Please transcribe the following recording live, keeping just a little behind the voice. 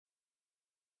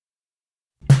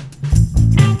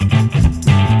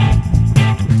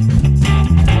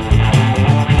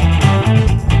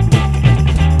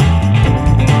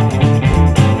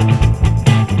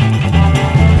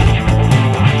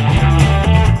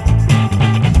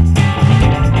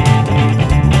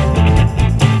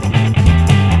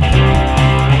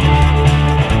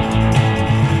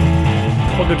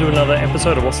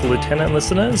episode of What's the Lieutenant,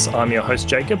 listeners. I'm your host,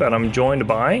 Jacob, and I'm joined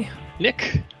by...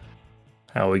 Nick.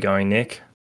 How are we going, Nick?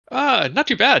 Not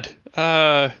too bad.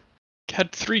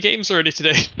 Had 3 games already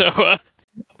today, so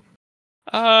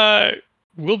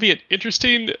will be an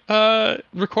interesting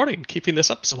recording, keeping this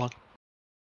up so long.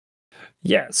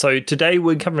 Yeah, so today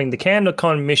we're covering the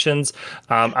CanCon missions,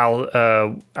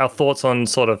 our thoughts on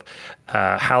sort of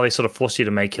how they sort of force you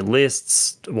to make your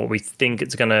lists, what we think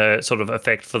it's going to sort of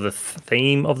affect for the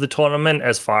theme of the tournament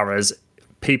as far as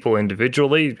people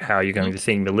individually, how you're going to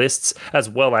theme the lists, as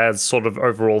well as sort of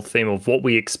overall theme of what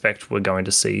we expect we're going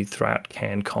to see throughout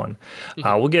CanCon.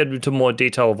 We'll get into more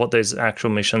detail of what those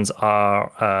actual missions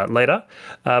are later.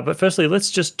 But firstly, let's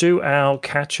just do our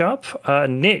catch-up.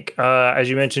 Nick, as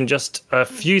you mentioned just a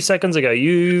few seconds ago,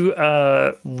 you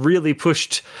really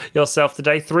pushed yourself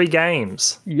today. 3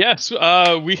 games. Yes,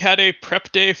 we had a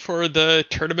prep day for the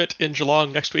tournament in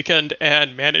Geelong next weekend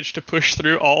and managed to push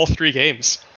through all 3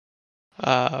 games.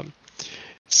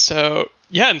 So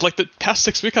yeah, and like the past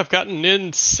 6 weeks, I've gotten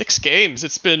in 6 games.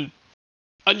 It's been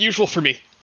unusual for me.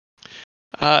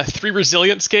 3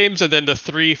 resilience games, and then the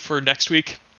 3 for next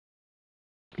week.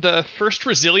 The first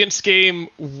resilience game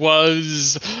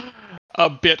was a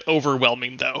bit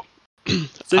overwhelming, though.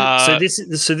 So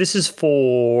this is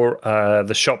for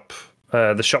the shop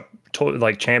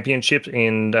like championships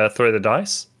in Throw the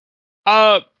Dice.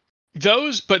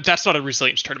 Those, but that's not a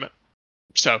resilience tournament.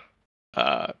 So.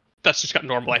 That's just got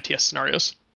normal ITS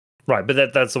scenarios. Right,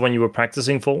 but that's the one you were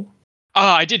practicing for?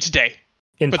 I did today.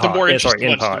 The more interesting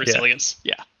one's the resilience.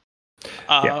 Yeah.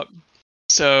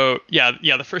 So,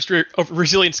 the first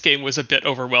resilience game was a bit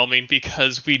overwhelming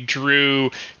because we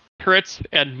drew turrets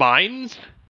and mines,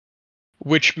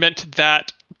 which meant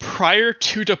that prior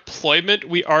to deployment,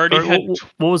 we already had...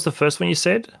 What was the first one you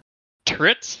said?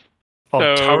 Turrets. Oh,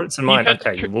 so turrets and mines.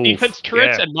 Okay. Defense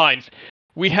turrets and mines.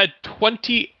 We had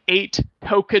 28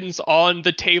 tokens on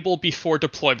the table before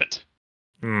deployment.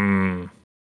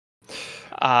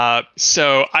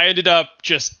 So I ended up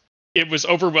it was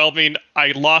overwhelming.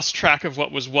 I lost track of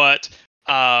what was what.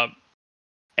 And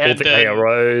all the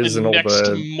AROs and all the...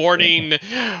 next morning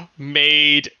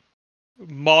made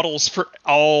models for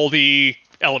all the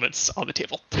elements on the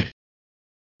table.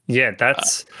 Yeah,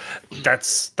 that's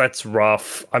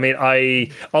rough. I mean,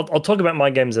 I'll talk about my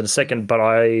games in a second, but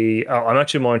I'm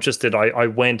actually more interested. I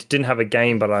didn't have a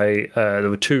game, but there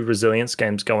were 2 resilience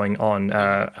games going on.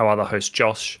 Our other host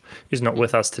Josh is not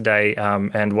with us today,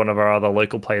 and one of our other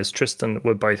local players, Tristan,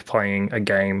 were both playing a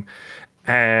game,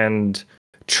 and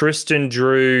Tristan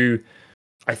drew,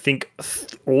 I think,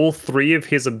 all 3 of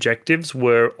his objectives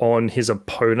were on his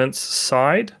opponent's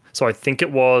side. So I think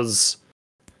it was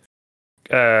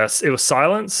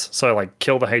silence, so like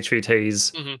kill the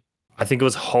HVTs. Mm-hmm. I think it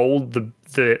was hold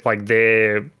the like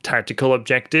their tactical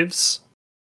objectives,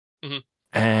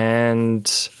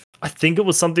 and I think it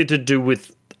was something to do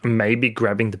with maybe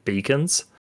grabbing the beacons.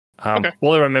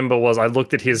 All I remember was I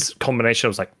looked at his combination. I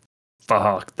was like,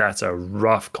 "Fuck, that's a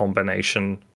rough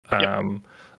combination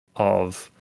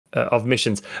of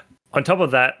missions." On top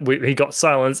of that, he got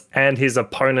silence, and his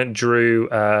opponent drew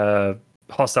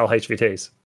hostile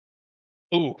HVTs.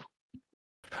 Ooh.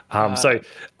 So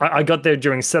I got there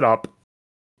during setup,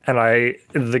 and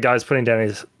the guy's putting down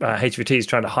his HVTs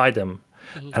trying to hide them.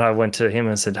 And I went to him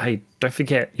and said, "Hey, don't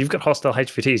forget, you've got hostile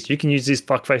HVTs. You can use these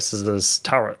fuckfaces as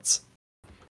turrets."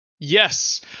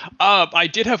 Yes. I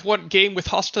did have one game with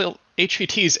hostile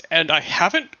HVTs, and I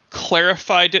haven't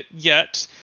clarified it yet,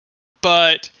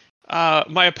 but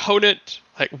my opponent,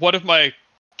 like one of my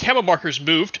camo markers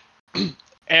moved,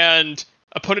 and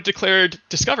opponent declared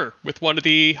discover with one of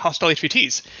the hostile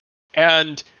HVTs.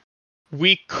 And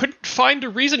we couldn't find a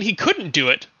reason he couldn't do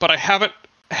it, but I haven't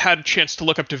had a chance to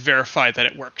look up to verify that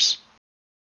it works.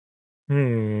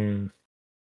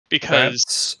 Because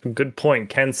that's a good point.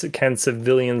 Can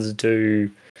civilians do...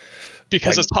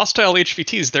 Because it's hostile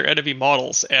HVTs, they're enemy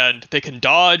models, and they can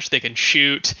dodge, they can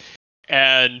shoot,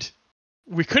 and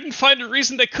we couldn't find a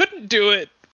reason they couldn't do it.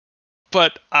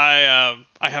 But I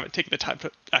haven't taken the time to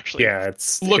actually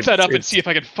look that up and see if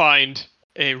I can find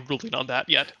a ruling on that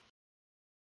yet.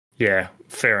 Yeah,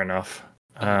 fair enough.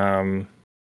 So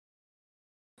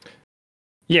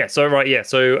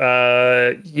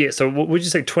what would you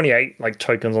say, 28 like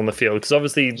tokens on the field? Because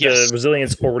obviously the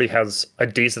resilience already has a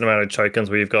decent amount of tokens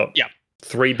where you've got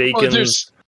 3 beacons,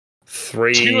 2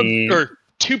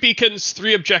 beacons,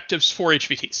 3 objectives, 4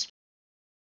 HVTs.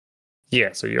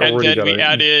 Yeah, so you already got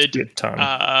a ton.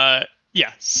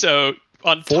 So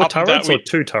on 4 top turrets of that, or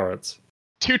 2 turrets?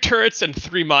 2 turrets and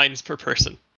 3 mines per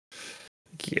person.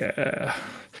 Yeah.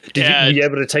 Were And you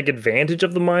able to take advantage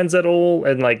of the mines at all,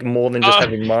 and like more than just uh,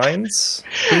 having mines?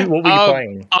 What were you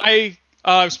playing? I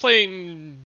was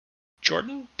playing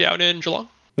Jordan down in Geelong.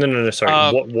 No. Sorry.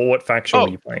 Um, What faction were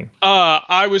oh, you playing?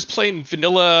 I was playing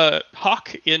Vanilla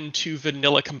Hawk into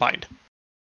Vanilla Combined.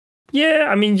 Yeah,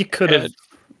 I mean, you could have And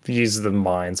used the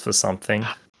mines for something.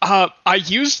 I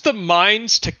used the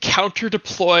mines to counter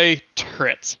deploy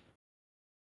turrets.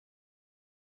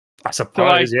 I So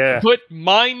I suppose. Yeah. put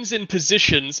mines in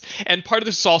positions, and part of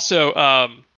this is also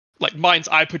like mines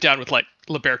I put down with like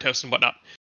Libertos and whatnot.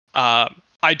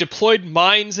 I deployed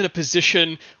mines in a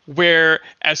position where,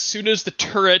 as soon as the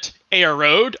turret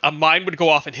ARO'd, a mine would go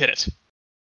off and hit it.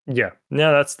 Yeah.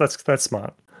 No, that's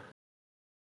smart.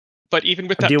 But even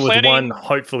with that Deal with one planning,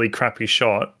 hopefully crappy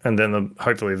shot, and then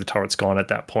hopefully the turret's gone at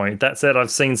that point. That said,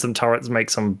 I've seen some turrets make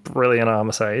some brilliant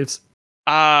armor saves.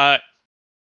 uh,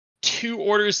 2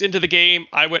 orders into the game,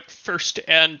 I went first,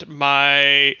 and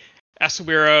my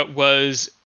Asawira was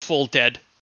full dead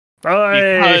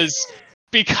Oh,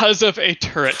 because of a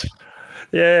turret.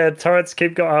 yeah, turrets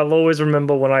keep going. I'll always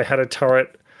remember when I had a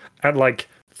turret at like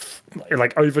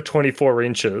over 24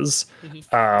 inches,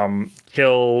 Mhm.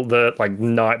 kill the like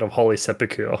Knight of Holy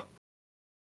Sepulchre.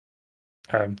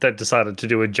 That decided to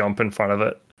do a jump in front of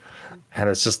it, and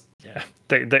it's just yeah,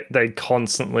 they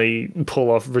constantly pull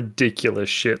off ridiculous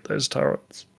shit. Those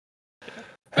turrets.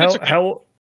 But it's How okay.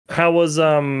 how was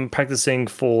practicing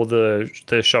for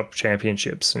the shop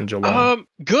championships in Geelong?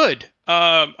 Good.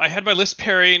 I had my list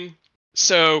pairing,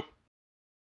 so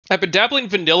I've been dabbling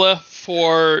vanilla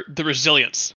for the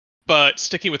resilience, but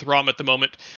sticking with ROM at the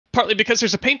moment, partly because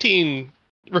there's a painting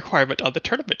requirement on the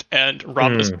tournament, and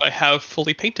ROM is Mm, what I have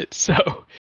fully painted. So,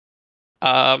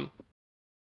 um,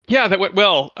 yeah, that went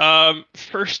well.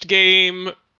 First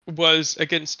game was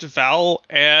against Val,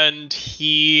 and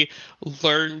he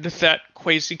learned that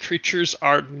quasi creatures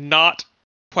are not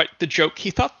quite the joke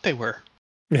he thought they were.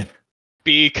 yeah.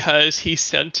 Because he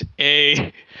sent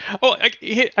a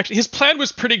actually his plan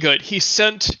was pretty good. He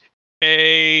sent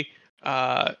a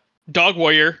dog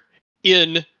warrior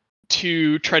in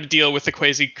to try to deal with the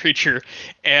quasi creature,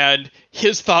 and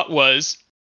his thought was,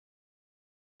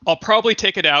 I'll probably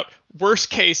take it out.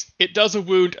 Worst case, it does a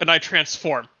wound and I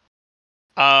transform.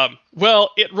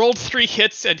 Well, it rolled 3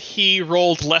 hits and he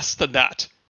rolled less than that,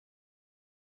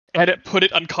 and it put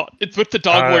it put the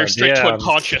dog warrior straight to Yeah,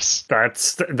 unconscious.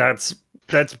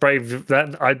 that's brave.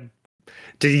 That I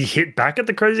did he hit back at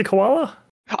the crazy koala?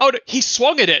 Oh, no, he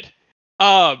swung at it.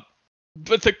 Um,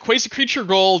 but the quasi creature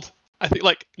rolled, I think,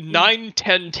 like 9,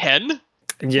 10, 10,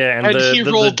 Yeah, and and he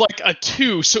rolled the like a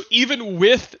 2. So even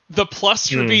with the plus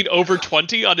for hmm. being over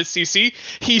 20 on his CC,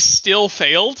 he still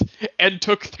failed and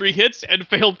took 3 hits and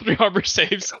failed 3 armor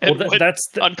saves Well, and went that's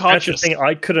the unconscious. thing.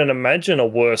 I couldn't imagine a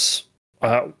worse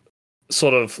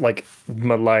sort of like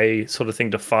melee sort of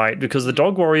thing to fight because the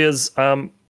dog warriors.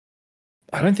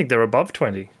 I don't think they're above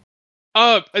 20. They're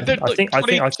I like think I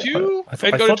think I, th- 22 I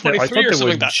and go to thought I 23 thought or they something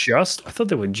were like that. just I thought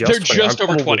they were They're just 20. I'm just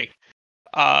over probably 20.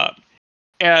 Uh,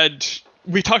 And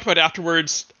we talked about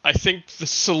afterwards. I think the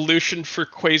solution for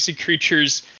quasi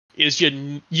creatures is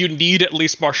you need at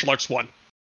least martial arts 1,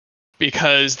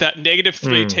 because that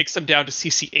 -3 hmm. takes them down to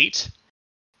CC 8,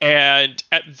 and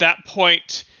at that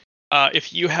point,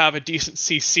 if you have a decent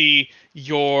CC,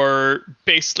 you're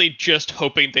basically just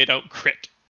hoping they don't crit.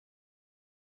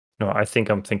 No, I think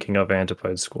I'm thinking of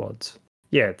antipode squads.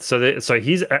 Yeah, so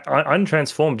he's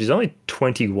untransformed. He's only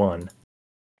 21.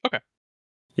 Okay.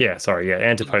 Yeah, sorry. Yeah,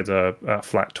 antipodes are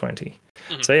flat 20.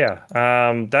 Mhm. So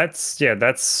yeah,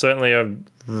 that's certainly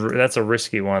that's a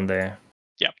risky one there.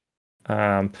 Yep.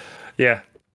 Um, yeah.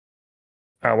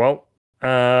 Well.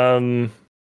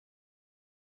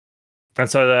 And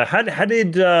so how did I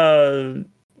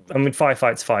mean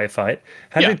firefight.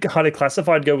 Yeah. How did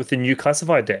classified go with the new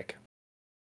classified deck?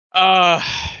 Uh,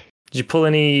 Did you pull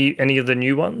any of the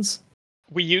new ones?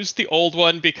 we used the old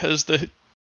one because the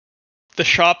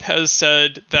shop has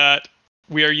said that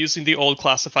we are using the old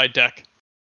classified deck.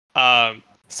 Um,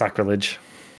 Sacrilege.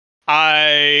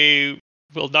 I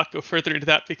will not go further into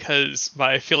that because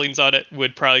my feelings on it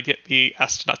would probably get me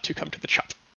asked not to come to the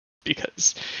shop,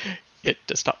 because it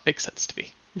does not make sense to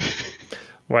me.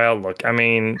 Well, look, I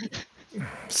mean,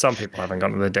 some people haven't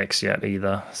gotten to the decks yet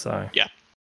either, so Yeah.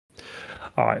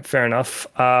 all right, fair enough.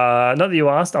 Not that you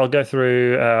asked, I'll go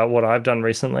through what I've done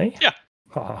recently. Yeah.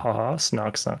 Ha ha ha ha!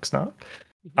 Snark, snark, snark.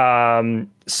 Mhm.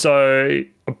 So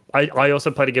I also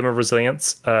played a game of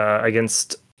Resilience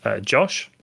against Josh.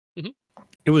 Mhm.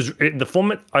 The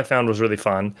format I found was really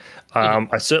fun. Mhm.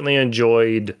 I certainly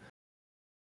enjoyed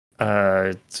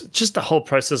just the whole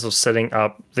process of setting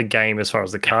up the game as far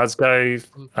as the cards go.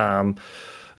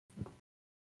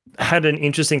 Had an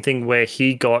interesting thing where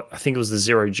he got, I think it was the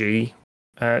 0G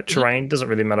terrain. Doesn't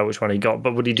really matter which one he got,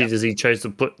 but what he did is he chose to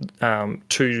put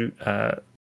two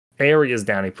areas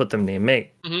down. He put them near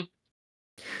me.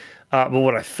 But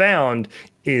what I found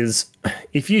is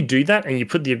if you do that and you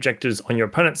put the objectives on your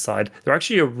opponent's side, they're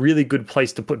actually a really good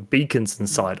place to put beacons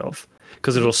inside of,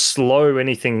 because it'll slow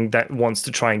anything that wants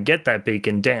to try and get that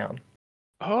beacon down.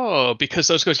 Oh, because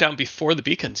those goes down before the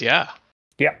beacons, yeah.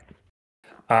 Yeah.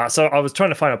 So I was trying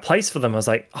to find a place for them. I was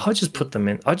like, I'll just put them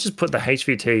in. I'll just put the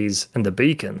HVTs and the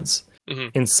beacons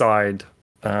inside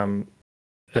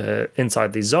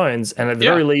inside these zones. And at the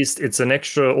very least, it's an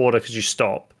extra order because you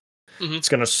stop. It's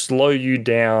going to slow you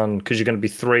down because you're going to be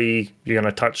 3. You're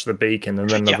going to touch the beacon and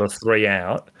then another 3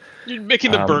 out. You're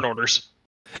making them burn orders.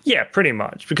 Yeah, pretty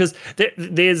much. Because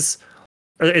there's,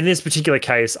 in this particular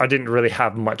case, I didn't really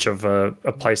have much of a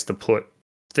place to put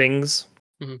things.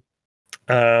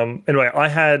 Anyway,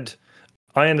 I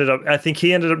think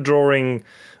he ended up drawing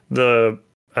the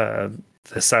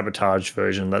sabotage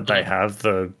version that they have,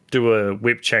 do a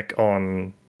whip check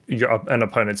on an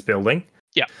opponent's building.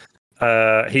 Yeah.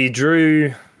 He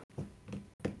drew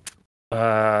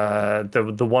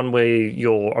the one where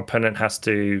your opponent has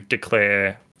to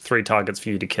declare 3 targets for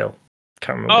you to kill.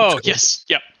 Can't remember. Oh, yes.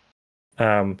 Yep.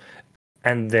 And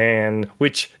then,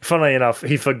 which, funnily enough,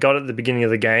 he forgot at the beginning of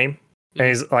the game. And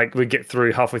he's like, we get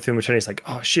through halfway through and he's like,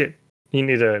 oh shit, you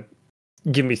need to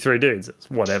give me 3 dudes. It's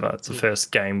whatever. It's the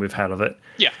first game we've had of it.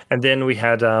 Yeah. And then we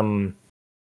had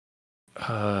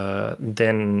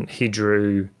then he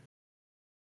drew,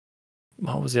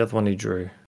 what was the other one he drew?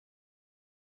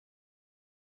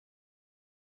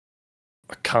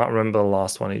 I can't remember the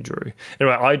last one he drew.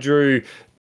 Anyway, I drew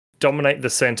dominate the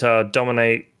center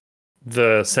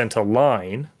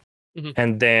line,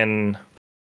 and then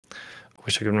I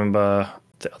wish I could remember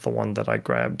the other one that I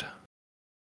grabbed,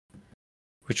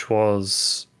 which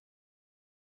was,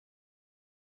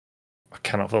 I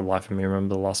cannot for the life of me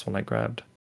remember the last one I grabbed.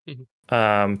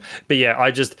 But yeah,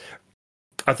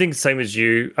 I think same as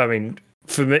you. I mean,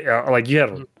 for me, like you had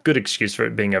a good excuse for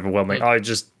it being overwhelming. I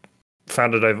just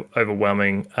found it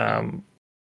overwhelming.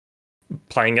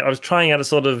 Playing it, I was trying out a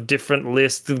sort of different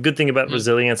list. The good thing about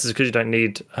resilience is because you don't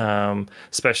need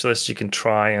specialists, you can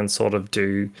try and sort of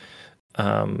do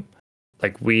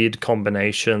like weird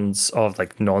combinations of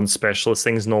like non-specialist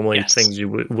things, things you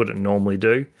wouldn't normally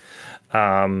do.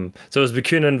 So it was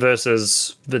Bakunin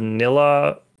versus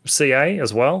Vanilla CA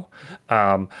as well.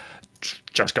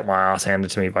 Just got my ass handed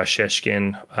to me by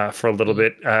Sheshkin for a little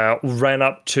bit. Ran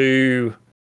up to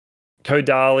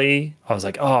Kodali. I was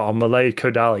like, oh, I'll Malay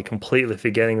Kodali, completely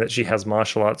forgetting that she has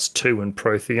martial arts 2 and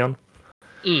Protheon.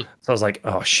 So I was like,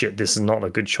 oh shit, this is not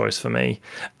a good choice for me.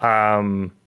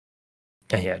 And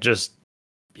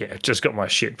just got my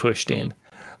shit pushed in.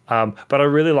 But I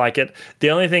really like it.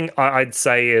 The only thing I'd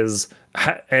say is,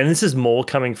 and this is more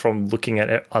coming from looking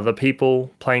at other people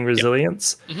playing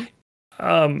Resilience,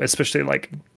 especially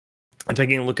like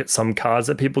taking a look at some cards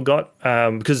that people got.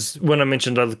 Because when I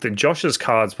mentioned I looked at Josh's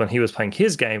cards when he was playing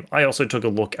his game, I also took a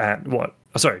look at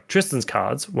Tristan's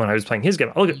cards when I was playing his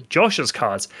game. I looked at Josh's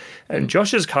cards, and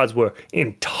Josh's cards were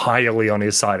entirely on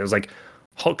his side. It was like,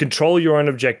 control your own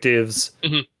objectives.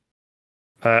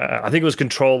 I think it was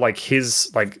control like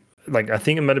his like I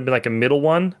think it might have been like a middle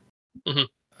one.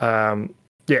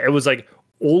 It was like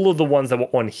all of the ones that were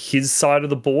on his side of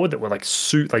the board that were like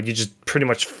like you just pretty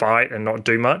much fight and not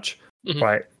do much.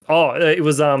 Right. Oh, it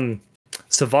was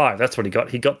survive. That's what he got.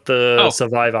 He got the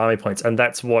survive army points, and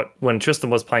that's what, when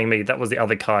Tristan was playing me, that was the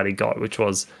other card he got, which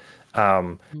was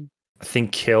I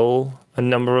think kill a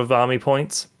number of army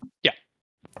points.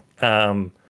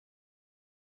 When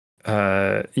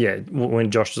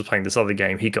Josh was playing this other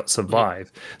game, he got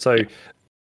survive. So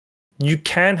you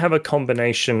can have a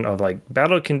combination of like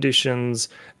battle conditions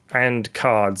and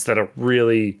cards that are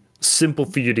really simple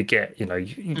for you to get. You know,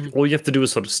 all you have to do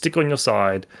is sort of stick on your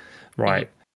side, right?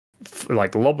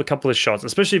 Like lob a couple of shots,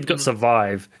 especially if you've got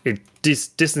survive. It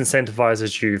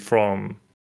disincentivizes you from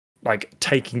like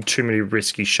taking too many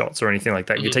risky shots or anything like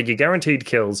that. You take your guaranteed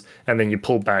kills and then you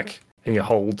pull back and you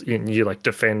hold and you like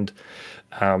defend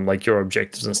like your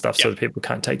objectives and stuff so that people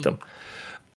can't take them.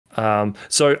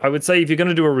 So I would say if you're going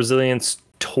to do a resilience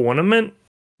tournament,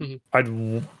 I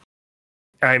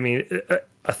mean,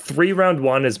 a 3-round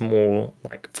one is more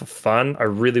like for fun. I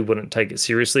really wouldn't take it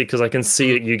seriously because I can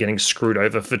see that you getting screwed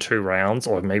over for 2 rounds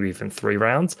or maybe even 3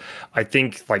 rounds. I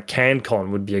think like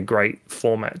CanCon would be a great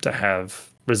format to have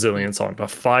resilience on. A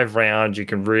 5 round, you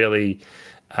can really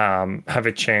have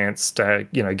a chance to,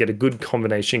 get a good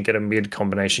combination, get a mid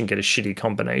combination, get a shitty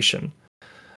combination.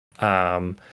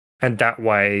 And that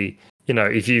way,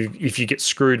 if you get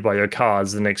screwed by your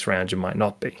cards, the next round you might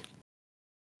not be.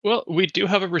 Well, we do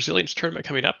have a resilience tournament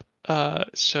coming up.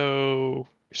 So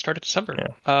start of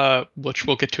December, which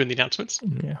we'll get to in the announcements.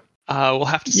 Yeah. We'll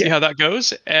have to see how that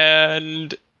goes.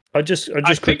 And I just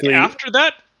think quickly after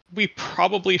that, we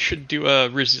probably should do a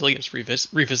resilience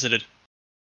revisited.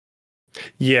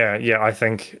 Yeah, I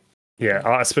think,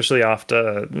 especially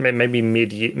after maybe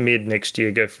mid next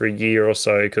year, go for a year or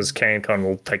so, because CanCon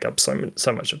will take up so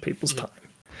much of people's time.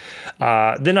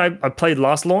 Then I played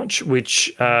Last Launch,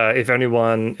 which,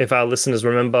 if our listeners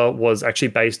remember, was actually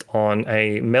based on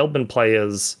a Melbourne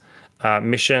player's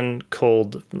mission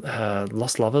called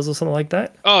Lost Lovers or something like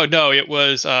that. Oh no, it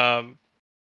was. I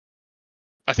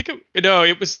think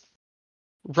it was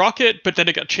Rocket, but then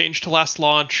it got changed to Last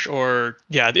Launch, or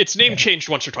its name changed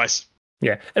once or twice.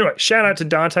 Yeah. Anyway, shout out to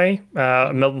Dante,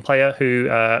 a Melbourne player who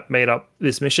made up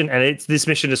this mission, and this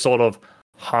mission is sort of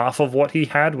half of what he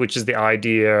had, which is the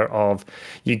idea of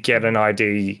you get an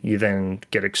ID, you then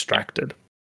get extracted.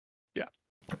 Yeah.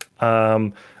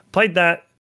 Played that.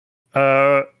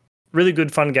 Really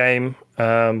good, fun game.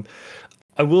 I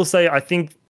will say, I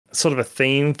think sort of a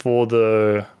theme for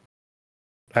the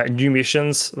new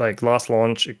missions like Last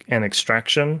Launch and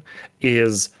Extraction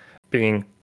is being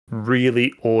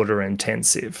really order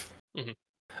intensive.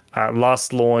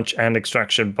 Last Launch and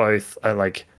Extraction both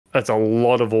are it's a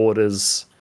lot of orders.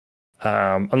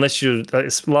 Unless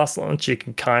it's Last Launch, you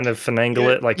can kind of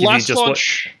finagle it. Like Last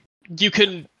Launch, you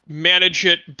can manage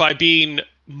it by being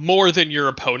more than your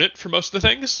opponent for most of the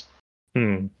things.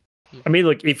 I mean,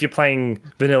 look, if you're playing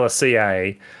vanilla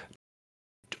CA,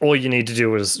 all you need to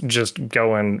do is just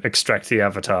go and extract the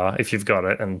avatar if you've got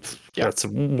it, and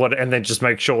and then just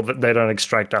make sure that they don't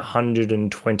extract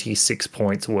 126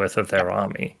 points worth of their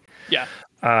army. Yeah.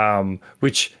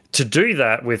 Which to do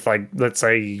that with let's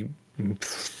say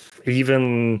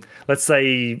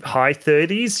high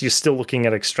 30s, you're still looking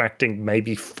at extracting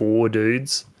maybe 4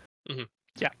 dudes.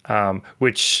 Yeah.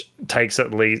 Which takes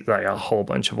at least a whole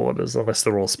bunch of orders, unless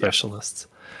they're all specialists.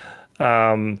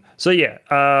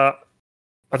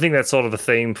 I think that's sort of a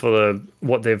theme for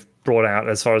what they've brought out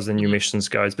as far as the new missions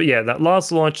goes. But yeah, that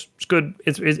Last Launch is good.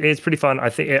 It's pretty fun. I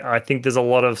think there's a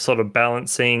lot of sort of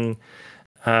balancing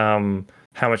how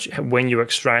much when you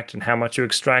extract and how much you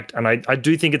extract, and I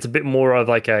do think it's a bit more of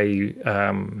like a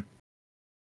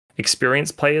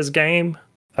experienced players game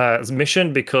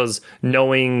mission, because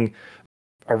knowing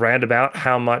around about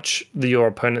how much your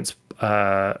opponent's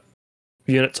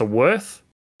units are worth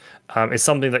is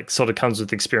something that sort of comes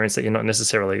with experience that you're not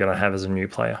necessarily going to have as a new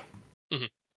player.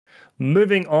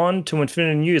 Moving on to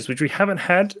Infinity News, which we haven't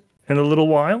had in a little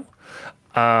while,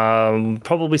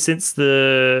 probably since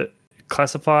the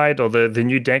classified or the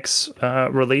new decks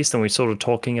released, and we're sort of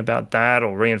talking about that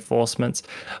or reinforcements.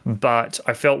 But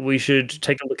I felt we should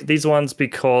take a look at these ones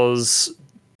because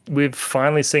we've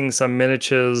finally seen some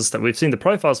miniatures that we've seen the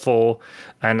profiles for,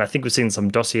 and I think we've seen some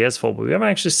dossiers for, but we haven't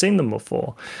actually seen them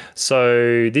before.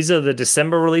 So these are the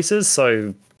December releases,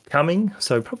 so coming.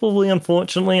 So probably,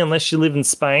 unfortunately, unless you live in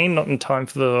Spain, not in time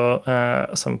for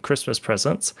some Christmas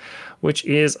presents, which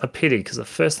is a pity, because the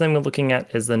first thing we're looking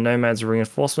at is the Nomads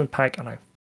Reinforcement Pack, and I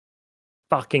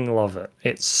fucking love it.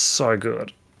 It's so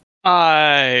good.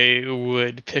 I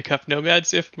would pick up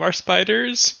Nomads if Mars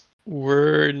Spiders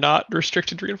were not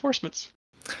restricted reinforcements.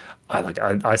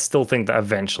 I still think that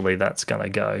eventually that's gonna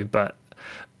go, but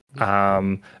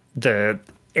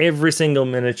every single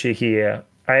miniature here,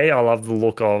 I love the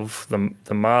look of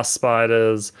the Mars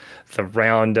Spiders, the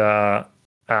Rounder,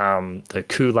 the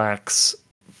Kulaks.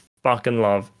 Fucking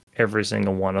love every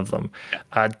single one of them.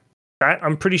 That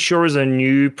I'm pretty sure is a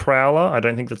new Prowler. I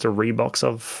don't think that's a rebox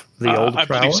of the old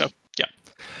Prowler. I believe so. Yeah,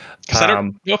 because I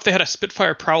don't know if they had a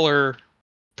Spitfire Prowler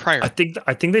prior. I think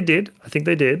they did.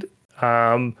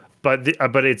 But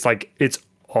it's it's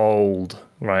old,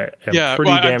 right? I'm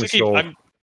pretty damn sure.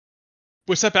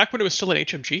 Was that back when it was still an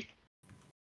HMG?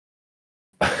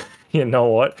 You know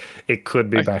what? It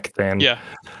could be back then. Yeah,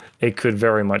 it could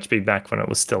very much be back when it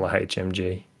was still a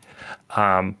HMG.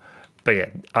 But yeah,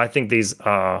 I think these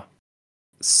are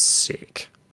sick.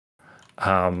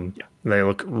 They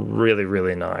look really,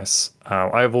 really nice.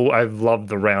 I've loved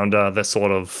the Rounder. They're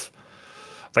sort of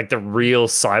like the real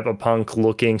cyberpunk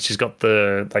looking. She's got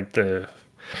I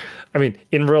mean,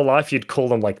 in real life, you'd call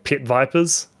them like pit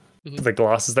vipers, the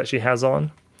glasses that she has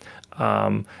on.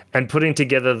 And putting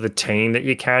together the team that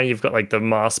you carry, you've got like the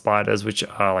Mars Spiders, which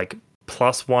are like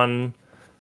 +1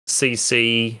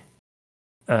 CC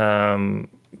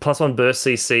 +1 burst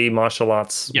CC, martial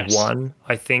arts Yes. 1,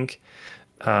 I think.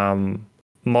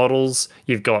 Models.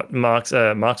 You've got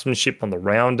marksmanship on the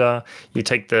rounder. You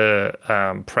take the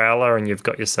prowler, and you've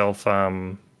got yourself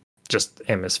just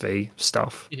MSV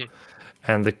stuff. Mhm.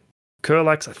 And the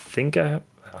Kurlaks,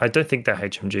 I don't think they're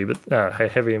HMG,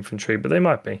 but heavy infantry, but they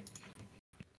might be.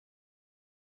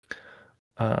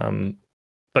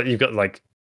 But you've got like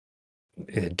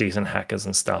decent hackers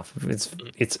and stuff.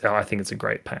 I think it's a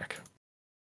great pack.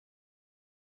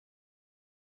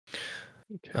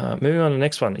 Okay. Moving on to the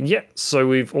next one. Yeah, so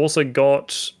we've also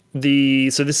got so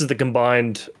this is the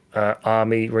combined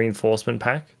army reinforcement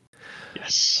pack.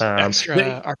 Yes.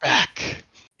 Extra are back.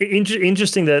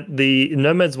 Interesting that the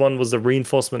Nomads one was the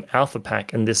reinforcement alpha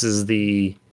pack, and this is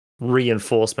the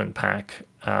reinforcement pack.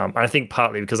 I think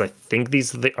partly because I think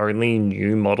these are the only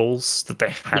new models that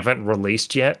they haven't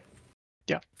released yet.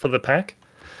 Yeah. For the pack.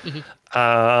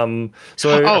 Mm-hmm.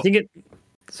 So I think it.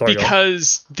 Sorry,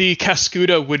 because the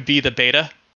Cascuda would be the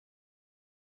beta,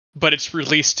 but it's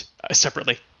released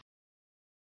separately.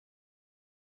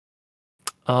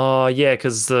 Oh yeah,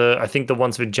 because I think the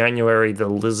ones for January, the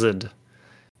Lizard,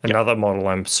 another model.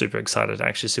 I'm super excited to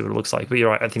actually see what it looks like. But you're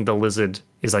right. I think the Lizard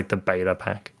is like the beta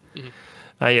pack.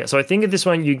 Yeah. So I think at this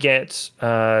one you get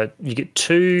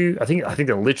two. I think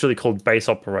they're literally called base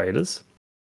operators.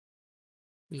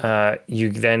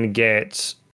 You then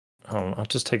get. Hold on, I'll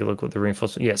just take a look at the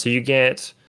reinforcement. Yeah. So you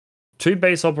get 2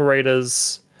 base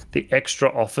operators, the extra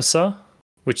officer,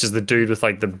 which is the dude with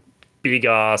like the big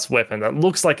ass weapon that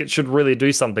looks like it should really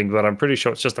do something, but I'm pretty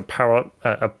sure it's just a para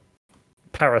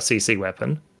CC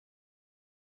weapon.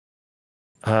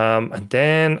 And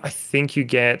then I think you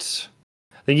get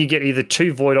either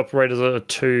 2 void operators or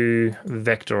 2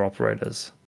 vector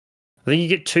operators. I think you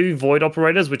get 2 void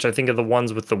operators, which I think are the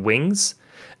ones with the wings,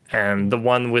 and the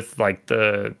one with like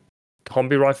the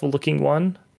combi rifle looking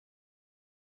one.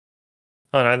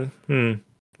 Oh no,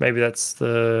 maybe that's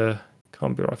the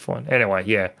combi rifle one. Anyway,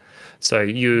 yeah. So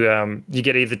you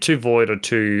get either 2 void or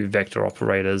 2 vector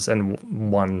operators, and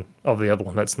one of the other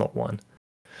one that's not one.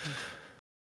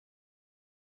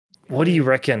 What do you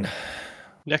reckon?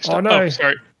 Next Oh up. no, Oh,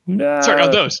 sorry. no. Sorry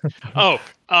on those.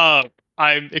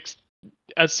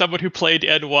 As someone who played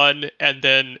N1 and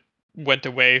then went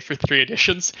away for 3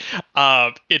 editions,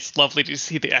 it's lovely to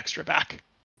see the extra back.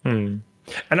 And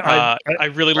I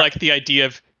really like the idea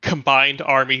of combined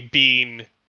army being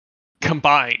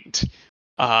combined,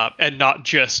 and not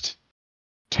just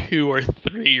 2 or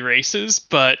 3 races,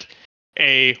 but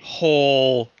a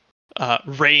whole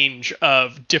range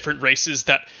of different races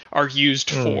that are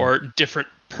used for different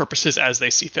purposes as they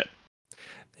see fit.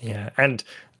 Yeah, and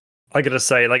I gotta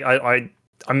say, like I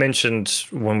mentioned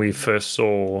when we first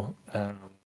saw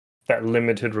that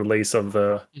limited release of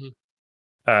the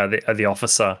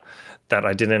officer, that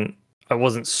I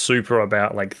wasn't super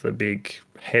about like the big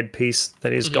headpiece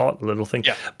that he's got, the little thing.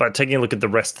 Yeah. But taking a look at the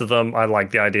rest of them, I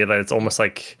like the idea that it's almost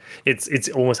like it's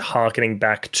almost harkening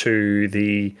back to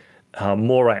the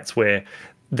Morats, where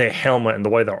their helmet and the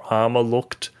way their armor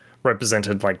looked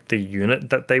represented like the unit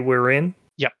that they were in.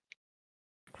 Yep.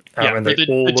 And they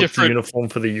all looked uniform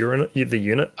for the unit.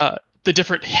 The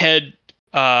different head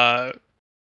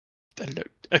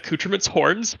accoutrements,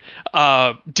 horns,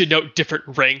 denote different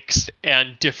ranks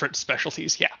and different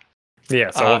specialties. Yeah. Yeah.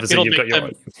 So obviously you've got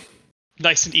your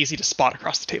nice and easy to spot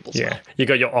across the table. Yeah, you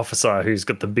got your officer who's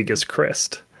got the biggest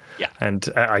crest. Yeah. And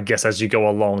I guess as you go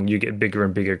along, you get bigger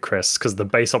and bigger crests, because the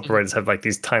base operators have like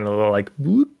these tiny little like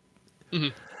whoop.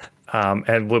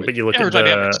 But you look at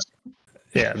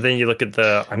then you look at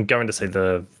I'm going to say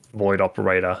the void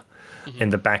operator in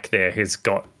the back there, who's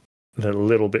got the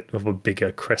little bit of a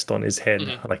bigger crest on his head,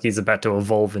 like he's about to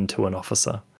evolve into an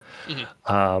officer.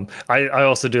 I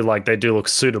also do like they do look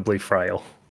suitably frail.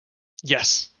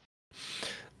 Yes.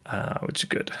 Which is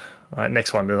good. All right,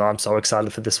 next one. I'm so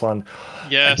excited for this one.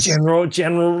 Yes.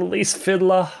 General release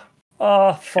Fiddler.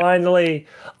 Oh, finally.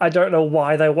 I don't know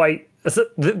why they wait. Is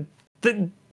it the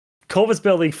Corvus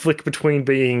Belly flick between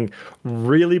being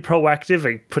really proactive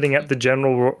and putting out the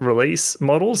general release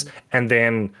models and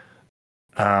then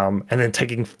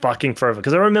taking fucking forever?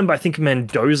 Because I remember, I think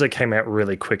Mendoza came out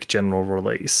really quick general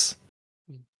release.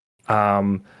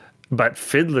 But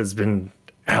Fiddler's been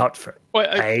out for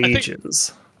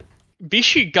ages.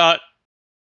 Vichy got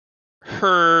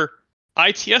her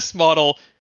ITS model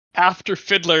after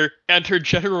Fiddler and her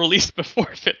general release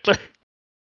before Fiddler.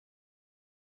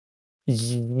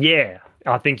 Yeah,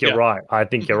 I think you're right. I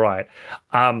think you're right.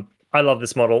 I love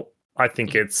this model. I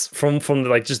think it's from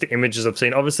like just the images I've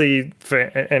seen. Obviously, for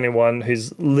anyone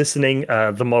who's listening,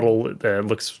 the model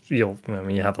looks. I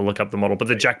mean, you have to look up the model, but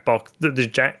the Jack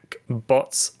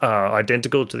bots are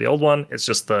identical to the old one. It's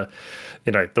just the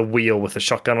wheel with a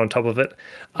shotgun on top of it.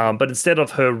 But instead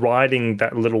of her riding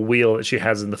that little wheel that she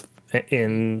has in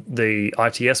the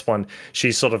ITS one,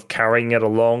 she's sort of carrying it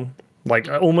along, like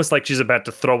almost like she's about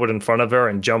to throw it in front of her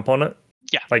and jump on it.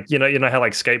 Yeah. Like you know how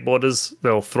like skateboarders,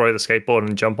 they'll throw the skateboard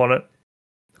and jump on it.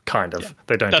 Kind of. Yeah.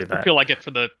 They don't do That's the that. feel I get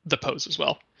for the pose as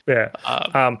well. Yeah.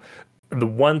 The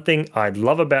one thing I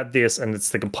love about this, and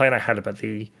it's the complaint I had about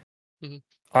the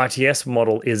ITS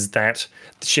model, is that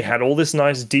she had all this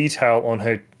nice detail on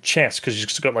her chest because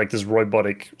she's got like this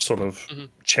robotic sort of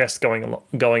chest going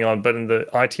on. But in the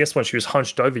ITS one, she was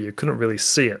hunched over. You couldn't really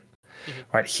see it.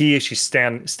 Right here, she's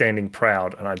standing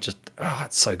proud, and it's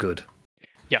so good.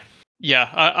 Yeah.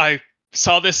 I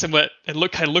saw this and went and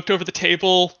looked. I looked over the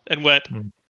table and went,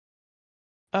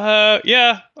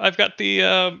 yeah. I've got the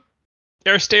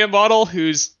Aristea model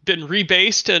who's been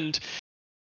rebased and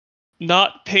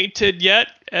not painted yet,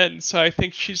 and so I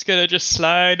think she's gonna just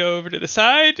slide over to the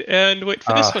side and wait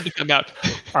for this one to come out.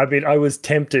 I mean, I was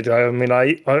tempted. I mean,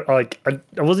 I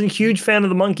wasn't a huge fan of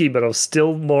the monkey, but I was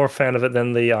still more a fan of it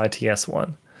than the ITS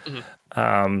one.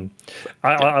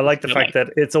 I like the fact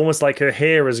that it's almost like her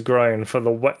hair has grown for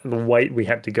the weight we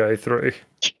had to go through.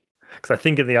 Because I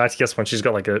think in the ITS one, she's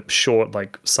got like a short,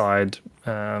 like side,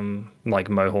 like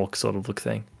mohawk sort of look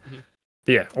thing.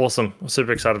 But yeah, awesome. I'm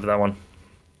super excited for that one.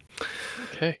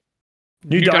 Okay.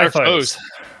 New Difos.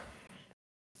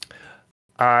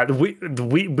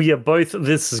 We are both.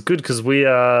 This is good because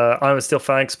I'm a Steel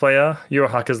Phalanx player. You're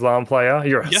a Hackers Lam player.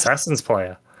 You're an Assassins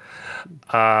player.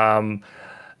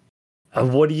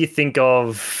 What do you think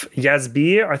of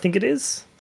Yazbir? I think it is.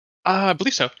 I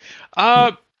believe so.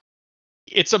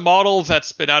 It's a model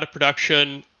that's been out of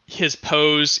production. His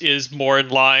pose is more in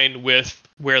line with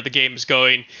where the game's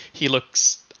going. He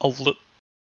looks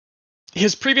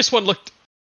his previous one looked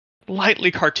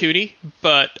lightly cartoony,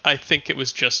 but I think it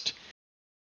was just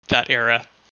that era.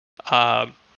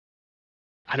 I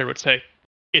don't know what to say.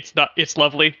 It's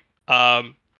lovely.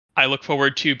 I look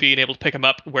forward to being able to pick him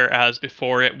up, whereas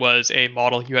before it was a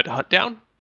model you had to hunt down.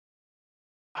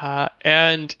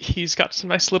 And he's got some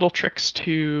nice little tricks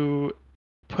to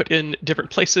put in different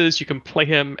places. You can play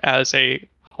him as a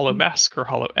Hollow Mask or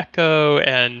Hollow Echo,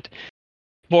 and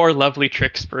more lovely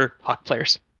tricks for Hawk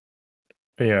players.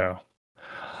 Yeah.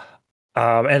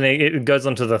 And it goes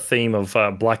onto the theme of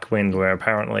Blackwind, where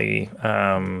apparently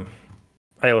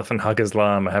Aleph and Hackers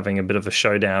Lam are having a bit of a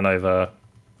showdown over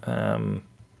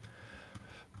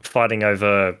fighting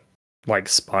over like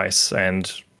spice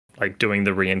and like doing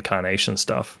the reincarnation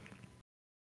stuff.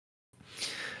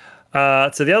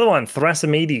 So the other one,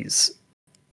 Thrasymedes.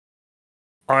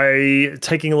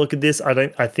 Taking a look at this,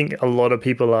 I think a lot of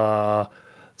people are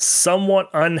somewhat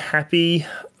unhappy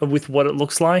with what it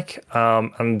looks like,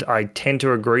 and I tend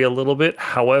to agree a little bit.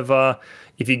 However,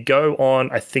 if you go on,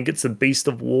 I think it's the Beast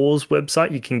of War's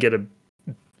website, you can get a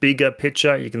bigger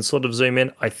picture. You can sort of zoom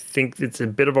in. I think it's a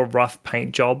bit of a rough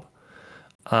paint job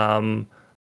on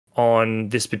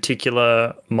this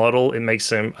particular model. It makes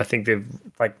them. I think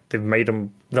they've made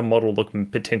the model look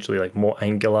potentially like more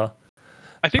angular.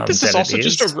 I think this is also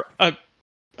just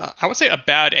I would say a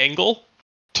bad angle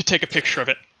to take a picture of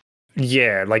it.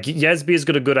 Yeah, like Yazbir's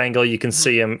got a good angle. You can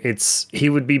see him. He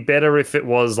would be better if it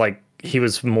was like he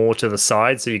was more to the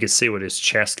side, so you could see what his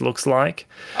chest looks like.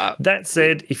 That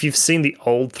said, if you've seen the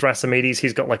old Thrasymedes,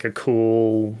 he's got like a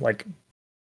cool like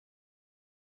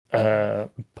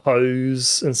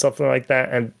pose and something like that,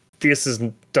 and this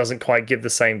doesn't quite give the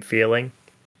same feeling.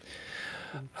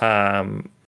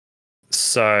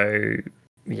 So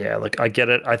yeah, look, I get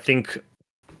it. I think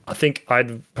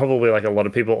I'd probably, like a lot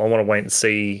of people, I want to wait and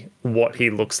see what he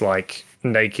looks like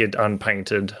naked,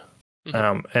 unpainted,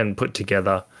 and put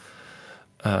together.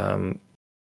 But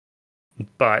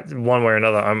one way or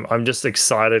another, I'm just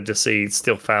excited to see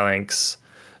Steel Phalanx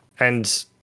and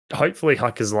hopefully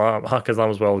Hackers Lam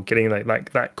as well, getting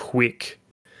like that quick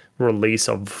release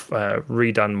of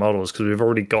redone models, because we've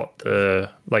already got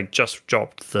just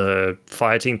dropped the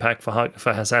Fireteam pack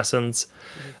for Assassins.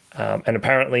 And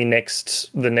apparently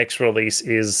the next release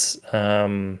is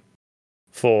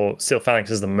for Steel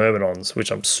Phalanx is the Myrmidons,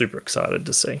 which I'm super excited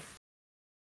to see.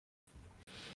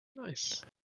 Nice.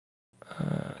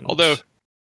 Although,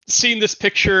 seeing this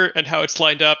picture and how it's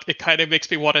lined up, it kind of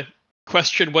makes me want to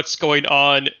question what's going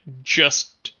on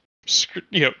just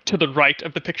to the right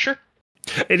of the picture.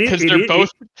 It is, because they're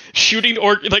both shooting,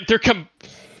 or like they're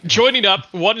joining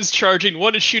up. One is charging,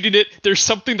 one is shooting it. There's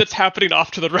something that's happening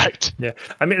off to the right. Yeah,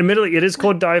 I mean, admittedly, it is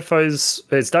called Difos.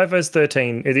 It's Difos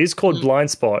 13. It is called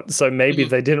Blind Spot. So maybe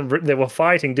they didn't. They were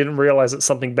fighting, didn't realize that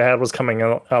something bad was coming.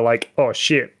 Like, oh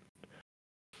shit.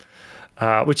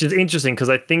 Which is interesting because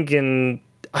I think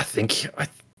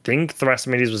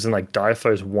Thrasymedes was in like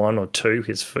Difos 1 or 2,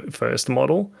 his first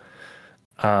model.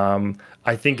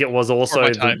 I think it was also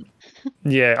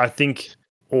I think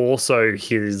also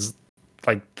his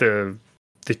like the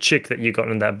chick that you got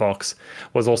in that box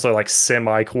was also like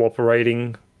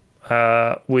semi-cooperating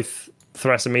with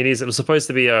Thrasymedes. It was supposed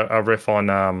to be a riff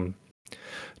on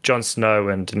Jon Snow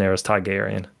and Daenerys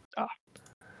Targaryen.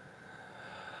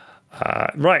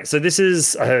 Right, so this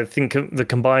is, I think, the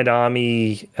Combined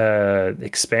Army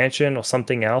expansion or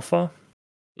something alpha.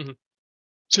 Mm-hmm.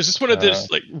 So is this one of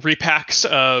those like repacks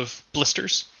of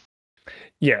blisters?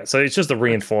 Yeah, so it's just a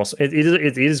reinforcement.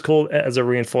 It is called as a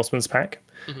reinforcements pack,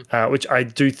 which I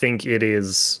do think it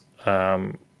is.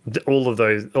 All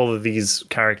of these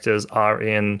characters are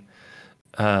in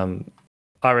Combined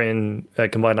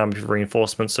Army for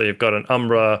reinforcements. So you've got an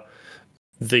Umbra,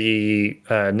 the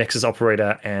Nexus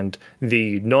Operator, and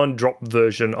the non-drop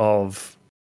version of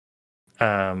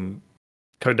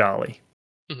Kodali.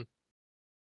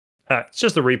 It's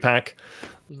just a repack.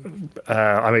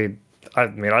 I mean,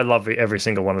 I love every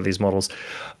single one of these models.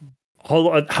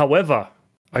 However,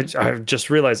 I just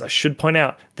realized I should point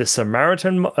out the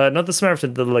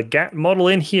the Legat model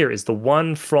in here is the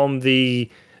one from the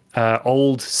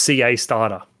old CA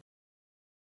starter.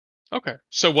 Okay,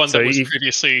 so one that was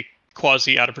previously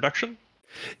quasi out of production?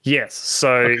 Yes.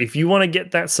 So if you want to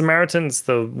get that Samaritan, it's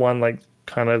the one like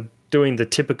kind of doing the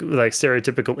typical, like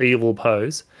stereotypical evil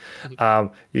pose.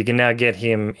 You can now get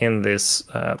him in this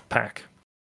pack.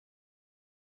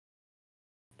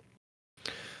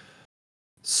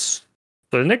 So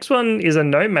the next one is a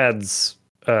Nomads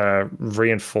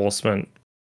reinforcement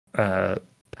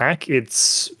pack.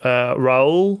 It's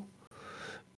Raoul,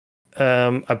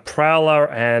 a Prowler,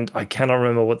 and I cannot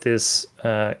remember what this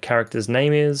character's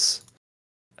name is.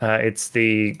 It's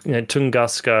the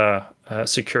Tunguska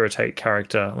Securitate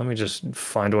character. Let me just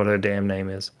find what her damn name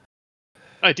is.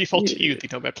 I default to you, the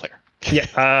Nomad player. Yeah,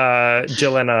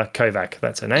 Jelena Kovac,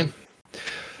 that's her name.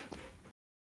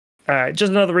 Just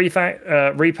another repack.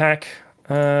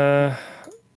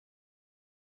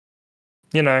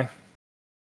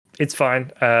 It's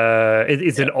fine.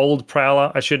 It's an old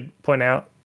Prowler, I should point out.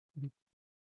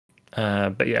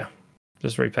 But yeah,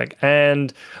 just repack.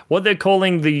 And what they're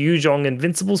calling the Yuzhong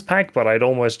Invincibles pack, but I'd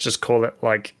almost just call it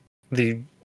like the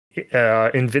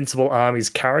Invincible Armies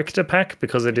character pack,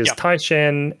 because it is Tai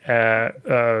Shen,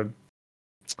 Crit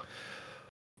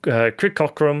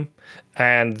Cockrum,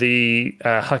 and the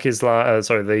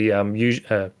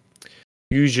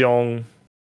Yuzhong.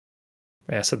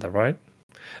 Yeah, I said that right.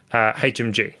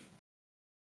 HMG.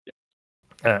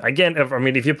 Again,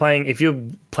 if you're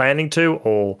planning to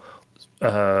or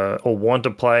want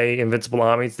to play Invincible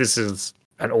Armies, this is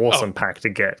an awesome pack to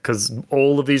get, because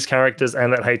all of these characters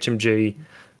and that HMG,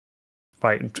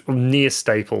 like, near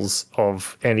staples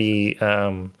of any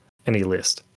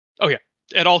list. Oh yeah,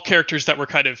 and all characters that were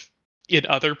kind of in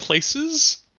other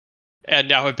places and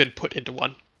now have been put into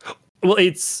one. Well,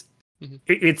 it's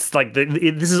like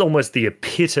this is almost the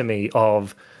epitome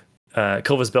of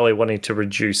Culver's Belly wanting to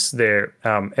reduce their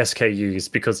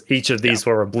SKUs, because each of these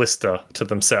were a blister to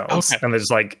themselves, and they're just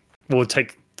like, we'll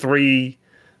take 3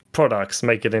 products,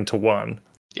 make it into one.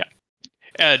 Yeah,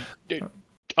 and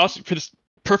also for this,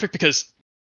 perfect, because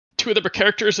 2 of them are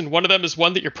characters, and one of them is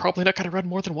one that you're probably not going to run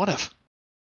more than one of.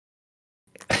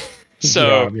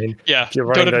 So don't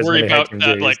even worry about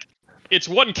that. Like, it's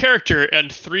one character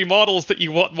and 3 models that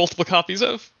you want multiple copies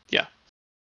of.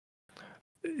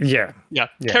 Yeah,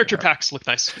 character packs look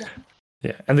nice.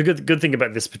 Yeah, and the good thing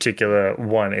about this particular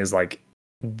one is, like,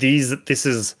 this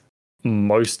is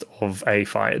most of a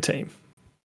fire team.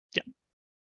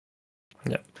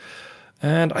 Yeah,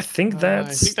 and I think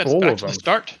that's all of them. The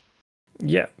start.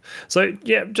 Yeah, so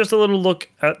just a little look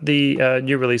at the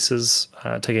new releases,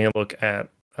 taking a look at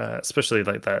especially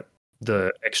like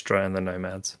the extra and the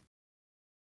Nomads.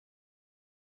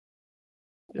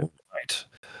 Right.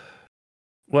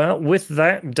 Well, with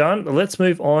that done, let's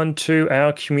move on to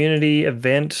our community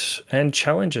event and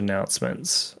challenge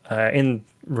announcements. In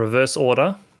reverse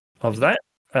order of that,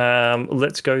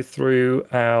 let's go through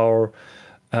our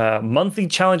monthly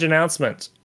challenge announcements.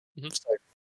 So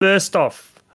first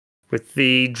off, with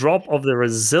the drop of the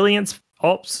Resilience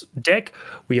Ops deck,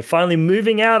 we are finally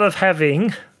moving out of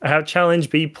having our challenge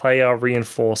be player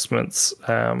reinforcements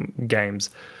games.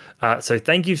 So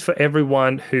thank you for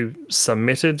everyone who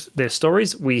submitted their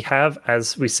stories. We have,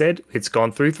 as we said, it's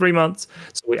gone through 3 months,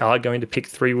 so we are going to pick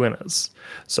 3 winners.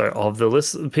 So of the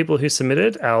list of people who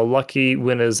submitted, our lucky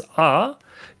winners are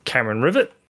Cameron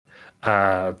Rivet,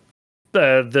 uh,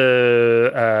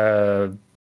 the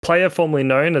player formerly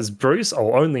known as Bruce,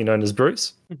 or only known as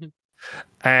Bruce,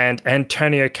 and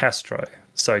Antonio Castro.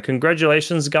 So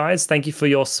congratulations, guys. Thank you for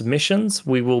your submissions.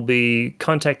 We will be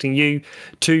contacting you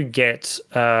to get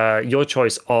your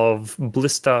choice of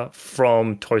blister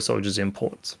from Toy Soldiers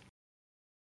Imports.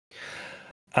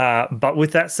 But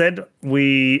with that said,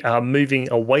 we are moving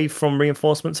away from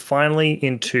reinforcements finally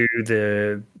into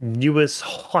the newest,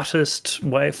 hottest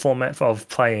format of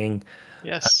playing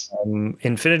Yes.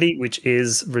 Infinity, which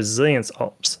is Resilience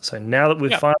Ops. So now that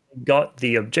we've finally got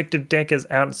the objective deckers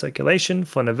out in circulation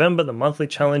for November, the monthly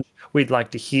challenge, we'd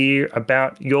like to hear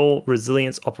about your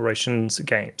Resilience Operations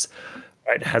games.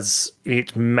 Right? Have you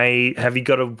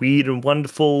got a weird and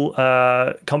wonderful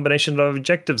combination of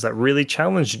objectives that really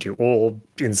challenged you, or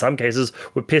in some cases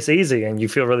were piss easy and you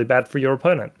feel really bad for your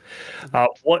opponent?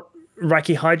 What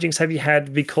wacky hijinks have you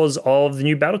had because of the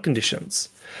new battle conditions?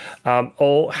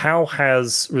 Or how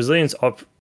has resilience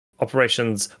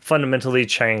operations fundamentally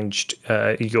changed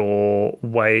the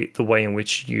way in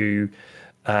which you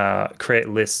create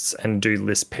lists and do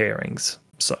list pairings?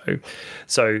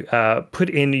 So put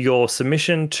in your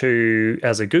submission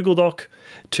as a Google Doc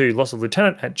to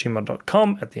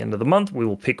lossoflieutenant@gmail.com. At the end of the month, we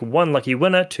will pick one lucky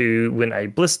winner to win a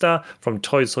blister from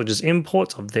Toy Soldiers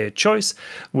Imports of their choice.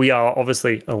 We are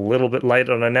obviously a little bit late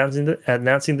on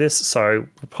announcing this, so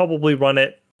we'll probably run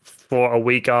it for a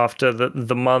week after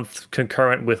the month,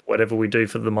 concurrent with whatever we do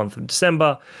for the month of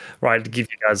December, right, to give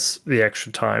you guys the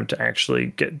extra time to actually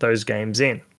get those games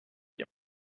in.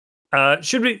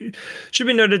 Should be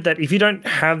noted that if you don't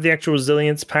have the actual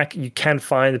resilience pack, you can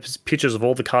find the pictures of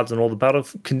all the cards and all the battle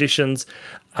conditions.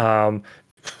 We're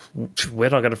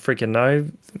not going to freaking know.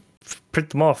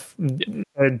 Print them off.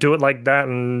 Do it like that,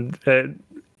 and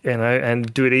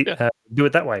and do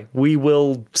it that way. We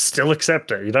will still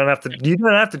accept it. You don't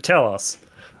have to tell us.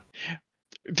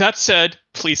 That said,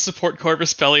 please support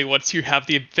Corvus Belli once you have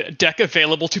the deck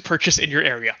available to purchase in your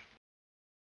area.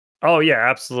 Oh yeah,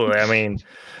 absolutely.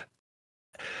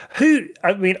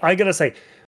 I gotta say,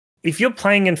 if you're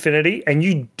playing Infinity and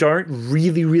you don't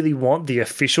really, really want the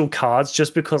official cards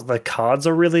just because the cards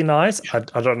are really nice, I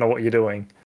don't know what you're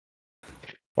doing.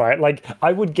 Right? Like,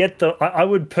 I would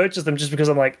purchase them just because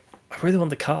I'm like, I really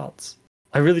want the cards.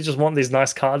 I really just want these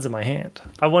nice cards in my hand.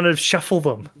 I want to shuffle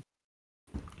them.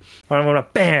 I want to,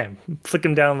 bam, flick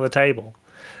them down on the table.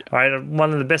 All right?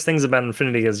 One of the best things about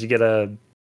Infinity is you get a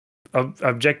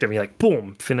objective and you're like,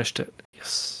 boom, finished it.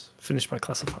 Yes. Finished my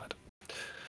classified.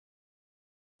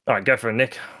 All right, go for it,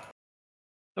 Nick.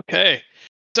 Okay.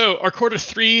 So our quarter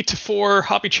 3 to 4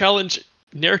 hobby challenge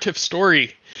narrative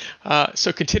story.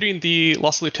 So continuing the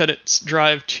Lost Lieutenant's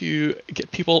drive to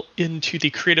get people into the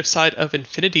creative side of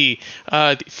Infinity,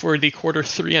 for the quarter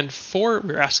 3 and 4,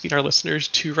 we're asking our listeners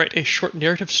to write a short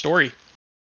narrative story.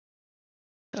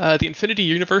 The Infinity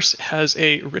universe has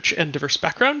a rich and diverse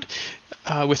background,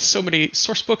 with so many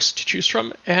source books to choose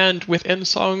from, and with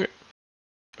Endsong.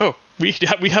 Oh, we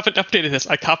haven't updated this.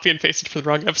 I copy and pasted for the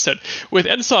wrong episode. With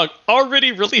Endsong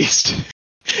already released,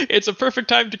 it's a perfect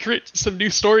time to create some new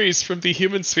stories from the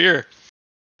human sphere.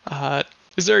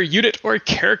 Is there a unit or a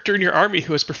character in your army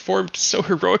who has performed so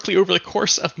heroically over the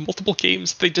course of multiple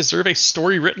games they deserve a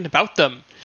story written about them?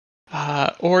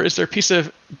 Or is there a piece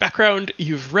of background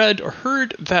you've read or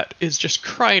heard that is just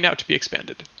crying out to be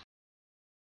expanded?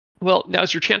 Well,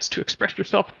 now's your chance to express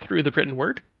yourself through the written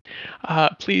word.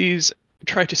 Please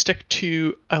try to stick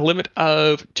to a limit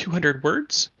of 200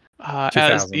 words.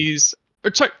 2,000.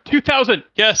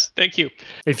 Yes, thank you.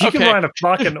 If you can write a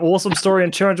fucking awesome story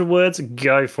in 200 words,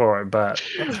 go for it. But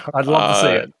I'd love to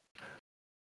see it.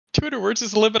 200 words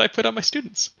is the limit I put on my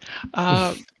students.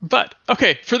 But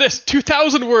okay, for this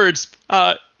 2,000 words.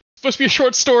 Supposed to be a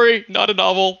short story, not a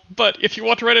novel. But if you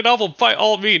want to write a novel, by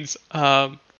all means,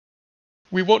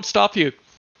 we won't stop you.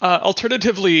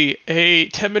 Alternatively, a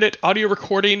 10-minute audio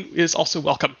recording is also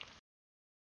welcome.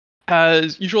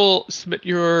 As usual, send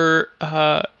your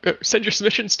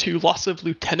submissions to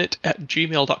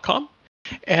lossoflieutenant@gmail.com.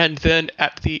 And then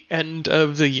at the end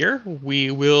of the year,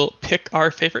 we will pick our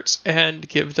favorites and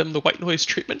give them the white noise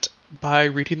treatment by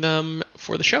reading them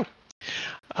for the show.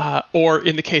 Or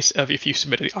in the case of if you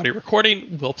submitted the audio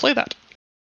recording, we'll play that.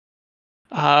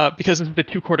 Because this is the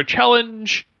 2-quarter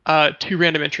challenge, 2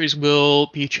 random entries will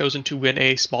be chosen to win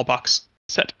a small box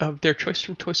set of their choice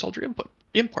from Toy Soldier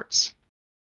Imports.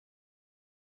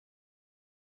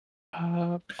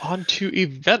 On to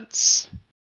events.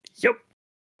 Yep.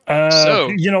 So,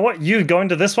 You know what? You go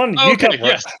into this one. You okay, cover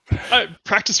yes, it. I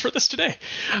practiced for this today.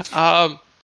 Um,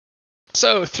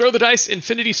 so, Throw the Dice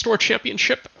Infinity Store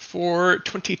Championship for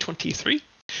 2023.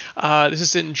 This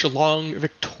is in Geelong,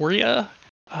 Victoria.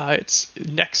 It's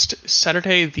next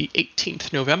Saturday, the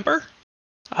 18th November.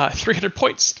 300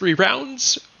 points, 3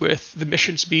 rounds, with the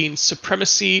missions being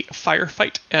Supremacy,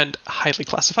 Firefight, and Highly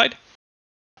Classified.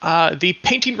 The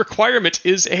painting requirement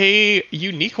is a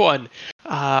unique one,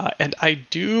 and I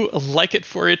do like it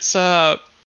for its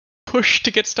push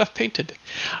to get stuff painted.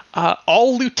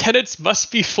 All lieutenants must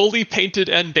be fully painted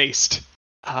and based,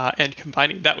 and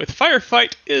combining that with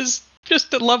Firefight is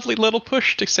just a lovely little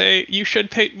push to say you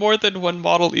should paint more than one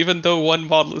model, even though one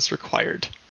model is required.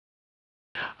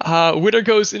 Winner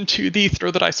goes into the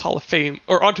Throw the Dice Hall of Fame,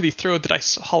 or onto the Throw the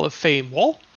Dice Hall of Fame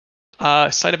wall.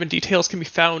 Sign up and details can be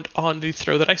found on the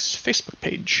Throw the Dice Facebook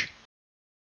page.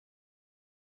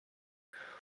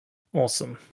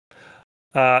 Awesome.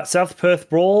 South Perth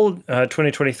Brawl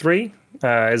 2023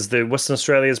 is the Western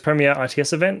Australia's premier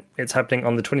ITS event. It's happening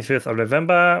on the 25th of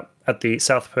November at the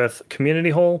South Perth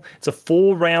Community Hall. It's a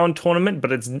 4-round tournament,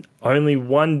 but it's only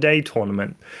 1-day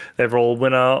tournament. The overall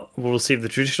winner will receive the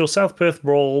traditional South Perth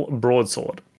Brawl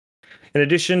broadsword. In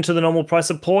addition to the normal prize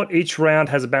support, each round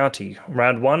has a bounty.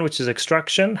 Round 1, which is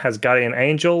extraction, has Guardian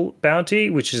Angel bounty,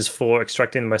 which is for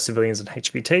extracting the most civilians and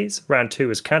HVTs. Round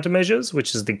 2 is countermeasures,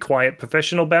 which is the quiet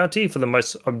professional bounty for the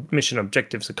most mission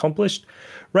objectives accomplished.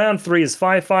 Round 3 is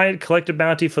firefight, collector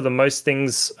bounty for the most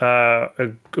things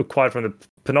acquired from the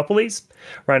Panoplies.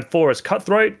 Round 4 is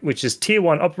cutthroat, which is tier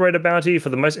 1 operator bounty for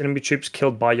the most enemy troops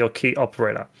killed by your key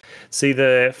operator. See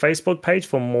the Facebook page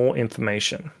for more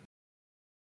information.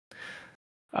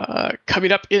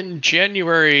 Coming up in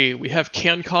January, we have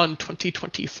CanCon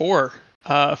 2024.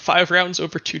 5 rounds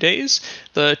over 2 days,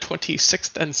 the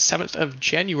 26th and 7th of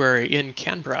January in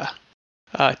Canberra.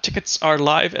 Tickets are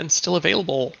live and still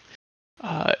available.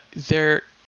 Their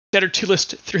standard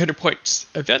 2-list 300 points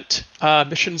event.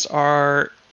 Missions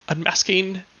are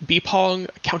Unmasking, B-Pong,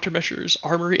 Countermeasures,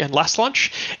 Armory, and Last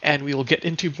Launch, and we will get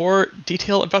into more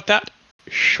detail about that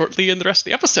shortly in the rest of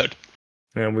the episode.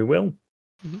 And we will.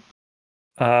 Mm-hmm.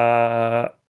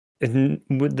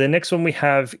 The next one we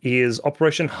have is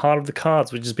Operation Heart of the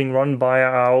Cards, which is being run by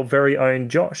our very own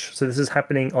Josh. So this is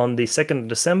happening on the 2nd of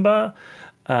December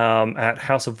at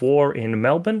House of War in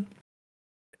Melbourne.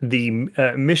 The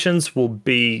missions will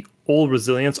be all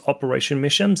resilience operation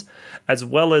missions, as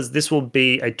well as this will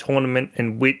be a tournament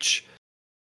in which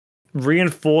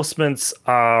reinforcements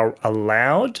are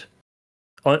allowed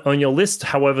on your list.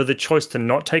 However, the choice to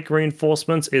not take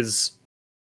reinforcements is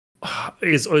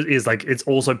like it's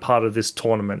also part of this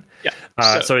tournament.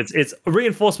 Yeah. So it's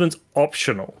reinforcements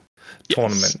optional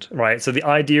tournament, right? So the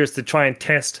idea is to try and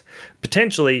test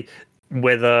potentially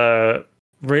whether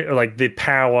like the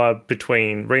power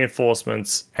between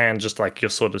reinforcements and just like your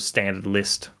sort of standard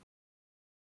list.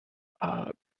 Check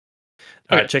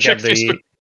out the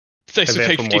Facebook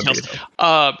page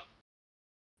details.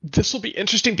 This will be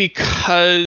interesting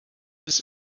because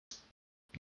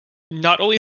not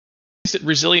only is it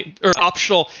resilient or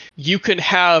optional, you can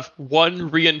have one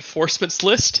reinforcements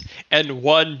list and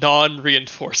one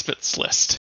non-reinforcements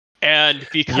list. And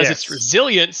because it's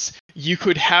resilience, you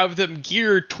could have them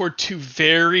geared toward 2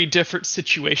 very different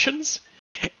situations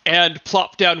and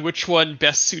plop down which one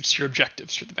best suits your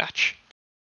objectives for the match.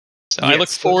 So I look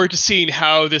forward to seeing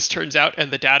how this turns out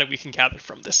and the data we can gather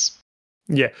from this.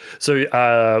 Yeah. So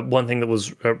one thing that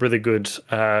was really good,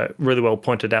 really well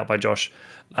pointed out by Josh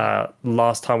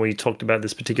last time we talked about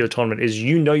this particular tournament is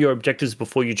your objectives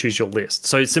before you choose your list.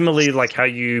 So similarly, like how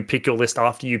you pick your list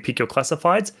after you pick your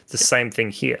classifieds, it's the same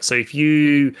thing here. So if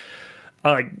you,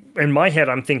 in my head,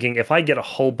 I'm thinking if I get a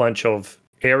whole bunch of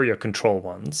area control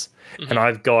ones and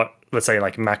I've got, let's say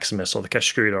like Maximus or the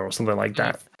Kashkuda or something like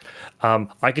that,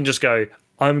 I can just go,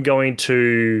 I'm going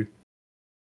to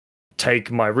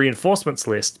take my reinforcements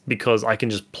list because I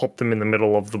can just plop them in the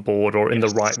middle of the board or in the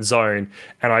right zone,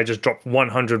 and I just drop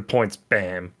 100 points,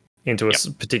 bam, into a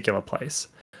particular place.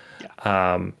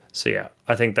 So yeah,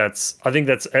 I think it's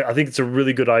a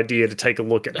really good idea to take a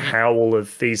look at how all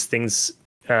of these things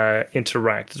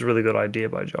interact. It's a really good idea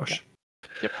by Josh.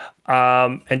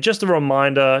 And just a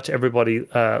reminder to everybody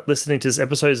listening to this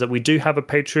episode is that we do have a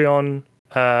Patreon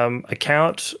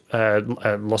account,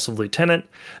 Loss of Lieutenant.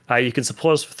 You can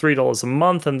support us for $3 a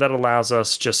month, and that allows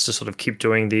us just to sort of keep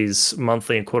doing these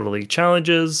monthly and quarterly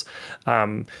challenges.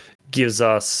 gives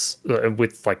us,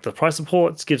 with like the price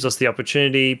supports, gives us the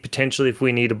opportunity potentially if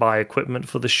we need to buy equipment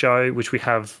for the show, which we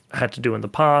have had to do in the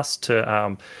past,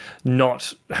 to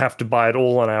not have to buy it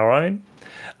all on our own,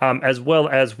 as well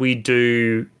as we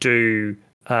do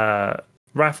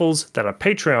raffles that are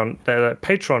Patreon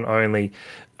only,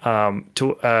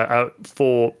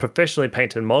 for professionally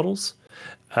painted models.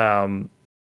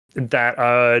 That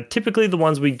are typically the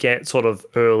ones we get sort of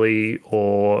early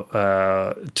or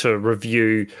to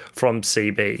review from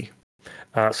CB.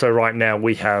 So right now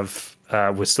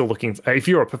we're still looking. If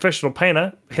you're a professional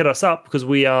painter, hit us up, because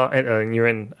we are, and you're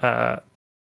in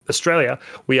Australia,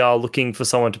 we are looking for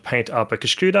someone to paint up a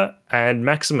Kaskuda and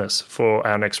Maximus for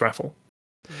our next raffle.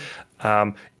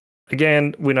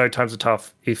 Again, we know times are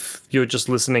tough. If you're just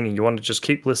listening and you want to just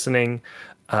keep listening,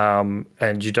 and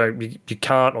you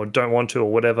can't or don't want to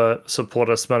or whatever support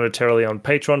us monetarily on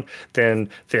Patreon, then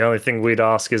the only thing we'd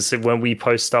ask is that when we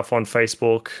post stuff on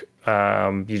Facebook,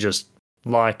 you just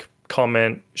like,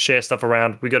 comment, share stuff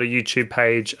around. We got a YouTube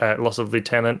page at Loss of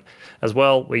Lieutenant as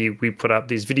well. We put up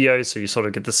these videos, so you sort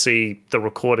of get to see the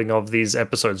recording of these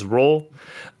episodes raw.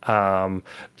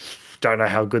 Don't know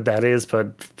how good that is,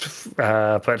 but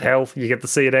hell, you get to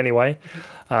see it anyway.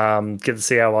 Get to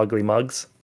see our ugly mugs.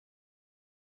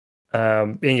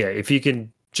 And yeah, if you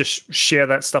can just share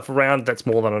that stuff around, that's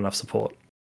more than enough support.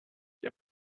 Yep.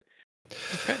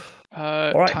 Okay.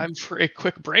 All right. Time for a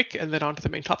quick break and then on to the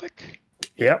main topic.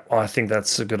 Yep, I think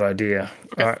that's a good idea.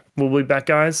 Okay. All right, we'll be back,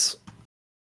 guys.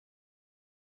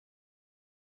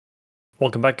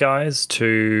 Welcome back, guys,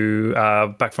 to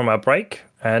back from our break.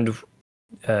 And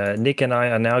Nick and I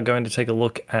are now going to take a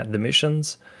look at the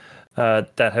missions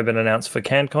that have been announced for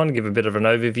CanCon, give a bit of an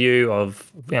overview of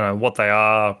what they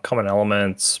are, common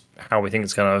elements, how we think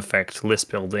it's going to affect list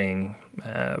building,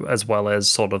 as well as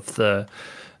sort of the,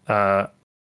 I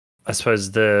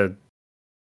suppose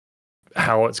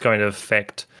how it's going to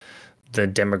affect the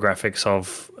demographics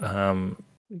of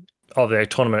the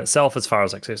tournament itself, as far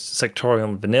as like sectorial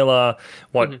and vanilla,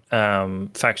 what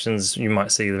factions you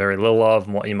might see very little of,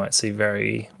 and what you might see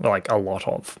a lot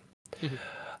of.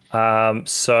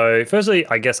 So firstly,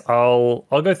 I guess I'll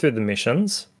go through the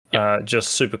missions just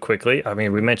super quickly. I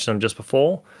mean, we mentioned them just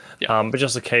before, but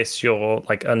just in case you're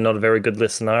like not a very good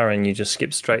listener and you just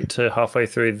skip straight to halfway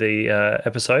through the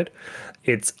episode,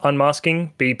 it's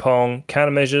unmasking, B-pong,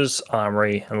 countermeasures,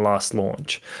 armory, and last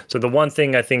launch. So the one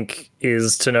thing I think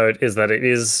is to note is that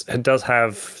it does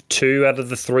have 2 out of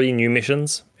the 3 new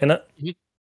missions in it.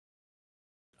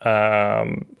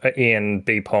 In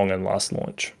B-pong and last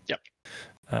launch. Yep.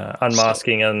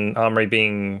 Unmasking and armory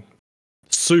being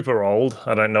super old.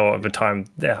 I don't know at the time.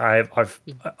 I've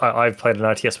played an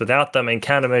RTS without them, and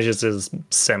countermeasures is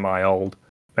semi-old,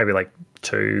 maybe like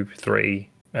 2, 3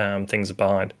 things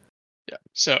behind. Yeah.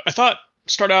 So I thought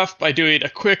start off by doing a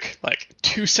quick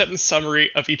 2-sentence summary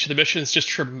of each of the missions, just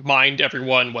to remind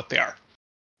everyone what they are.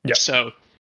 Yeah. So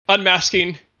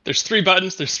unmasking. There's 3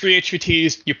 buttons. There's 3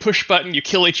 HVTs. You push button, you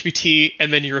kill HVT,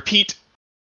 and then you repeat.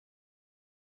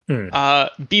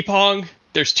 B-pong,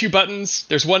 there's 2 buttons,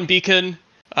 there's 1 beacon.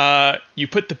 You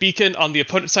put the beacon on the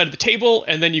opponent's side of the table,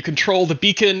 and then you control the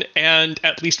beacon and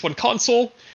at least 1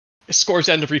 console. It scores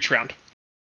end of each round.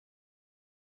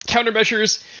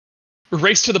 Countermeasures,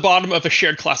 race to the bottom of a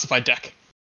shared classified deck.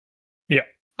 Yeah.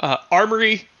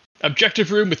 Armory,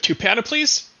 objective room with 2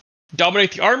 panoplies.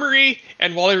 Dominate the armory,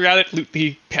 and while you're at it, loot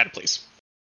the panoplies.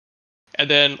 And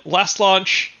then last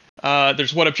launch,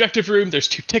 there's 1 objective room, there's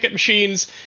 2 ticket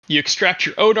machines. You extract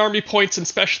your own army points and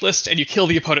specialists, and you kill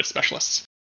the opponent's specialists.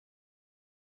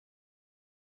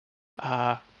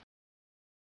 I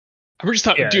just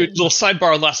thought we'd do a little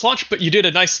sidebar on last launch, but you did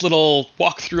a nice little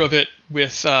walkthrough of it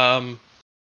with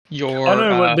your.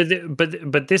 Oh no,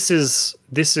 but this is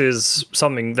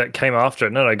something that came after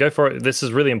it. No, go for it. This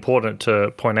is really important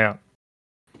to point out.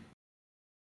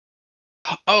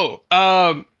 Oh,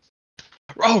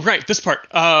 right, this part.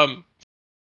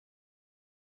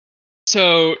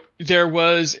 So there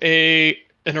was an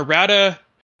errata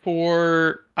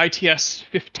for ITS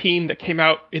 15 that came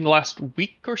out in the last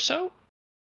week or so.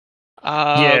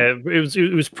 Yeah,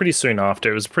 it was pretty soon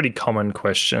after. It was a pretty common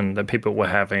question that people were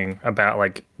having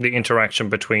about the interaction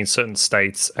between certain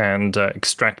states and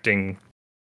extracting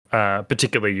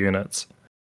particular units.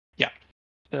 Yeah.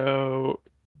 So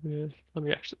let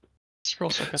me actually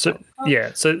scroll. So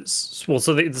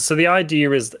the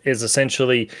idea is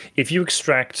essentially, if you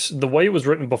extract, the way it was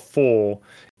written before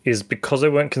is because they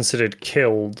weren't considered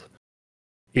killed.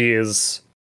 Is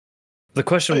the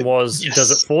question was, yes. Does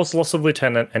it force loss of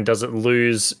lieutenant, and does it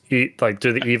lose it?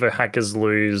 Do the Evo hackers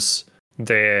lose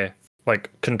their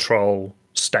control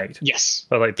state. Yes.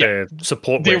 Or like the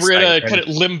support They wear were in state. a kind of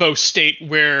limbo state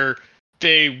where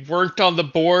they weren't on the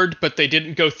board, but they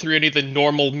didn't go through any of the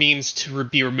normal means to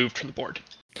be removed from the board.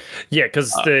 Yeah,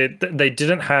 because they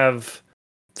didn't have.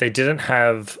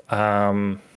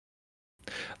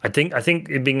 I think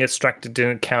it being extracted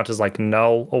didn't count as like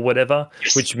null or whatever,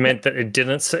 Yes. which meant that it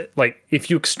didn't like if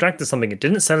you extracted something, it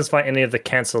didn't satisfy any of the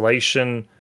cancellation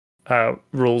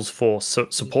rules for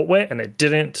supportware, and it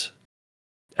didn't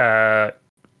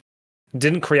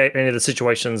create any of the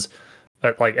situations,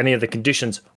 like any of the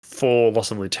conditions for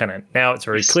loss of lieutenant. Now it's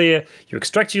very clear: you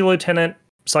extract your lieutenant,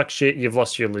 suck shit, you've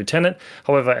lost your lieutenant.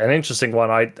 However, an interesting one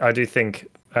I do think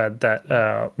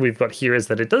that we've got here is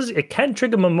that it can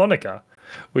trigger mnemonica,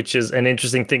 which is an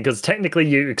interesting thing because technically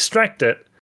you extract it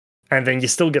and then you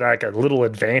still get like a little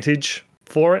advantage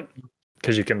for it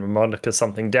because you can mnemonica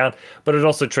something down, but it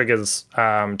also triggers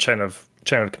chain of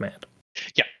command.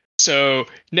 Yeah. So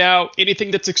now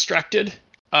anything that's extracted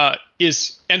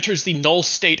enters the null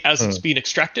state as it's being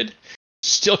extracted.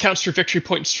 Still counts for victory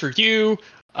points for you,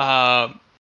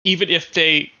 even if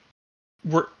they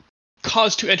were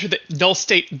caused to enter the null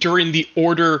state during the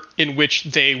order in which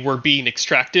they were being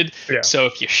extracted. Yeah. So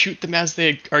if you shoot them as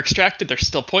they are extracted, there's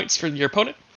still points for your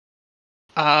opponent.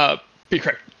 Be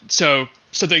correct. So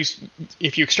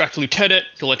if you extract a lieutenant,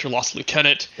 you'll enter lost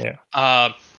lieutenant.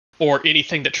 Yeah. Or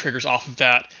anything that triggers off of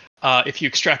that. If you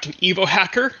extract an Evo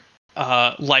hacker,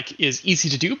 like is easy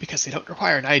to do because they don't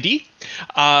require an ID,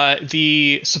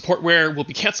 the support wear will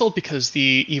be canceled because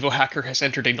the Evo hacker has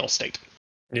entered a null state.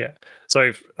 Yeah.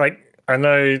 So like I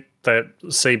know that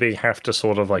CB have to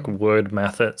sort of like word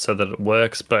math it so that it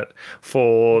works, but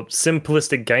for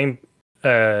simplistic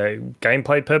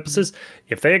gameplay purposes,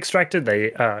 if they extracted,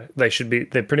 they're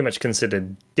pretty much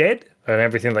considered dead, and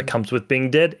everything that comes with being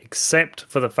dead, except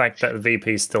for the fact that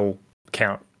VPs still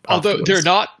count. Although afterwards. they're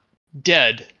not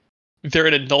dead, they're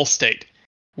in a null state,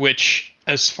 which,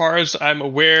 as far as I'm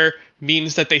aware,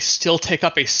 means that they still take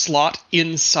up a slot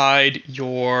inside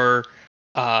your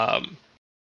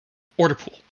order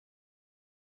pool.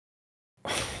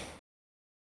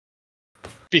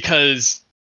 Because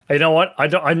you know what? I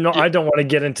don't want to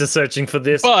get into searching for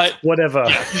this. But whatever.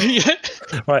 Yeah.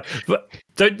 Right. But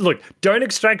don't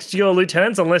extract your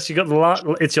lieutenants unless you got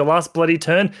it's your last bloody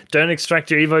turn. Don't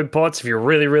extract your Evo pots if you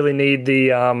really, really need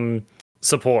the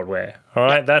support wear. All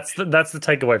right. Yeah. That's the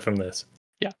takeaway from this.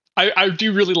 Yeah. I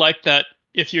do really like that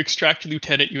if you extract a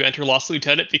lieutenant, you enter lost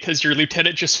lieutenant because your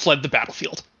lieutenant just fled the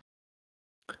battlefield.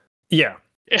 Yeah.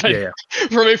 And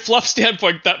from a fluff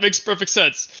standpoint, that makes perfect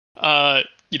sense.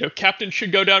 Captain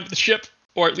should go down to the ship,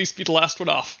 or at least be the last one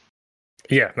off.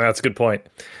 Yeah, that's a good point.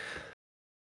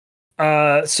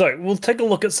 So we'll take a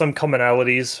look at some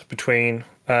commonalities between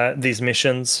these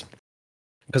missions,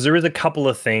 because there is a couple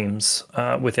of themes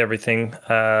with everything.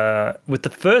 With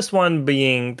the first one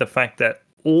being the fact that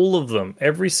all of them,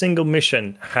 every single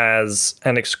mission, has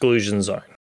an exclusion zone.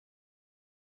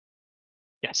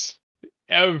 Yes.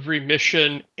 Every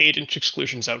mission, 8-inch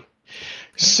exclusion zone.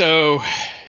 So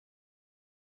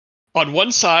on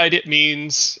one side, it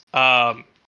means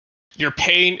you're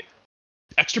paying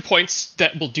extra points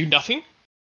that will do nothing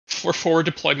for forward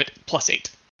deployment +8,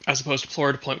 as opposed to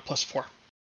forward deployment +4.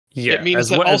 Yeah, it means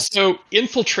that also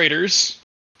infiltrators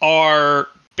are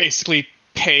basically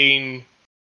paying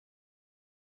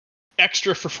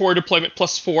extra for forward deployment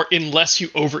 +4 unless you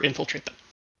over-infiltrate them.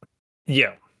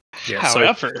 Yeah.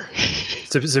 However,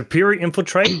 so superior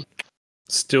infiltrate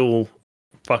still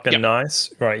fucking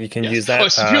nice, right? You can use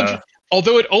that.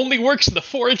 Although it only works in the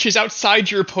 4 inches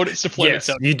outside your opponent's deployment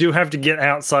zone. You do have to get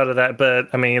outside of that, but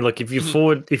I mean, look, if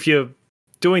you're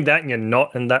doing that and you're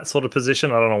not in that sort of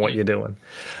position, I don't know what you're doing.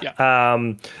 Yeah.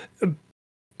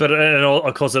 But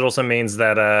of course, it also means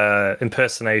that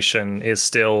impersonation is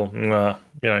still,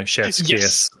 chef's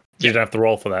kiss. You don't have to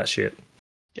roll for that shit.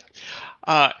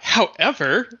 Yeah.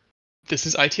 However, this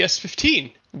is ITS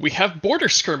 15. We have border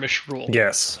skirmish rule.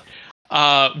 Yes.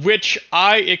 Which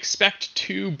I expect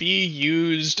to be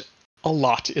used a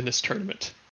lot in this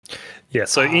tournament. Yeah,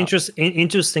 so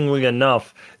interestingly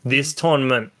enough, this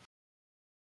tournament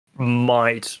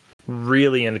might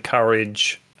really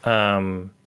encourage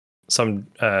some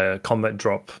combat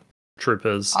drop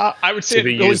troopers. I would say to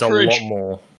be used a lot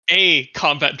more. A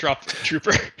combat drop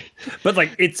trooper. But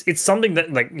it's something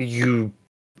that you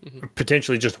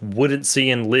potentially just wouldn't see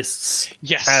in lists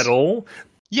at all.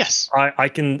 Yes, I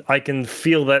can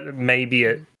feel that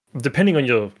maybe depending on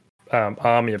your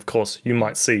army, of course, you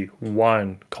might see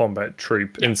one combat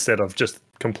troop instead of just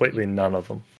completely none of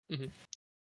them. Mm-hmm.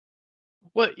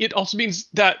 Well, it also means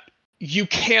that you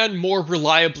can more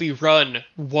reliably run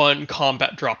one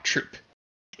combat drop troop.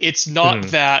 It's not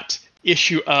that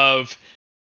issue of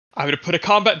I'm going to put a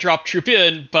combat drop troop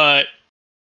in, but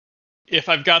if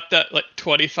I've got that like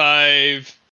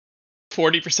 25,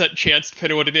 40% chance,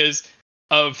 depending on what it is,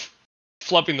 of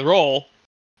flubbing the roll,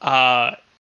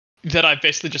 then I've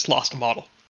basically just lost a model.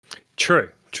 True.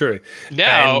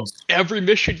 Now, every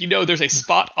mission, there's a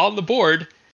spot on the board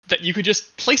that you could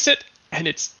just place it, and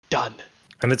it's done.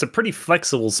 And it's a pretty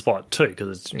flexible spot too,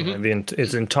 because it's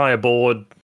it's entire board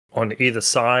on either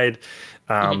side.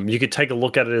 You could take a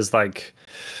look at it as like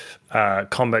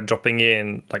combat dropping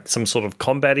in, like some sort of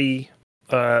combat-y.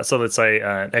 So let's say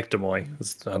an ectomoy.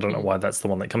 I don't know why that's the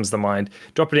one that comes to mind.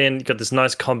 Drop it in, you've got this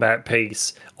nice combat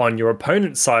piece on your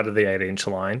opponent's side of the 8-inch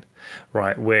line,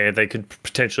 right, where they could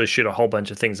potentially shoot a whole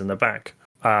bunch of things in the back.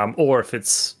 Or if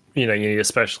it's, you need a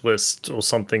specialist or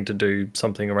something to do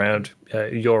something around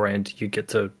your end, you get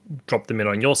to drop them in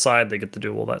on your side, they get to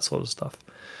do all that sort of stuff.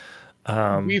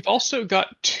 We've also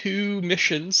got 2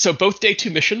 missions. So both day 2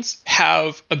 missions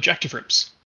have objective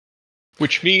rooms.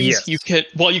 Which means you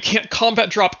can't combat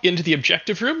drop into the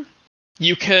objective room,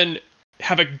 you can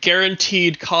have a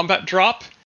guaranteed combat drop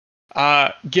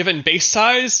given base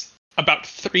size about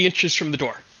 3 inches from the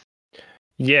door.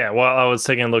 Yeah, well, I was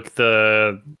taking a look.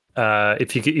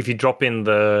 If you drop in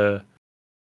the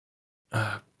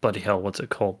bloody hell, what's it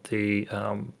called? The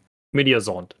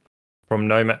Meteorzond from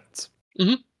Nomads.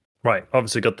 Right,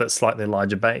 obviously got that slightly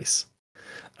larger base.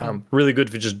 Really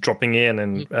good for just dropping in,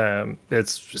 and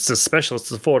it's a specialist,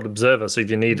 it's a forward observer, so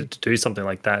if you need it to do something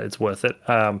like that, it's worth it.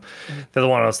 The other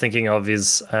one I was thinking of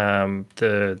is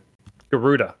the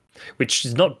Garuda, which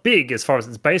is not big as far as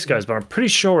its base goes, but I'm pretty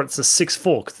sure it's a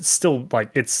 6'4", because it's still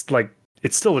it's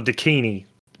still a Dakini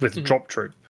with drop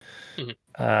troop.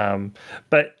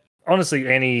 But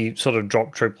honestly, any sort of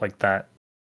drop troop like that,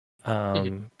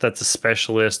 that's a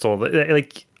specialist, or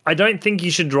like, I don't think you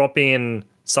should drop in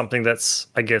something that's,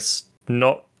 I guess,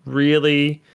 not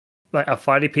really like a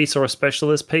fighty piece or a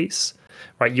specialist piece,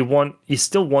 right? You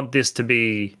still want this to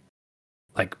be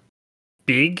like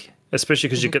big, especially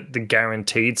because you get the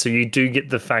guaranteed. So you do get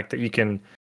the fact that you can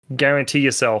guarantee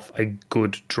yourself a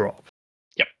good drop.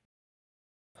 Yep.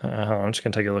 I'm just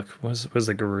gonna take a look. Where's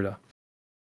the Garuda?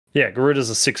 Yeah, Garuda's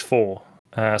a 6'4".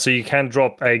 So you can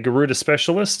drop a Garuda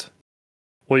specialist,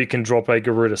 or you can drop a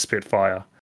Garuda Spitfire.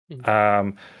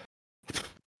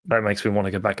 That makes me want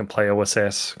to go back and play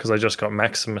OSS, because I just got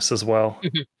Maximus as well.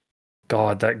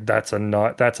 God, that's a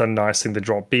nice thing to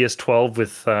drop. BS12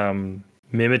 with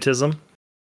mimetism,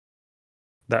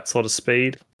 that sort of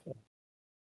speed.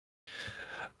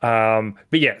 But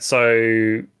yeah,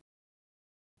 so,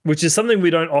 which is something we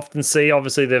don't often see.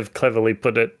 Obviously, they've cleverly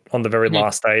put it on the very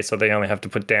last day, so they only have to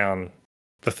put down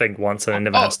the thing once, and it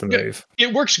never has to move.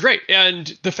 It works great,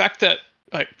 and the fact that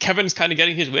Kevin's kind of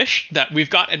getting his wish that we've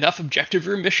got enough objective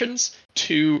room missions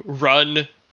to run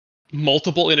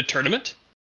multiple in a tournament.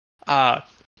 And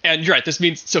you're right, this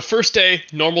means, so first day,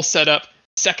 normal setup,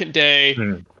 second day,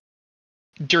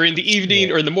 during the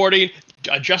evening or in the morning,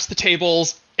 adjust the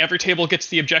tables, every table gets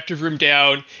the objective room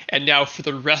down, and now for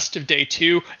the rest of day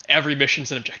 2, every mission's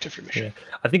an objective room mission. Yeah.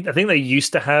 I think they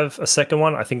used to have a second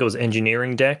one. I think it was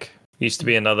engineering deck. Used to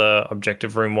be another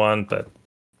objective room one, but...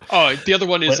 Oh, the other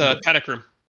one is Panic Room.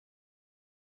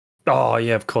 Oh,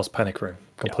 yeah, of course, Panic Room.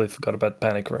 Completely forgot about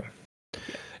Panic Room.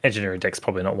 Engineering deck's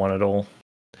probably not one at all.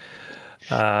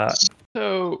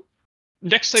 So,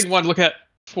 next thing I want to look at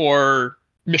for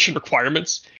mission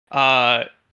requirements, kind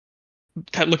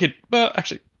of look at,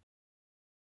 actually,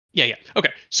 yeah. Okay,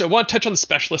 so I want to touch on the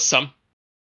specialist some.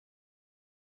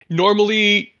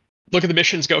 Normally, look at the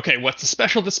missions, go, okay, what's the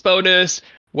specialist bonus?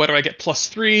 What do I get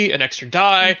 +3, an extra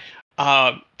die?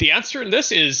 The answer in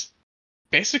this is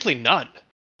basically none.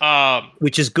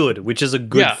 Which is good, which is a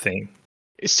good thing.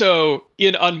 So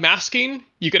in Unmasking,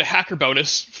 you get a hacker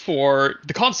bonus for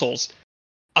the consoles.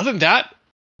 Other than that,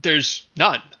 there's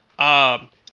none.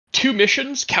 2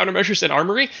 missions, Countermeasures and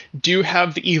Armory, do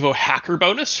have the Evo hacker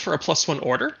bonus for a +1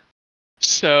 order.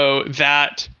 So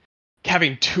that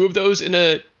having 2 of those in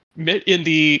the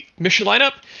mission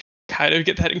lineup, kind of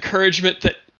get that encouragement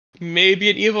that maybe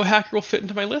an Evo hacker will fit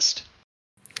into my list.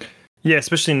 Yeah,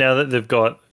 especially now that they've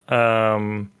got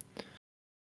Evo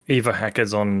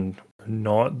hackers on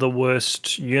not the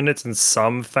worst units in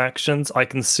some factions. I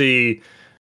can see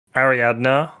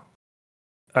Ariadna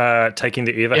taking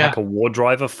the Evo hacker war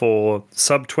driver for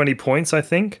sub 20 points, I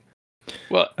think.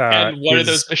 Well, and one of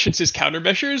those missions is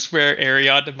Countermeasures, where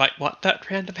Ariadna might want that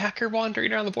random hacker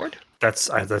wandering around the board. That's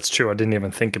true. I didn't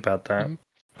even think about that.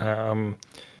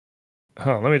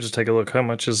 Oh, let me just take a look. How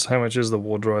much is the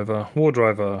War Driver? War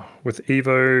Driver with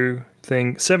Evo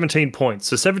thing, 17 points.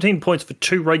 So 17 points for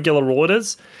 2 regular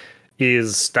orders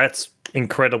that's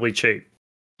incredibly cheap.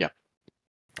 Yeah.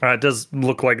 It does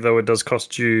look like though it does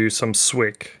cost you some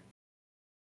swick.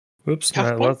 Oops,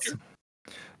 Half no, point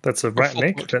that's a or full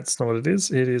ratnik. point? That's not what it is.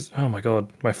 It is. Oh my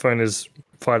god, my phone is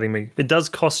fighting me. It does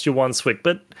cost you 1 swick,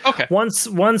 but Okay. one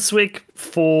swick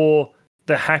for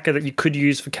the hacker that you could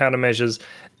use for countermeasures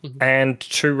Mhm. and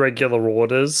 2 regular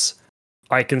orders,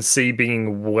 I can see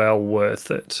being well worth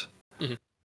it. Mhm.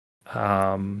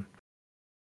 Um,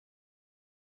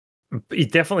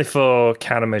 definitely for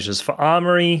countermeasures. For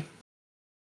armory,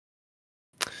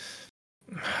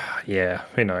 yeah,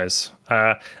 who knows?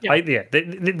 Yeah.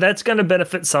 That's going to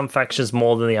benefit some factions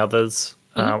more than the others.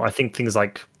 Mhm. I think things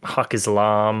like Haq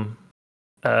Islam,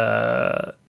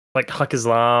 Toha.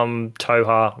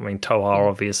 I mean, Toha, Mhm.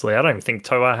 obviously. I don't even think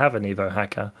Toha have an Evo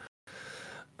hacker.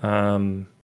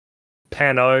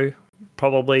 Pano,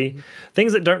 probably. Mhm.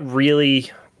 Things that don't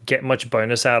really get much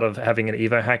bonus out of having an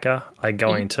Evo hacker are Mhm.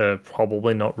 going to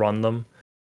probably not run them.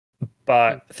 Mhm.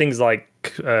 But things like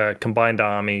Combined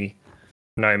Army,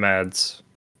 Nomads,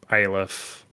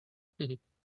 Aleph, Mhm.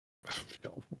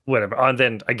 whatever. And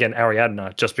then again,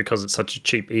 Ariadna, just because it's such a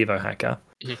cheap Evo hacker.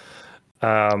 Mhm.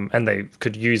 And they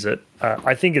could use it.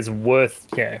 I think it's worth,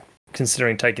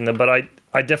 considering taking them. But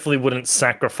I definitely wouldn't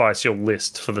sacrifice your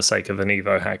list for the sake of an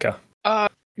Evo hacker.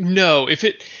 No, if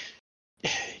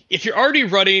you're already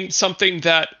running something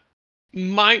that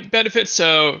might benefit,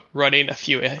 so running a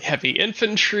few heavy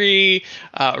infantry,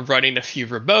 running a few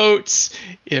remotes,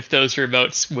 if those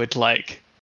remotes would like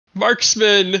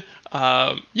marksman,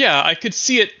 yeah, I could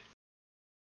see it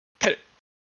kind of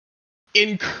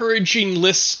encouraging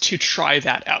lists to try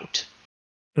that out.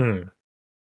 Mm.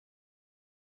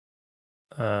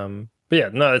 But yeah,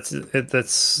 no, it's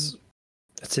an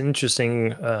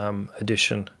interesting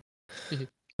addition Mhm.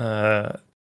 uh,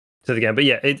 to the game. But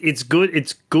yeah, it's good.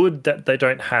 It's good that they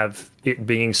don't have it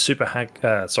being super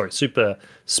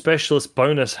specialist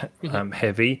bonus Mhm.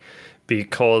 heavy,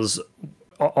 because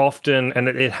often, and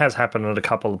it has happened in a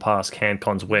couple of past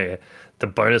CanCons where the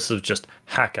bonus is just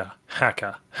hacker,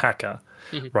 hacker, hacker,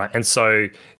 Mhm. right? And so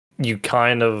you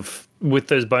kind of, with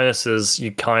those bonuses,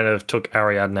 you kind of took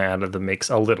Ariadne out of the mix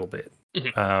a little bit.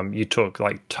 Mhm. You took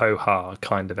like Toha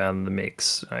kind of out of the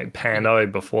mix. Mhm.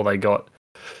 Pano, before they got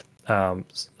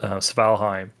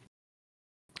Svalheim,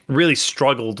 really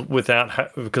struggled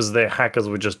because their hackers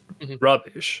were just Mhm.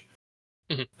 rubbish.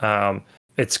 Mhm. Um,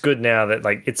 it's good now that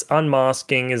like it's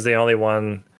unmasking is the only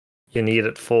one you need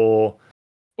it for.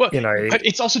 Well, You know, but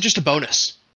it's also just a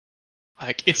bonus.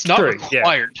 Like it's not true, yeah,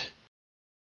 required.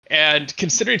 And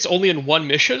considering it's only in one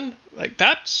mission, like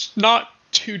that's not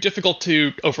too difficult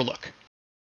to overlook.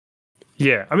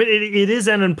 yeah. I mean, it is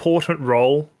an important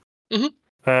role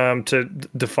Hmm. to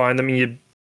define them.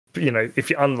 If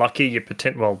you're unlucky, you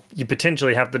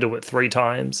potentially have to do it 3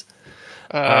 times.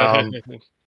 Uh, Um,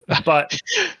 but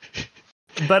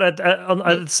at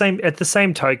the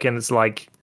same token, it's like,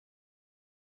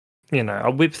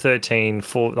 a whip 13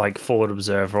 for like forward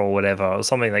observer or whatever, or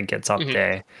something that gets up mhm.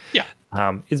 there, Yeah,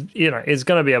 is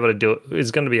going to be able to do it.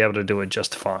 Is going to be able to do it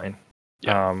just fine.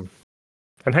 yeah, Um,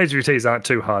 and HVTs aren't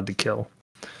too hard to kill.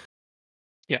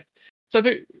 yeah. So I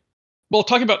think, well,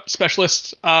 talking about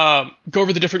specialists, go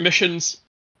over the different missions,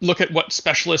 look at what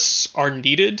specialists are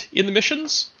needed in the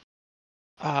missions.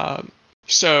 Um,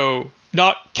 so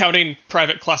not counting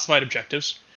private classified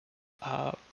objectives.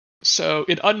 Uh, so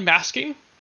in unmasking,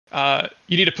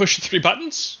 you need to push the 3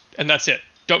 buttons, and that's it.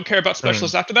 Don't care about Mm.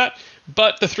 specialists after that,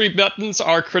 but the 3 buttons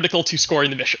are critical to scoring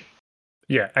the mission.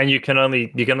 Yeah, and you can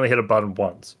only hit a button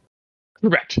once.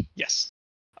 Correct. Yes.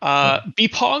 Mm.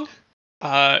 BPOG,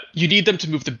 you need them to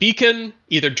move the beacon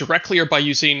either directly or by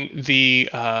using the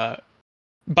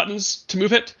buttons to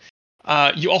move it.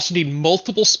 You also need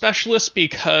multiple specialists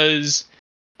because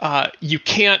you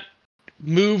can't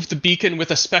move the beacon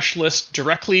with a specialist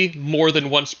directly more than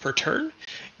once per turn.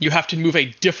 You have to move a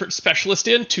different specialist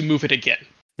in to move it again.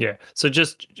 Yeah. So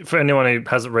just for anyone who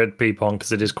hasn't read Beepong,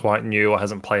 because it is quite new or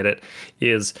hasn't played it,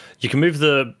 is you can move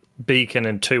the beacon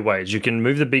in 2 ways. You can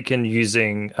move the beacon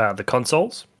using the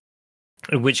consoles,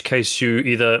 in which case you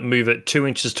either move it 2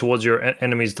 inches towards your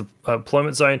enemy's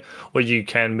deployment zone, or you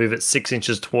can move it 6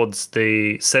 inches towards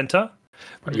the center.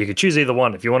 Right, Mhm. you can choose either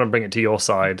one. If you want to bring it to your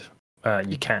side,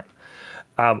 you can.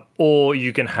 Or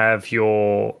you can have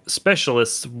your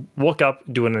specialists walk up,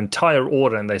 do an entire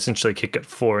order, and they essentially kick it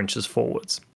 4 inches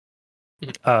forwards.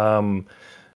 Mhm. Um,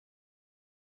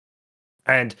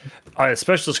 and a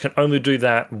specialist can only do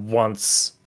that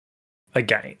once a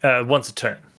game, once a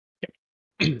turn.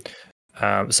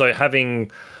 So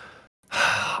having,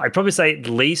 I'd probably say at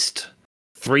least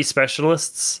 3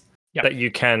 specialists Yep. that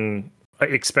you can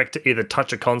expect to either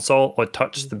touch a console or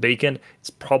touch the beacon. It's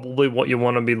probably what you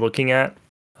want to be looking at,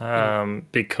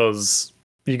 because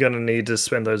you're going to need to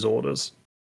spend those orders.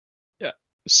 Yeah.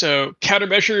 So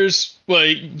countermeasures, well,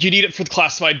 you need it for the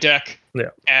classified deck.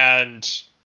 Yeah. And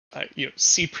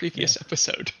see previous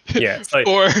episode. Yeah. So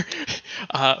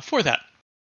for that.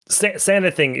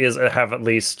 Standard thing is have at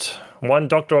least 1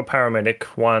 doctor or paramedic,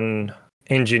 1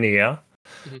 engineer,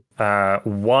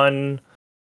 1.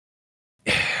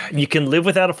 You can live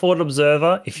without a forward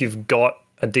observer if you've got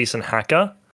a decent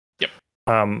hacker. Yep.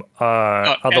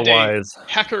 Otherwise, and a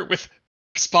hacker with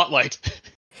spotlight.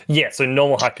 Yeah, so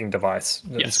normal hacking device.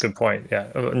 That's Yes. a good point. Yeah,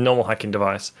 a normal hacking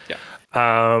device. Yeah.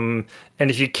 And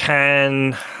if you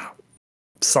can,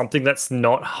 something that's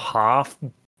not half.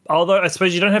 Although I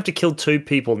suppose you don't have to kill 2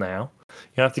 people now.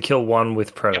 You have to kill 1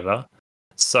 with predator. Yep.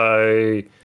 So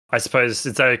I suppose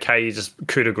it's okay. You just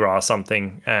coup de grace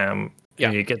something. And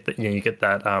you get that. You get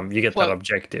that. That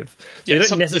objective. So you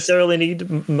don't necessarily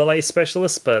need melee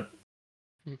specialists, but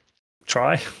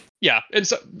try. Yeah, and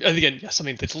so again,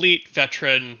 something that's elite,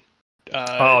 veteran.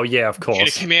 Of course.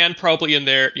 Get a command probably in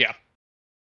there. Yeah.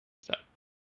 So,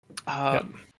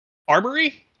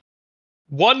 Armory.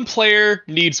 1 player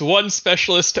needs 1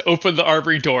 specialist to open the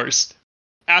armory doors.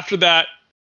 After that,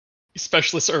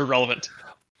 specialists are irrelevant.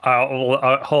 Hold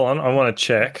on, I want to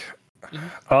check.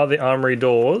 Are the armory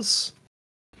doors?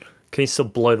 Can you still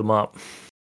blow them up?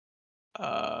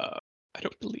 I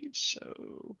don't believe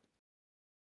so.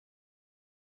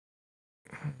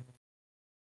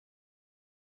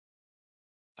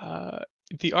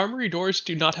 The armory doors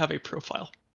do not have a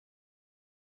profile.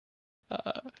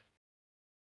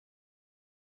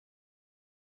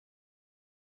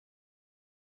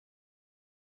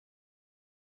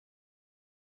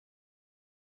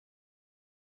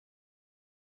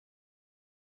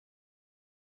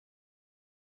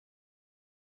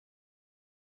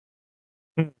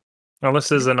 Unless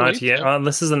there's an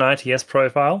ITS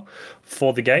profile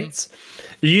for the gates.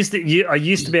 I used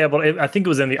to be able to, I think it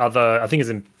was in the other. I think it's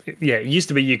in. Yeah, it used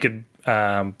to be you could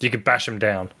bash them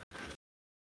down,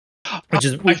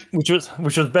 which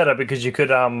was better because you could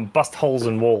bust holes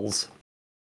in walls.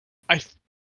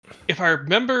 If I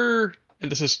remember,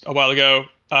 and this is a while ago,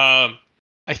 I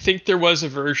think there was a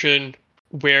version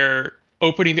where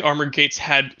opening the armored gates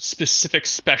had specific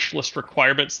specialist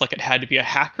requirements, like it had to be a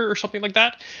hacker or something like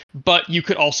that. But you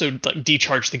could also like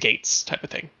decharge the gates, type of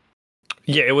thing.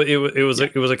 Yeah, it was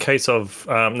a case of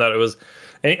it was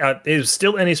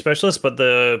still any specialist, but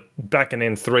back in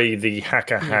N3 the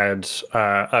hacker had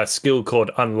a skill called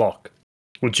Unlock,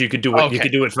 which you could do it. Okay. You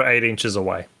could do it for 8 inches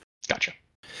away. Gotcha.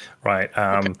 Right.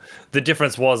 The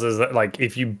difference is that like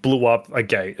if you blew up a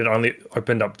gate, it only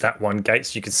opened up that one gate,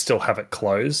 so you could still have it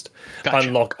closed. Gotcha.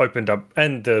 Unlock opened up,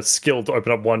 and the skill to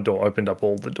open up one door opened up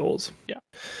all the doors. Yeah.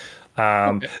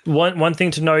 One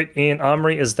thing to note in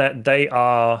Armory is that they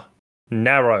are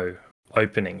narrow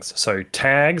openings, so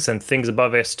tags and things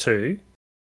above S2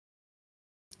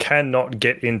 cannot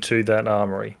get into that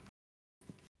Armory.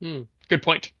 Good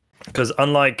point. Because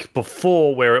unlike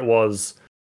before, where it was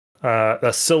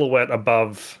a silhouette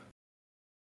above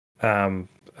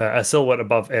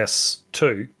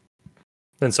S2,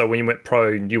 and so when you went pro,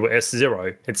 you were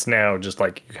S0. It's now just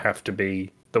like you have to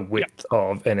be the width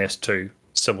of an S2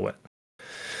 silhouette.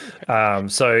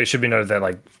 So it should be noted that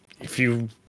like if you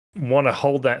want to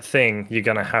hold that thing, you're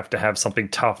going to have something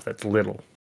tough that's little.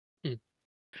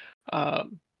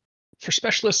 For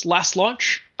specialists, last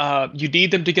launch, you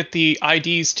need them to get the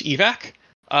IDs to evac.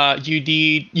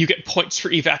 You get points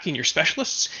for evacing your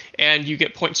specialists, and you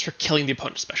get points for killing the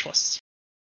opponent's specialists.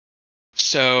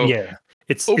 So yeah,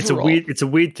 it's a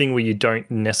weird thing where you don't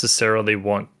necessarily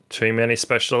want too many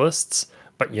specialists,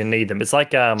 but you need them. It's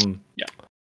like not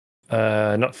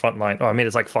frontline. Oh, I mean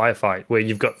it's like firefight, where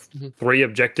you've got 3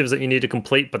 objectives that you need to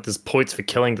complete, but there's points for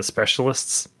killing the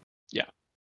specialists. Yeah.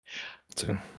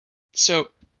 So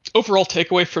overall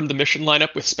takeaway from the mission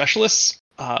lineup with specialists.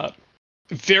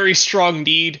 Very strong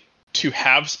need to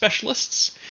have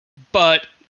specialists, but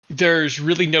there's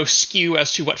really no skew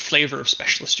as to what flavor of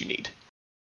specialist you need.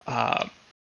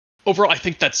 Overall, I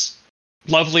think that's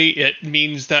lovely. It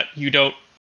means that you don't,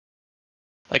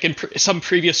 like in some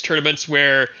previous tournaments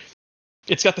where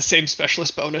it's got the same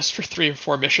specialist bonus for 3 or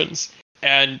 4 missions,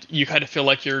 and you kind of feel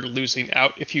like you're losing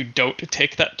out if you don't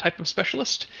take that type of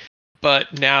specialist.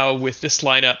 But now with this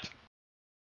lineup,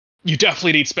 you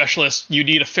definitely need specialists. You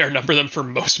need a fair number of them for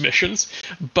most missions,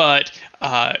 but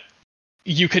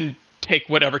you can take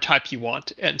whatever type you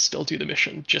want and still do the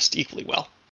mission just equally well.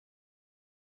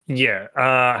 Yeah,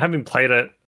 having played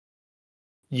it,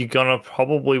 you're gonna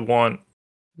probably want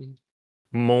Mm.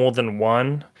 more than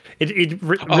one. Oh,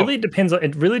 Really depends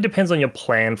on your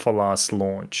plan for last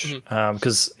launch. mhm.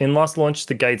 Because in last launch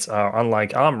the gates are,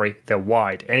 unlike Armory, they're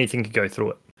wide. Anything could go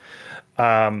through it.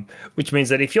 Which means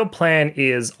that if your plan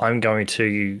is I'm going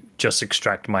to just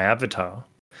extract my avatar,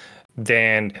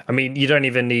 then I mean you don't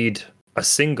even need a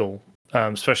single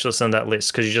specialist on that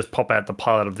list because you just pop out the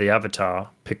pilot of the avatar,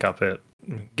 pick up it,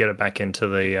 get it back into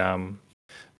the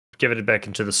give it back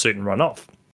into the suit and run off.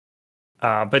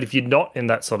 But if you're not in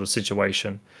that sort of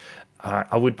situation,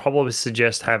 I would probably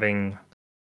suggest having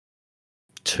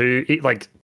two,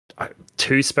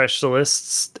 two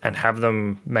specialists and have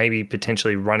them maybe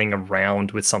potentially running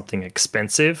around with something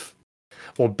expensive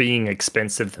or being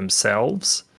expensive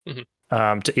themselves,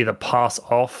 Mhm. to either pass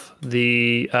off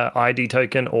the ID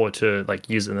token or to like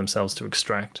use it themselves to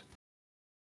extract.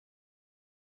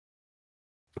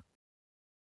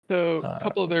 So a Uh,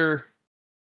 couple other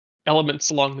elements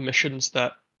along the missions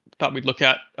that thought we'd look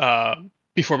at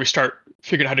before we start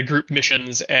figuring out how to group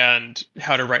missions and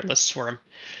how to write lists for them.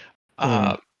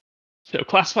 mm, So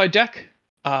classified deck,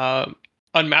 uh,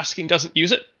 unmasking doesn't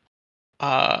use it.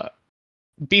 Uh,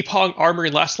 Bpong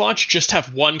Armory last launch just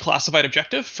have one classified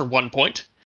objective for 1 point,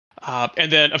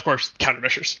 and then of course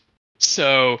countermeasures.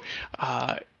 So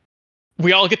uh,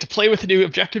 we all get to play with the new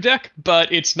objective deck,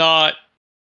 but it's not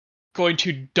going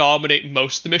to dominate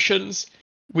most of the missions.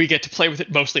 We get to play with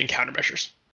it mostly in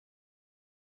countermeasures.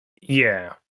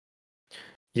 yeah,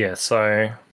 yeah.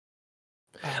 So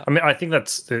Uh, I mean, I think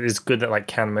it's good that like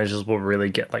countermeasures will really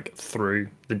get like through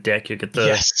the deck. You get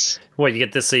yes, you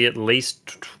get to see at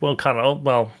least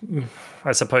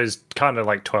I suppose kind of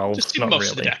like just 12, do not most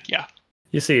of the really. deck. Yeah.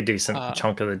 You see a decent Uh,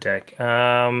 chunk of the deck.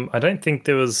 I don't think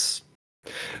there was.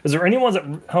 Is there any ones that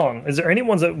hold on? Is there any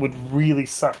ones that would really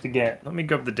suck to get? Let me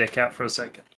grab the deck out for a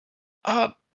second. uh,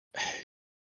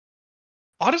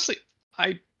 honestly,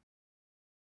 I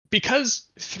because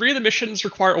three of the missions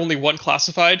require only one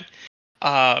classified.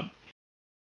 Uh,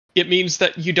 it means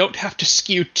that you don't have to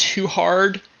skew too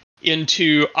hard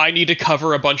into I need to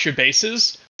cover a bunch of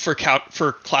bases for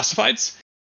classifieds.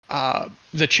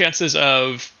 The chances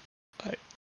of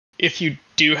if you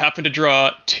do happen to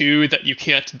draw two that you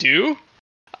can't do,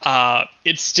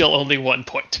 it's still only 1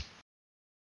 point.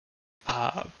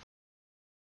 Uh,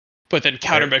 but then Okay.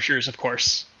 countermeasures, of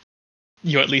course,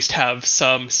 you at least have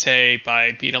some say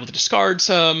by being able to discard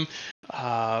some,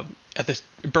 at the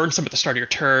burn some at the start of your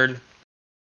turn,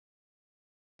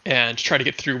 and try to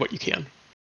get through what you can.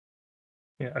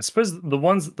 Yeah, I suppose the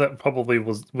ones that probably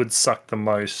would suck the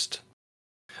most.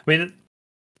 I mean,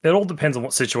 it all depends on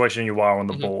what situation you are on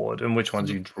the Mm-hmm. board and which ones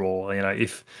Mm-hmm. you draw.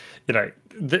 If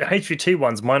the HVT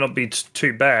ones might not be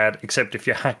too bad, except if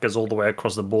your hackers all the way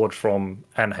across the board from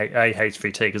a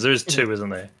HVT, because there is Mm-hmm. two, isn't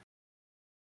there?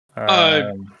 Uh,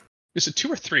 Um, is it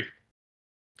two or three?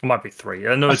 it might be three.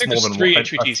 I know I it's think more there's than one. three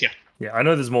HVTs. Yeah. Yeah, I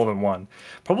know there's more than one.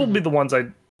 Mm-hmm. Probably the ones I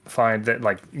find that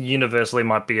like universally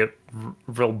might be a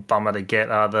real bummer to get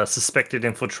are the suspected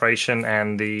infiltration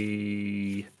and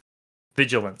the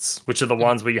vigilance, which are the Mm-hmm.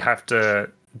 ones where you have to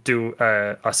do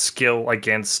a skill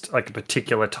against like a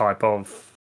particular type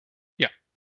of. Yeah.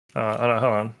 Oh, no,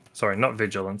 hold on. Sorry, not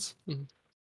vigilance. Mm-hmm.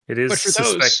 It is But for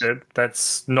those, suspected.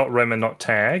 That's not rem and not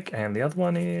tag. And the other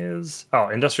one is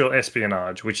industrial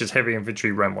espionage, which is heavy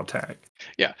infantry rem or tag.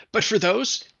 yeah. But for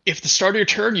those, if the start of your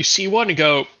turn you see one and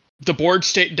go, the board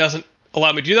state doesn't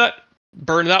allow me to do that,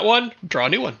 burn that one, draw a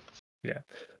new one. Yeah.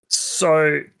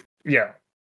 So yeah,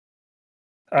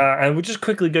 and we'll just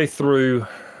quickly go through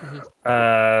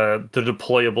Mm-hmm. the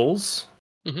deployables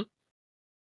Mm-hmm.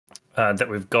 that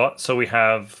we've got. So we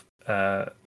have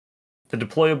the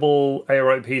deployable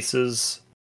aero pieces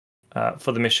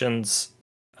for the missions.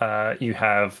 You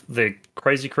have the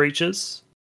crazy creatures,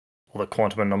 or the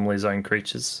quantum anomaly zone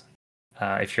creatures,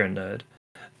 if you're a nerd.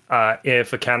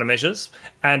 For countermeasures,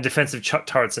 and defensive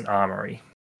turrets and armory.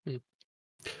 Mm.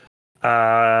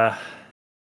 Uh,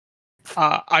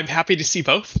 I'm happy to see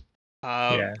both.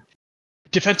 yeah.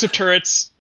 Defensive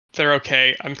turrets, they're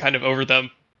okay. I'm kind of over them,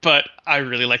 but I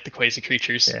really like the quasi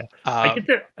creatures. Yeah, I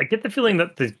get the feeling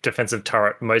that the defensive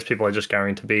turret, most people are just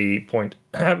going to be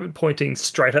pointing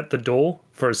straight at the door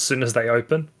for as soon as they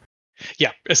open.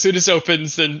 Yeah, as soon as it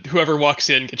opens, then whoever walks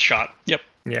in gets shot. Yep.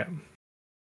 Yeah,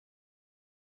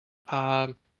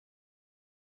 Um,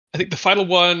 I think the final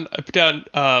one I put down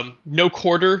no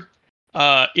quarter.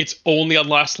 It's only on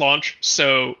last launch,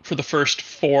 so for the first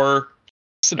four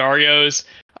scenarios,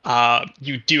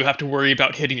 you do have to worry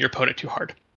about hitting your opponent too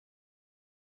hard.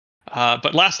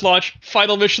 But last launch,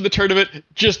 final mission of the tournament,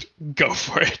 just go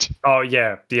for it. oh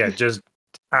yeah, just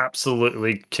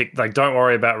absolutely kick. Like, don't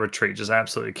worry about retreat. Just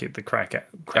absolutely kick the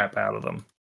crap out of them.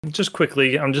 Just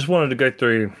quickly, I'm just wanted to go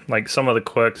through like some of the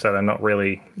quirks that are not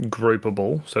really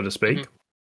groupable, so to speak.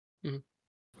 Mm-hmm.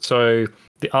 So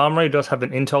the armory does have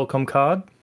an Intelcom card.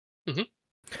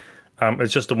 Mm-hmm.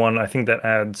 It's just the one I think that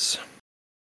adds.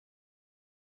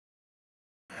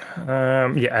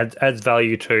 Adds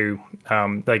value to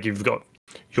like you've got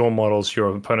your models,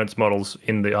 your opponent's models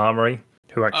in the armory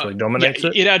who actually dominates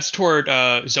it. It adds toward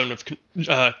zone of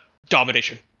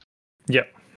domination. Yeah.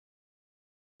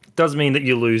 Does mean that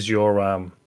you lose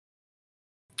your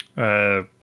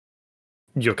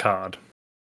card.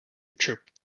 True.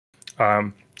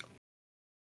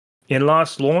 In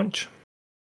last launch,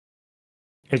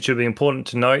 it should be important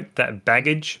to note that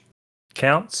baggage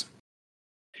counts.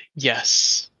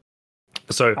 Yes.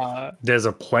 So there's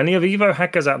a plenty of Evo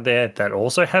hackers out there that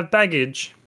also have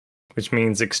baggage, which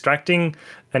means extracting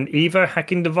an Evo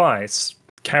hacking device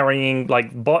carrying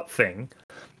like bot thing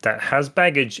that has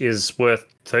baggage is worth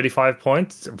 35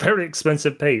 points. It's a very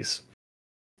expensive piece,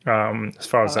 as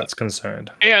far as that's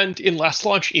concerned. And in last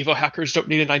launch, Evo hackers don't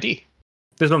need an ID.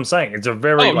 That's what I'm saying. It's a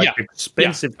very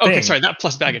expensive thing. Okay, sorry, that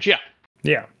plus baggage. Yeah.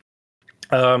 Yeah.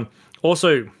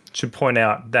 Also, should point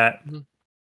out that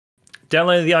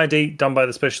downloading the ID done by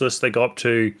the specialists, they go up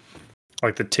to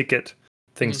like the ticket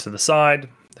things to the side.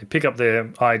 They pick up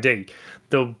their ID.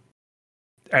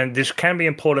 And this can be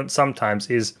important sometimes,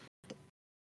 is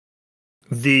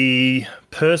the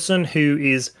person who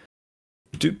is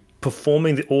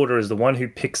performing the order is the one who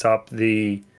picks up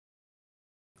the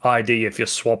ID if you're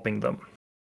swapping them.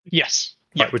 Yes.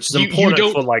 Right, which is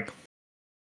important for like...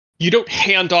 You don't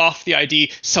hand off the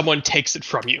ID, someone takes it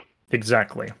from you.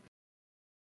 Exactly.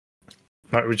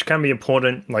 Right, which can be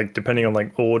important, like depending on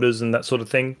like orders and that sort of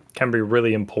thing, can be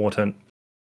really important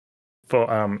for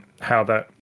how that...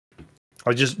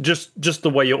 Just the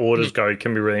way your orders go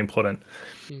can be really important.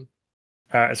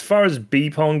 As far as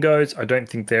BPON goes, I don't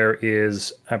think there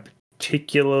is a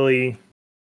particularly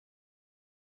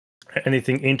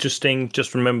anything interesting.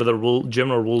 Just remember the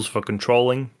general rules for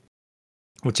controlling,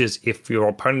 which is if your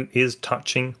opponent is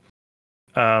touching,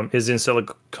 is in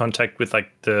silhouette contact with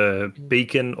like the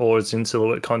beacon or is in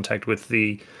silhouette contact with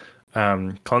the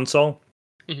console,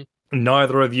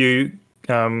 neither of you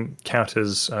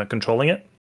counters controlling it.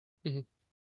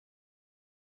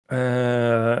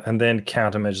 And then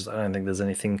countermeasures. I don't think there's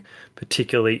anything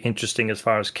particularly interesting as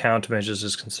far as countermeasures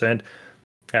is concerned.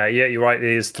 Yeah, you're right.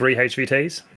 It is 3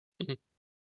 HVTs.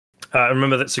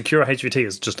 Remember that secure HVT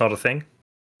is just not a thing.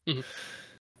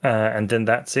 And then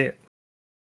that's it.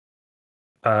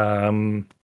 I'm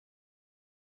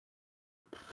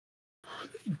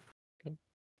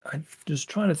just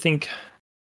trying to think.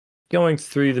 Going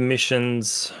through the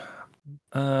missions.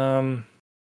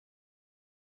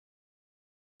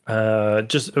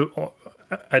 Just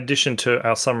addition to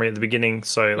our summary at the beginning.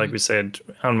 So, like we said,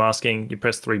 unmasking, you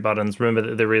press 3 buttons. Remember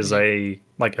that there is a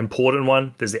like important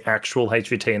one. There's the actual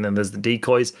HVT, and then there's the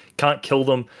decoys. Can't kill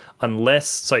them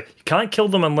unless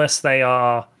they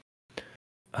are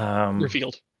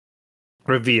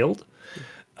revealed.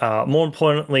 More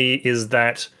importantly, is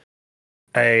that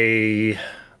a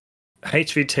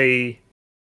HVT.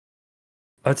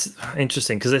 That's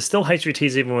interesting because they're still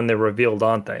HVTs even when they're revealed,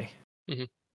 aren't they?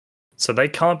 So they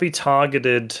can't be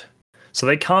targeted. So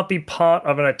they can't be part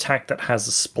of an attack that has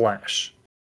a splash.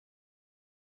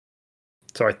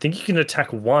 So I think you can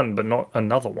attack one, but not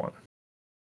another one.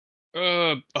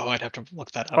 I'd have to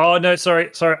look that up. Oh no, sorry.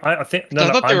 I think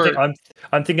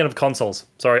I'm thinking of consoles.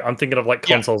 Sorry, I'm thinking of like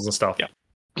consoles and stuff. Yeah.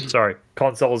 Sorry,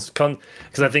 consoles. Because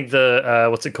I think the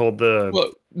what's it called?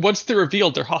 Well, once they're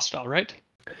revealed, they're hostile, right?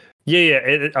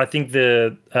 Yeah. I think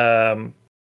the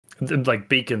like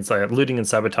beacons, like looting and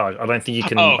sabotage. I don't think you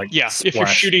can. Splash. If you're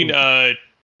shooting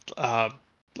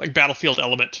like battlefield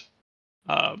element,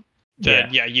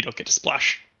 then you don't get to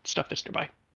splash stuff that's nearby.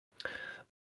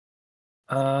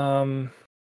 And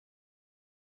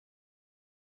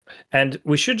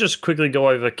we should just quickly go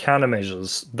over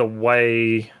countermeasures. The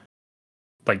way,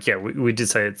 we did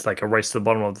say it's like a race to the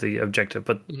bottom of the objective,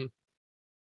 but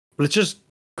let's just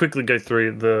quickly go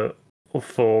through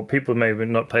for people who may have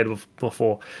not played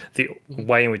before, the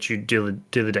way in which you do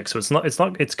the deck. So it's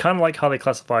kind of like how they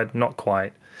classified, not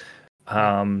quite.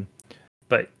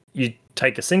 But you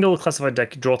take a single classified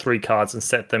deck, draw 3 cards, and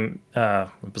set them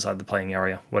beside the playing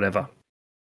area, whatever.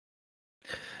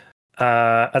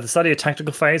 At the start of your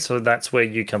tactical phase, so that's where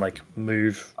you can like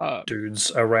move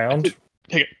dudes around.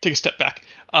 Take a step back.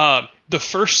 The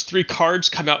first 3 cards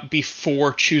come out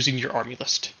before choosing your army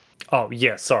list. Oh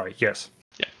yeah, sorry, yes.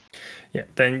 Yeah.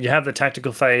 Then you have the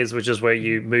tactical phase, which is where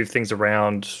you move things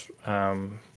around.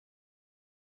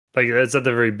 Like that's at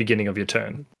the very beginning of your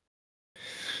turn.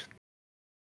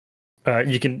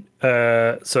 You can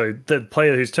so the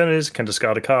player whose turn it is can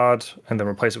discard a card and then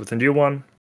replace it with a new one.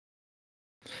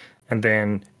 And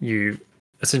then you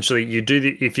essentially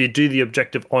if you do the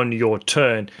objective on your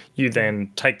turn, you then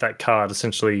take that card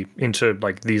essentially into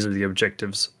like these are the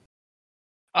objectives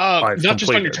I've Not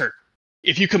just on your completed. turn.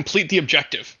 If you complete the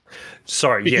objective,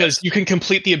 Sorry, because yes. you can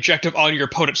complete the objective on your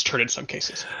opponent's turn in some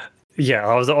cases. Yeah,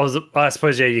 I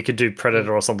suppose you could do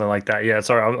Predator or something like that. Yeah,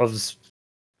 sorry, I was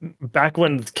back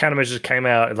when countermeasures came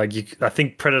out. Like I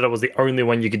think Predator was the only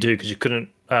one you could do because you couldn't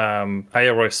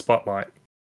AOO Spotlight.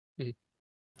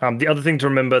 The other thing to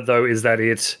remember though is that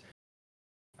you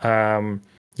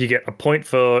get a point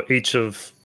for each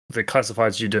of the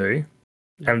classifieds you do,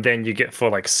 and then you get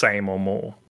for like same or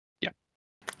more.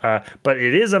 Yeah. But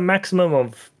it is a maximum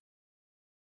of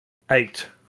 8.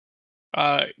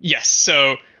 Yes.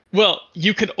 So, well,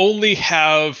 you can only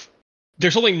have.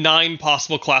 There's only 9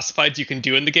 possible classifieds you can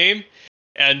do in the game,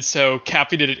 and so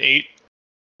capping it at 8.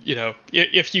 You know,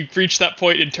 if you reach that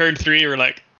point in turn 3, you're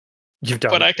like, You've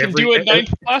done. but I can do a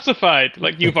 9th classified.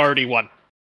 Like you've already won.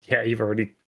 Yeah, you've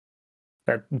already.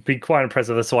 That'd be quite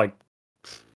impressive. That's like,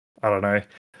 I don't know.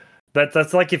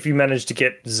 That's like if you managed to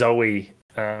get Zoe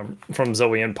from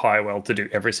Zoe and Pywell to do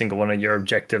every single one of your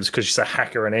objectives because she's a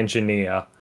hacker and engineer.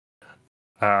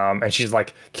 And she's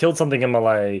like killed something in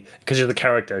Malay because you're the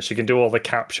character. She can do all the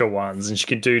capture ones and she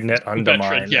can do net undermine.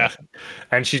 Veteran, yeah.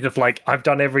 And she's just like, I've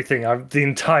done everything. I've the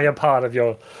entire part of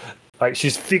your, like,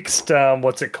 she's fixed.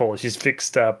 What's it called? She's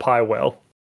fixed Pywell.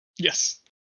 Yes.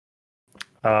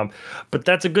 But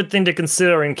that's a good thing to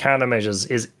consider in countermeasures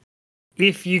is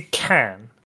if you can,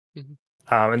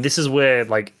 and this is where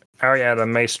like Ariana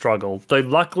may struggle. Though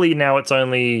luckily now it's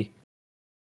only,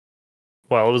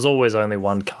 well, it was always only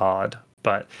one card.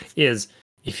 But is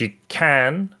if you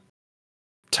can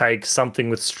take something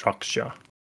with structure,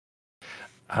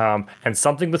 and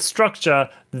something with structure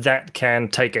that can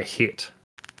take a hit.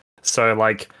 So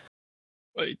like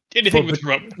anything with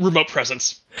remote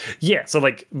presence. Yeah. So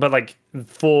like, but like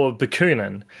for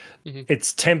Bakunin,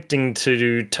 it's tempting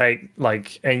to take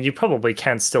like, and you probably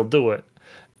can still do it,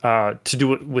 to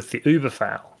do it with the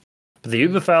Uberfowl. But the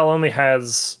Uberfowl only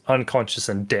has unconscious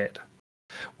and dead,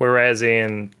 whereas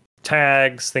in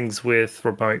tags, things with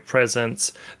remote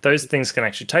presence, those things can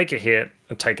actually take a hit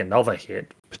and take another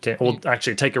hit, or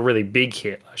actually take a really big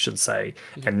hit, I should say,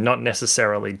 and not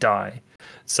necessarily die.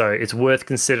 So it's worth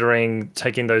considering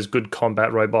taking those good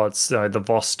combat robots, the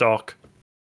Vostok.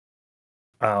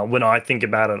 When I think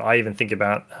about it, I even think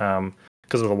about,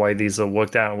 because of the way these are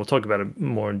worked out, and we'll talk about it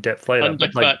more in depth later.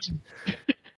 But like,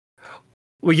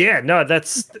 well, yeah, no,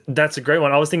 that's a great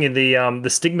one. I was thinking the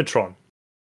Stigmatron.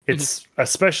 It's a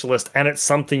specialist, and it's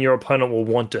something your opponent will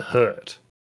want to hurt,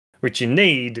 which you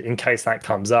need in case that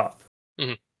comes up.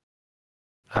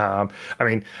 I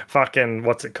mean, fucking,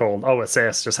 what's it called?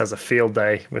 OSS just has a field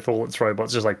day with all its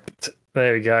robots. Just like,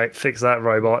 there we go, fix that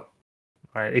robot.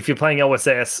 Right. If you're playing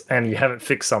OSS and you haven't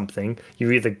fixed something,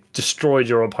 you either destroyed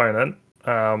your opponent,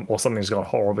 or something's gone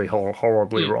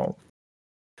horribly wrong.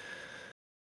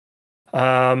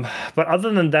 But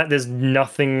other than that, there's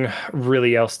nothing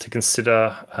really else to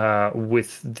consider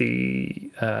with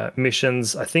the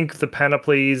missions. I think the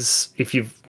panoplies, if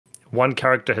one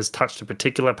character has touched a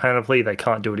particular panoply, they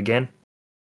can't do it again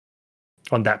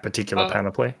on that particular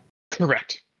panoply.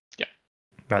 Correct. Yeah.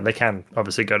 Right, they can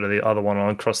obviously go to the other one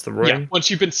across the room. Yeah, once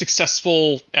you've been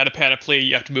successful at a panoply,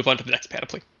 you have to move on to the next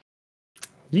panoply.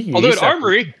 You Although at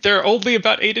Armory, they're only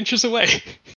about 8 inches away.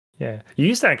 Yeah, you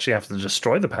used to actually have to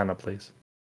destroy the panoplies.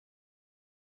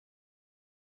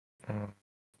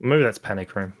 Maybe that's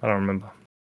Panic Room. I don't remember.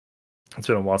 It's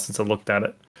been a while since I looked at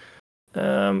it.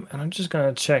 And I'm just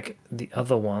going to check the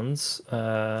other ones.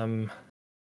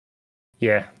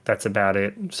 Yeah, that's about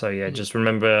it. So yeah, just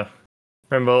remember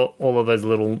all of those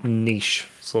little niche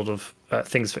sort of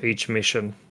things for each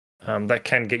mission that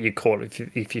can get you caught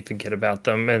if you forget about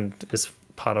them, and as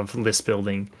part of list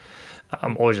building,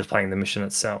 or just playing the mission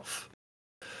itself.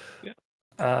 Yeah.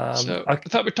 So I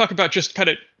thought we'd talk about just kind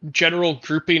of general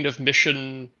grouping of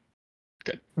mission.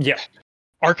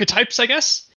 Archetypes, I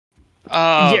guess.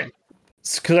 Yeah,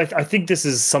 because I think this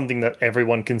is something that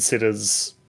everyone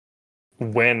considers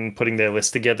when putting their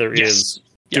list together. Is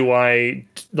do I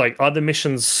like, are the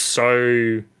missions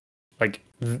so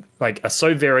are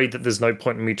so varied that there's no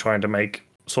point in me trying to make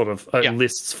sort of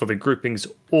lists for the groupings,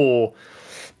 or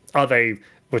are they,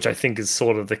 which I think is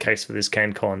sort of the case for this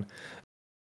CanCon,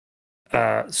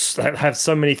 have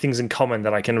so many things in common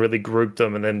that I can really group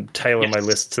them and then tailor my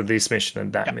list to this mission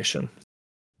and that mission.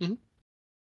 Mm-hmm.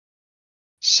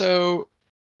 So,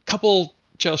 couple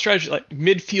general strategies like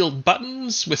midfield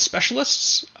buttons with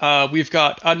specialists. We've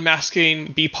got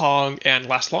unmasking, B-Pong, and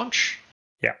last launch.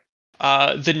 Yeah.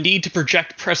 The need to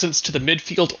project presence to the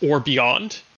midfield or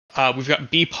beyond. We've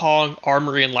got B-Pong,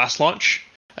 armory, and last launch.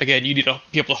 Again, you need to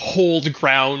be able to hold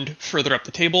ground further up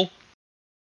the table.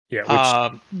 Yeah,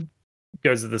 which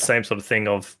goes to the same sort of thing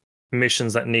of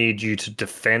missions that need you to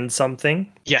defend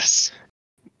something. Yes.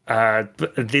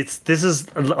 But this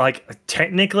is like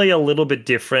technically a little bit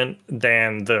different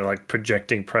than the like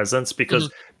projecting presence because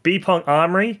B-Pong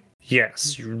armory,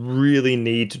 yes, you really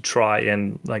need to try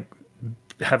and like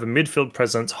have a midfield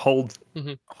presence, hold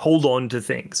on to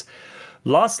things.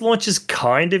 Last launch is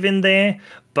kind of in there,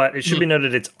 but it should be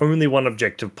noted it's only one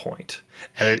objective point,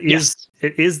 and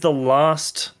it is the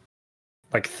last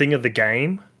like thing of the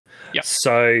game. Yeah.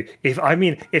 So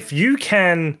if you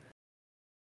can,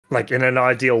 like in an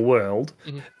ideal world,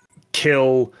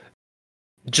 kill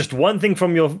just one thing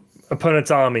from your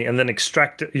opponent's army and then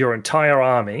extract your entire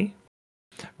army,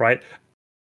 right?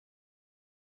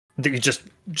 That you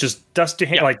just dust your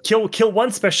hand, like kill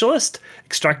one specialist,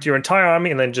 extract your entire army,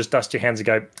 and then just dust your hands and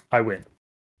go, I win.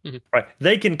 Right?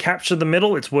 They can capture the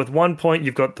middle. It's worth 1 point.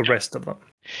 You've got the rest of them.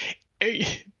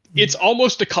 It's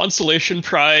almost a consolation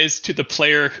prize to the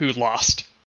player who lost.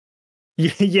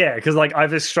 Yeah, because like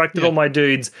I've extracted all my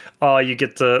dudes. Oh, you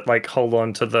get to like hold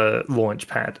on to the launch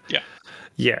pad.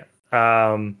 Yeah.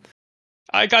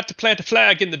 I got to plant a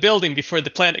flag in the building before the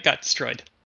planet got destroyed.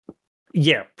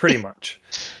 Yeah, pretty much.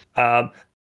 I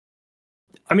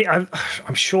mean,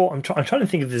 I'm sure. I'm trying to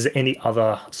think if there's any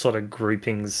other sort of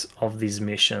groupings of these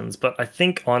missions, but I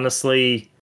think honestly,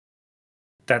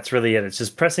 that's really it. It's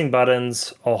just pressing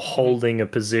buttons or holding a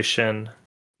position.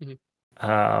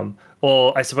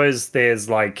 Or I suppose there's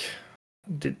like,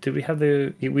 did we have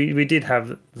we did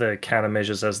have the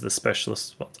countermeasures as the specialist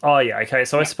spots. Oh yeah, okay.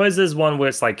 So I suppose there's one where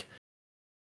it's like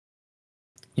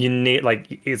you need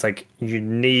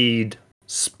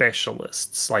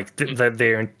specialists, like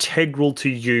they're integral to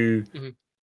you.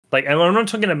 Like, and I'm not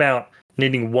talking about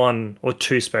needing 1 or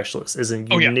 2 specialists, as in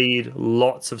you need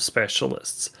lots of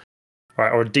specialists,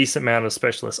 right, or a decent amount of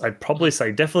specialists. I'd probably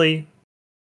say definitely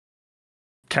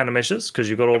countermeasures because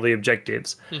you've got all the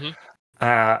objectives.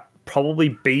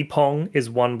 Probably B-Pong is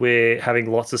one where having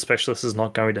lots of specialists is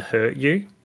not going to hurt you.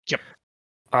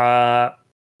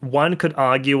 One could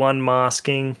argue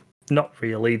unmasking. Not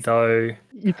really, though.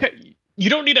 You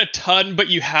don't need a ton, but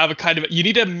you have you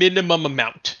need a minimum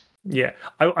amount. Yeah,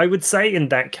 I would say in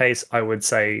that case, I would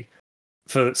say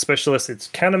for specialists, it's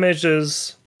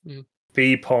countermeasures.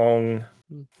 B-Pong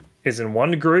is in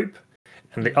one group,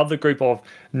 and the other group of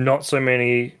not so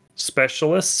many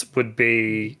specialists would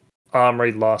be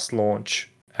armory, last launch,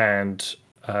 and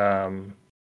I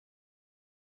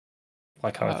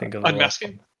can't think of the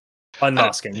unmasking.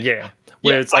 Unmasking,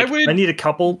 where it's like I need a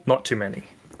couple, not too many.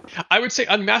 I would say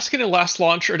unmasking and last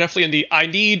launch are definitely I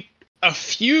need a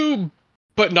few,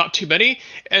 but not too many.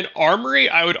 And armory,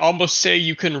 I would almost say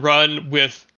you can run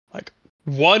with like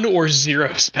 1 or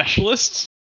 0 specialists.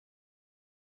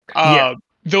 Though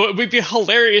it would be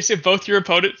hilarious if both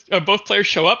players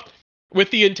show up with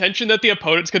the intention that the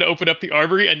opponent's going to open up the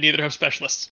armory and neither have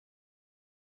specialists.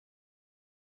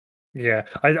 Yeah,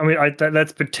 I mean,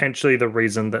 that's potentially the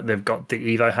reason that they've got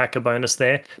the Evo hacker bonus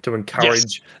there to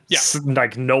encourage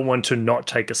like no one to not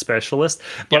take a specialist.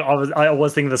 But I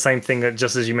was thinking the same thing that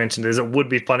just as you mentioned is it would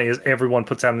be funny as everyone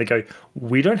puts out and they go,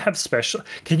 we don't have special.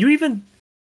 Can you even?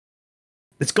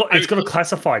 It's got a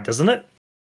classified, doesn't it?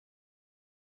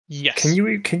 Yes. Can you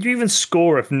even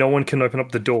score if no one can open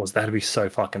up the doors? That'd be so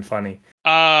fucking funny.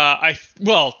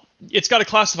 It's got a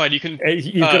classified. You can.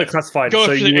 You've got a classified. Go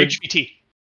for the HVT.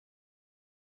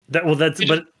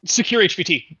 But secure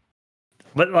HVT.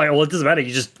 But it doesn't matter.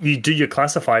 You do your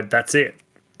classified. That's it.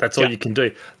 That's all you can do.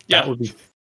 That would be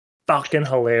fucking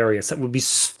hilarious. That would be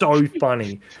so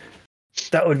funny.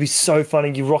 That would be so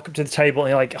funny. You rock up to the table and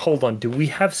you're like, hold on, do we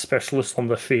have specialists on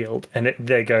the field? And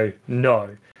they go, no.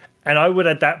 And I would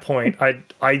at that point,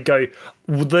 I'd go,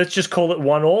 let's just call it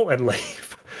 1-1 and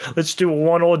leave. Let's do a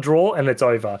 1-1 draw and it's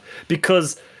over.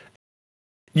 Because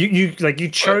you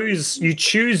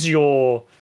choose your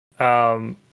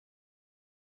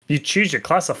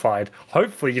classified.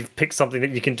 Hopefully you've picked something that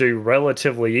you can do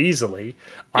relatively easily.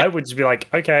 I would just be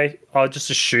like, okay, I'll just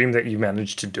assume that you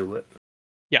managed to do it.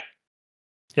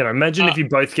 Imagine if you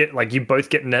both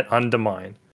get net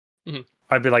undermine.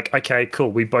 I'd be like, okay,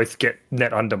 cool, we both get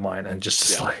net undermine and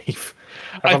just leave.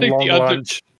 I think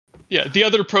lunch. Yeah, the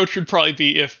other approach would probably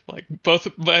be if like both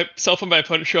myself and my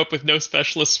opponent show up with no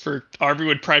specialists for army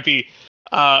would probably be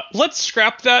let's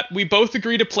scrap that. We both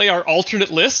agree to play our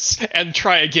alternate lists and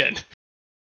try again.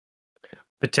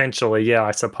 Potentially, yeah,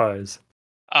 I suppose.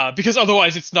 Because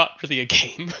otherwise it's not really a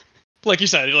game. Like you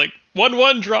said, like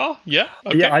 1-1 draw. Yeah.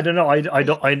 Okay. Yeah, I don't know.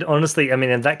 I honestly, I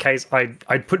mean, in that case,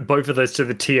 I'd put both of those to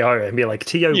the TO and be like,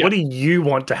 TO, Yeah. what do you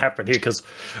want to happen here? Because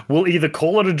we'll either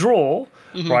call it a draw,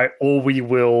 Mhm. right, or we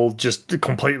will just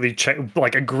completely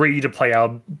like agree to play our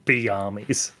B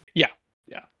armies. Yeah.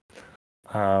 Yeah.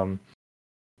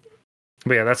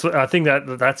 But yeah, that's what I think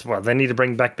that's what they need to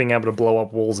bring back, being able to blow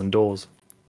up walls and doors.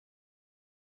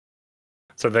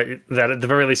 So that at the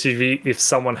very least, if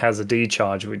someone has a D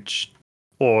charge,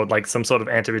 or like some sort of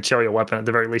anti-material weapon, at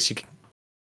the very least you can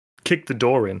kick the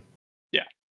door in. Yeah.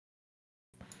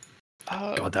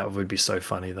 God, that would be so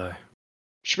funny though.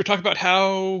 Should we talk about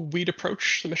how we'd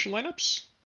approach the mission lineups?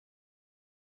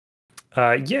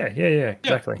 Yeah,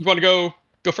 exactly. You want to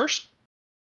go first?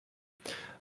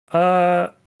 Yeah.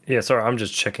 Sorry, I'm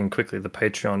just checking quickly the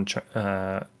Patreon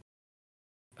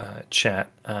chat.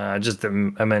 Just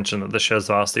I mentioned that the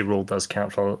Shazvasti rule does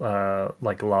count for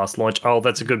like last launch. Oh,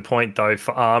 that's a good point though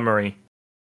for armory.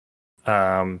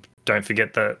 Don't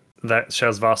forget that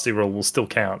Shazvasti rule will still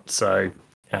count. So,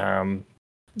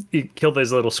 you kill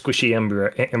those little squishy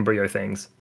embryo things.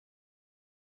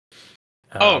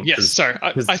 Oh yes, sorry.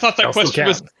 I thought that question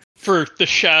was for the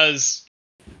Shaz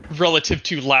relative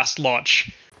to last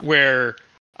launch, where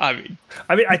I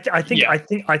think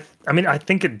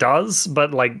it does,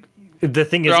 but like the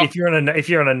thing is, if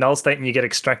you're in a null state and you get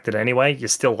extracted anyway, you're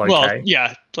still okay. Well,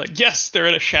 yeah, like yes, they're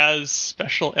in a Shaz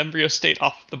special embryo state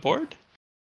off the board.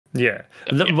 Yeah.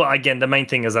 Well, again, the main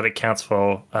thing is that it counts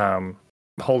for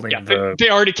holding They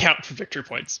already count for victory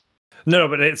points. No,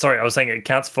 but I was saying it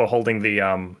counts for holding the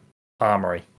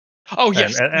armory. Oh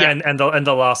yes, and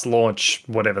the last launch,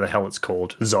 whatever the hell it's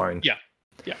called, zone. Yeah.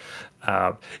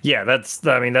 That's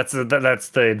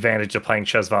the advantage of playing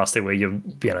Shazvasti, where you're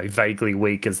vaguely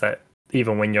weak, is that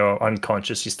even when you're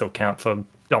unconscious, you still count for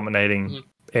dominating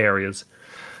areas.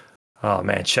 Oh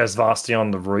man, Shazvasti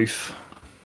on the roof.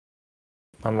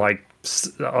 Unlike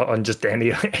on just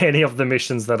any of the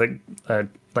missions that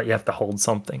that you have to hold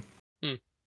something.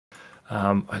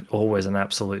 Always an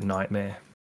absolute nightmare.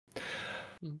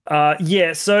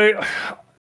 So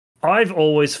I've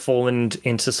always fallen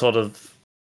into sort of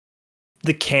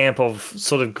the camp of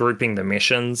sort of grouping the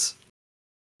missions.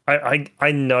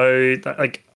 I know that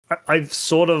like I've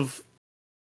sort of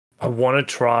I want to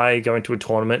try going to a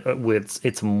tournament with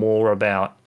it's more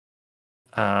about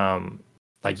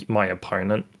like my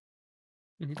opponent.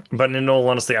 But in all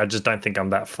honesty, I just don't think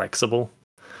I'm that flexible.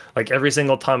 Like every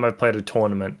single time I've played a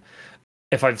tournament,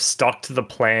 if I've stuck to the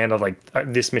plan of like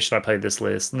this mission I played this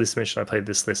list, this mission I played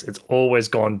this list, it's always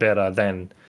gone better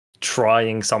than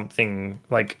trying something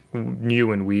like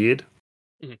new and weird.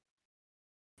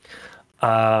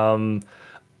 I'd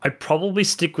probably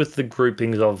stick with the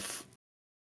groupings of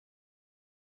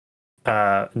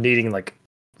needing like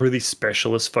really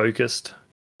specialist focused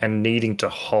and needing to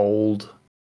hold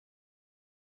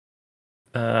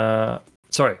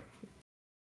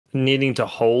needing to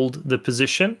hold the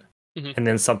position, and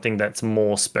then something that's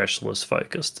more specialist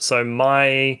focused. So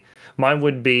mine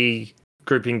would be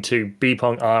grouping to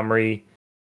Bpong Armory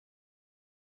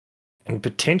and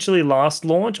potentially last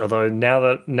launch, although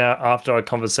now after our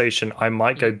conversation I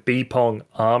might go Bpong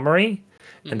Armory,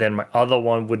 and then my other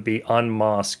one would be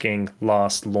Unmasking,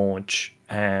 last launch,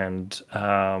 and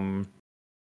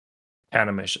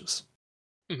countermeasures.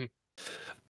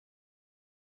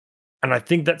 And I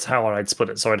think that's how I'd split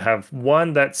it. So I'd have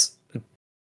one that's a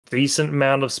decent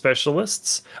amount of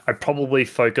specialists. I'd probably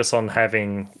focus on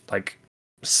having like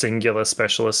singular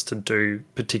specialists to do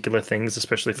particular things,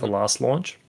 especially for last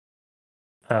launch.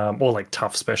 Or like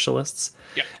tough specialists.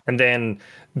 Yeah. And then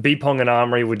Bpong and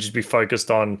Armory would just be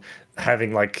focused on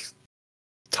having like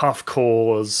tough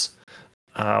cores.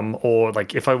 Or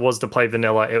like if I was to play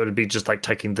vanilla, it would be just like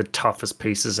taking the toughest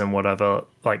pieces and whatever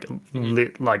like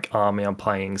like army I'm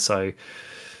playing. So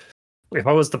if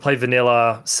I was to play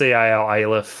vanilla CAL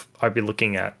Aleph, I'd be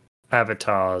looking at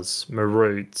avatars,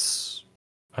 Maroots,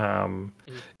 or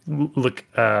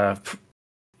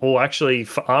actually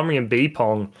for Armory and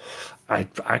Bpong, I'd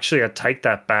take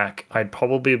that back. I'd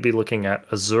probably be looking at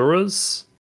Azuras.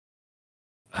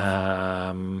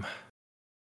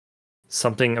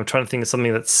 Something I'm trying to think of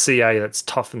something that's CA that's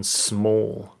tough and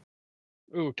small.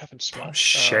 Ooh, tough and small.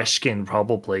 Sheshkin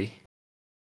probably.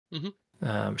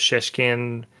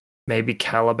 Sheshkin, maybe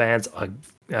Caliban's,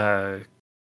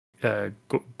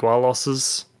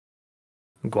 Gualos's.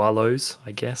 Gualos,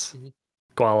 I guess. Mhm.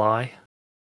 Gualai.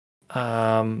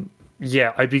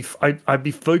 Yeah, I'd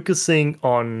be focusing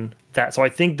on that. So I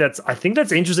think that's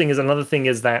interesting. Is another thing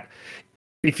is that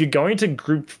if you're going to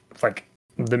group like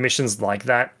the missions like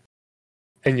that,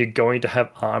 and you're going to have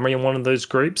armory in one of those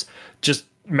groups, just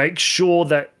make sure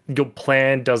that your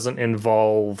plan doesn't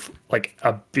involve like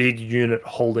a big unit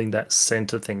holding that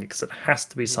center thing because it has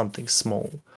to be Mhm. something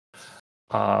small.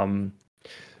 Um,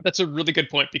 That's a really good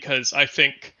point because I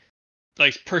think,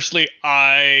 like personally,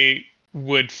 I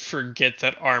would forget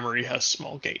that Armory has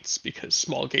small gates because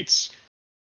small gates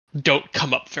don't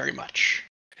come up very much.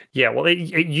 yeah, well, it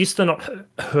used to not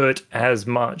hurt as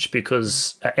much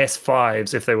because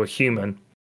S5s, if they were human,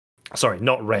 sorry,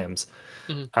 not Rams,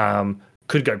 Mhm.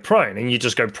 could go prone, and you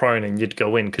just go prone and you'd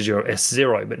go in because you're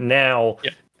S0. But now,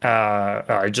 Yeah.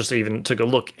 I just even took a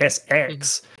look. Mhm.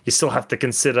 SX, you still have to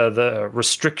consider the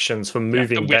restrictions for Yeah, the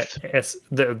moving that width.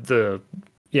 the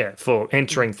yeah, for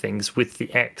entering things with the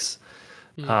X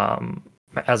Mhm. um,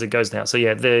 as it goes now. So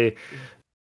yeah, the Mhm.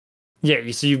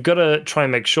 yeah, so you've got to try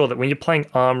and make sure that when you're playing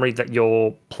Armory, that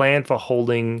your plan for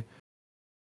holding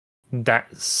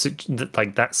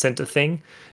like that center thing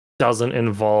doesn't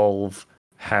involve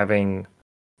having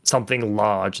something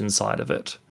large inside of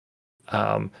it.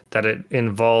 That it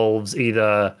involves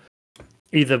either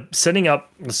setting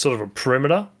up sort of a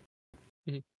perimeter,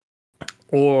 Mhm.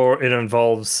 or it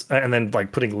involves and then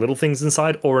like putting little things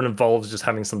inside, or it involves just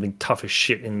having something tough as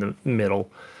shit in the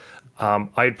middle.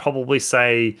 I'd probably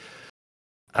say,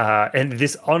 and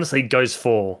this honestly goes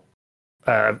for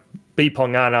uh,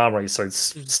 Bpong and Armory, so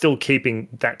it's Mhm. still keeping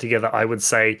that together. I would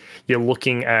say you're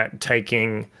looking at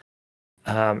taking,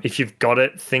 if you've got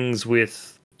it, things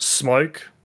with smoke,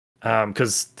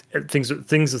 because things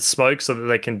with smoke, so that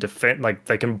they can defend, like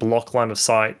they can block line of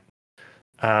sight,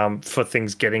 for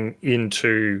things getting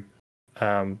into,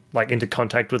 like into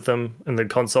contact with them in the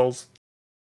consoles,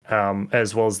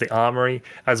 as well as the armory,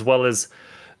 as well as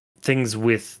things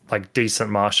with like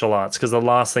decent martial arts. Because the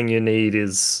last thing you need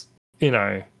is,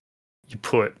 you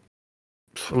put,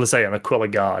 let's say, an Aquila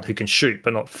guard who can shoot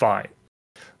but not fight,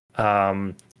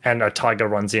 um, and a tiger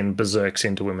runs in, berserks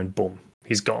into him, and boom,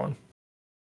 he's gone.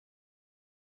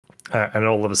 And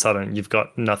all of a sudden, you've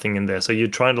got nothing in there. So you're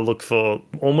trying to look for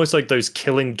almost like those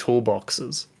killing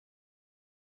toolboxes.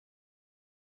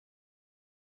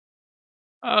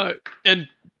 Uh, and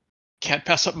can't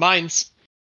pass up mines.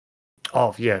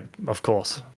 Oh yeah, of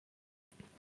course.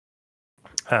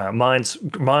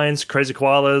 Mines, crazy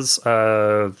koalas.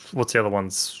 What's the other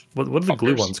ones? What are the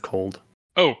glue Fuckers. ones called?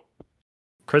 Oh,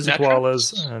 Crazy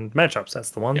koalas Natraps? and mad traps.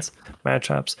 That's the Yeah. ones. Mad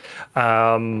traps.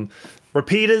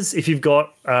 Repeaters. If you've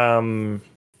got right,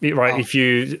 Oh. if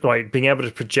you like being able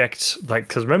to project, like,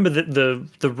 because remember that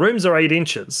the rooms are 8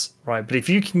 inches, right? But if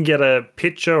you can get a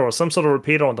picture or some sort of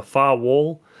repeater on the far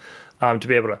wall, to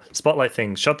be able to spotlight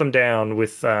things, shut them down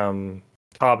with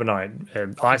carbonite,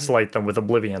 and Mhm. isolate them with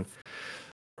oblivion,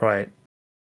 right?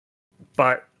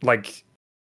 But like,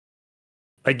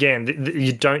 again,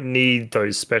 you don't need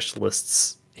those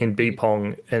specialists in Mhm.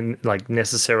 Bpong, and like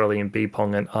necessarily in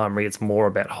Bpong and Armory. It's more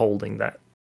about holding that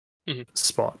Mhm.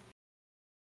 spot.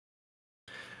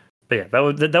 But yeah,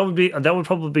 that would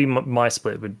probably be my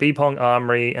split with Bpong,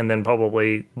 Armory, and then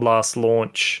probably last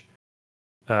launch,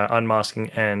 unmasking,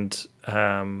 and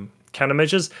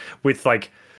countermeasures. With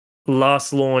like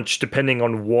last launch, depending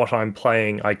on what I'm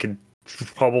playing, I could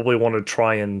probably want to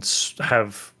try and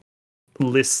have both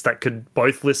lists that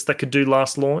could do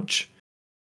last launch,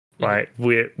 Mhm. right?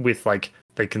 With like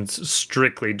they can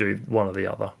strictly do one or the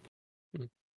other. Mhm.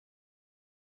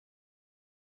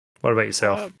 What about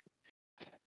yourself? Uh,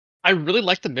 I really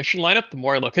like the mission lineup the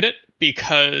more I look at it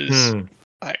because Hmm.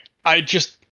 I I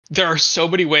just there are so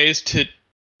many ways to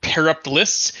pair up the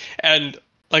lists and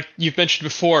like you've mentioned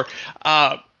before,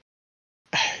 uh,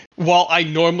 while I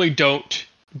normally don't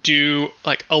do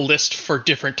like a list for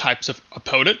different types of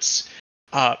opponents,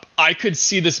 I could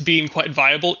see this being quite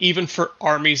viable even for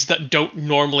armies that don't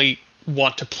normally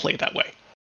want to play that way.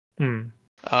 Hmm.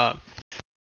 Uh,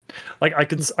 Like I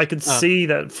could uh, see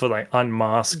that for like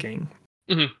unmasking.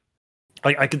 mhm.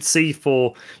 Like I could see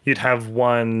for you'd have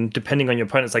one depending on your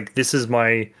opponents. Like this is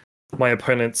my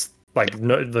opponent's, like,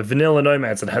 no, the vanilla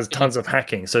nomads that has Mhm. tons of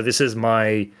hacking. So this is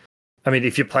my. I mean,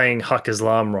 if you're playing Huck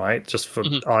Islam, right, just for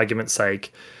Mhm. argument's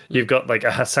sake, Mhm. you've got like a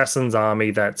assassin's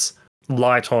army that's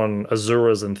light on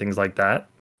Azuras and things like that.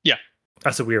 Yeah,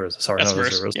 Asawiras, sorry, that's not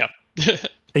worse. Azuras. Yeah.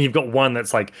 And you've got one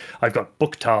that's like, I've got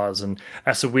Bukhtars and Mhm.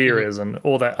 Asawiras and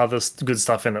all that other good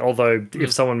stuff in it. Although, if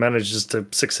Mhm. someone manages to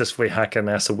successfully hack an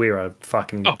Asawira,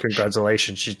 fucking Oh,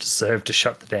 congratulations, you deserve to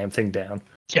shut the damn thing down.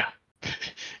 yeah.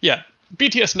 Yeah.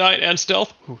 BTS 9 and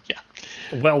stealth. Ooh, yeah.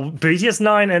 Well, BTS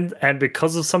 9 and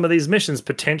because of some of these missions,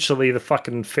 potentially the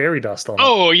fucking fairy dust on it.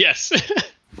 Oh, yes.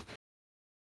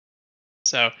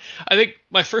 So I think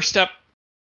my first step,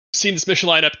 seeing this mission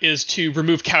lineup, is to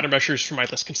remove countermeasures from my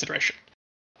list consideration.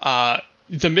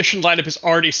 The mission lineup is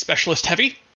already specialist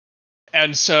heavy,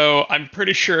 and so I'm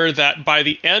pretty sure that by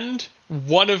the end,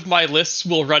 one of my lists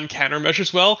will run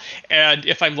countermeasures well, and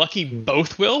if I'm lucky,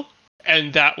 both will,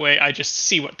 and that way I just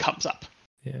see what comes up.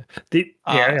 Yeah.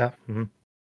 Mm-hmm.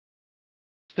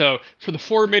 So for the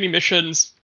 4 mini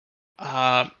missions,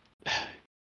 I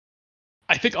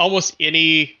think almost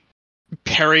any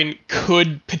pairing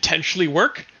could potentially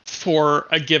work for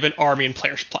a given army and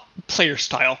player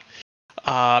style.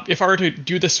 If I were to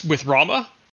do this with Rama,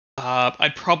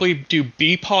 I'd probably do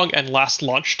B-Pong and Last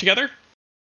Launch together,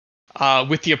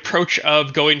 with the approach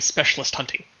of going specialist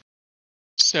hunting.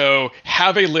 So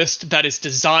have a list that is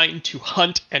designed to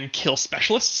hunt and kill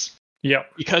specialists. Yeah.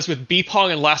 Because with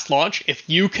B-Pong and Last Launch, if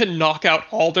you can knock out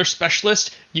all their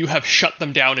specialists, you have shut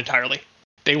them down entirely.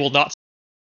 They will not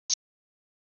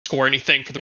score anything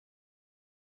for the.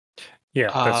 Yeah,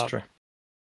 that's true.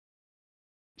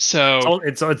 So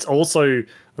it's also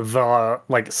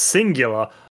the singular.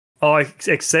 Oh,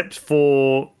 except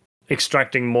for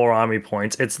extracting more army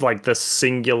points, it's like the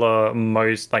singular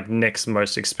most next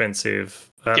most expensive.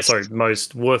 Yes. Sorry,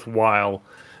 most worthwhile.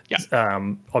 Yeah.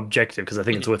 Objective, because I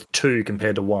think it's worth 2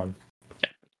 compared to 1.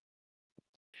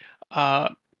 Yeah.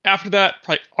 After that,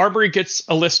 Armory gets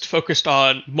a list focused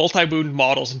on multi-wound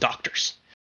models and doctors.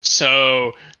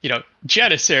 So,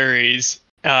 Janissaries,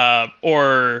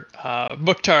 or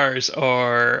Mukhtars,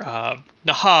 or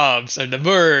Nahabs, or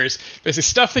Namurs. Basically,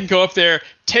 stuff that can go up there,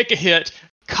 take a hit,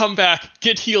 come back,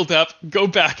 get healed up, go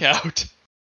back out.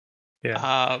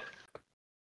 Yeah.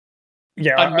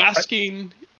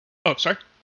 Unmasking. Oh, sorry.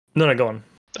 No, go on.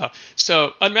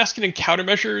 So unmasking and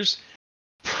countermeasures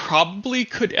probably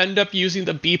could end up using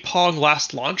the B-Pong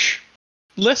Last Launch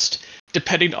list,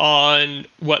 depending on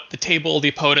what the table, the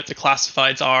opponent, the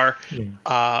classifieds are.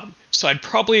 So I'd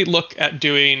probably look at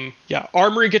doing,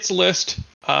 Armory gets a list,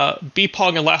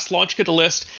 B-Pong and Last Launch get a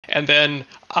list, and then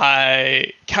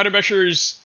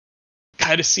countermeasures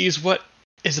kind of sees what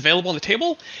is available on the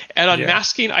table. And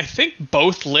unmasking, I think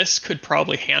both lists could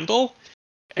probably handle.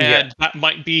 And that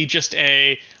might be just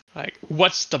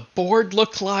what's the board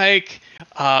look like?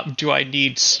 Do I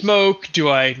need smoke? Do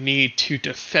I need to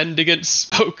defend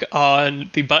against smoke on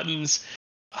the buttons?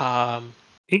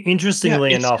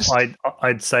 Interestingly enough,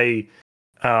 I'd say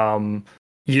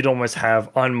you'd almost have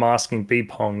unmasking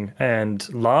B-Pong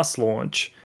and Last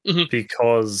Launch,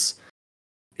 because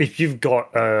if you've got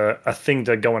a thing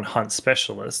to go and hunt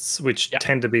specialists, which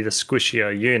tend to be the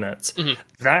squishier units,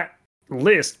 that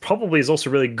list probably is also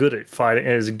really good at fighting,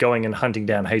 is going and hunting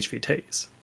down HVTs.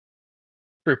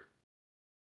 True.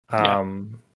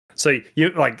 So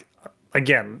you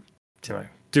again,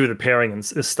 do the pairing and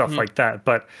stuff like that.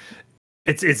 But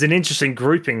it's an interesting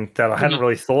grouping that I hadn't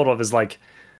really thought of. Is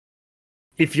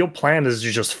if your plan is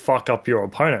to just fuck up your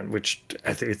opponent, which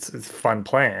I think it's a fun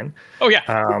plan. Oh yeah.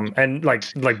 And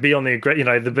be on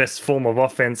the the best form of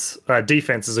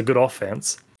defense is a good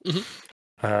offense.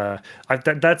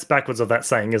 That's backwards of that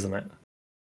saying, isn't it?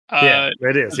 Yeah,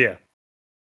 it is. Yeah.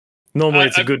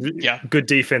 Normally, it's good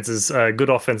defense is good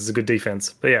offense is a good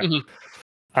defense, but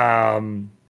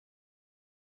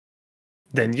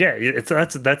then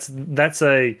that's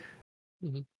a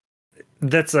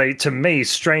to me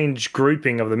strange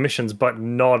grouping of the missions, but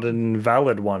not an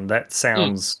invalid one. That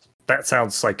sounds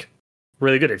like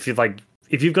really good. If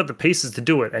you've got the pieces to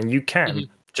do it and you can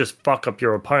just fuck up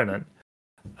your opponent.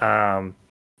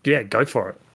 Go for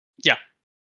it. Yeah.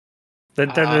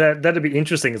 That'd be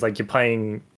interesting. It's you're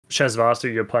playing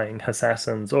Shazvastu, you're playing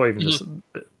Assassins, or even just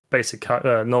basic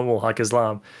normal Hak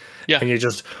Islam. Yeah. And you're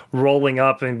just rolling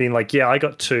up and being I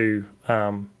got 2.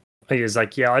 He's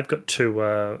I've got 2,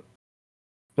 or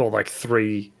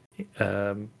 3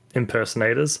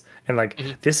 impersonators.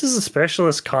 And this is a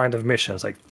specialist kind of mission. It's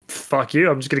fuck you,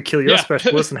 I'm just going to kill your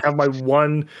specialist and have my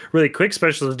one really quick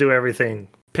specialist do everything.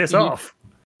 Piss off.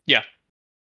 Yeah.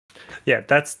 Yeah,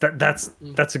 that's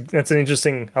an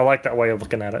interesting. I like that way of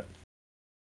looking at it.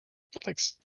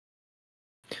 Thanks.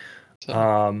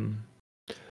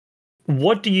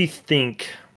 What do you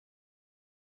think?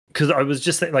 Because I was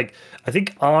just saying, I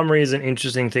think Armory is an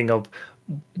interesting thing. Of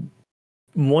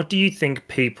what do you think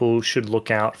people should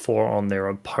look out for on their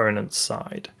opponent's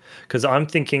side? Because I'm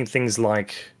thinking things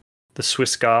like the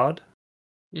Swiss Guard,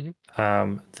 the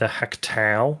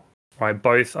Haktau, right?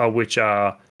 Both are which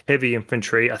are heavy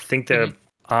infantry. I think they're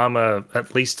armor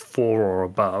at least 4 or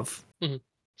above.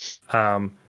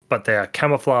 but they are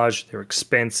camouflage. They're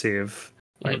expensive.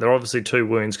 Like, Mhm. they're obviously 2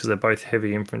 wounds because they're both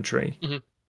heavy infantry. Mhm.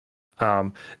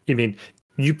 I mean,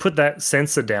 you put that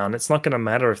sensor down, it's not going to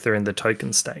matter if they're in the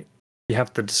token state. You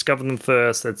have to discover them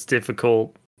first. It's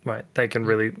difficult. Right? They can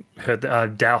really hurt.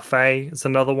 Dao Fei is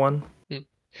another one. Mhm.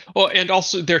 Well, and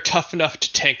also they're tough enough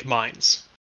to tank mines.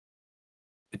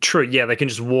 True, yeah, they can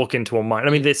just walk into a mine. I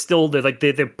mean,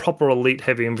 they're proper elite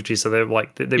heavy infantry, so they'd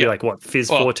be Yeah. like what, Fizz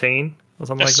Well, 14 or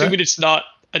something like assuming that. it's not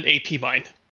an AP mine,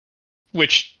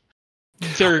 which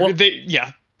Well,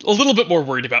 a little bit more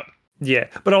worried about. yeah,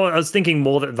 but I was thinking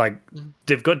more that like Mhm.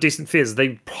 they've got decent Fizz, they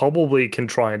probably can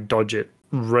try and dodge it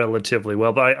relatively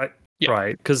well. But Yeah.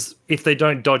 right, because if they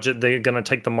don't dodge it, they're going to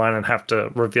take the mine and have to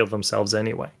reveal themselves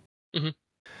anyway. Mhm.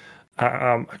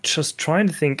 Just trying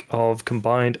to think of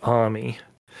combined army,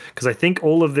 because I think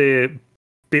all of the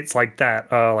bits like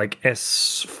that are like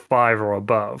S5 or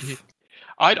above. Mhm.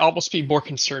 I'd almost be more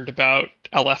concerned about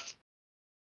LF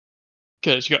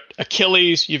because you got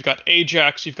Achilles, you've got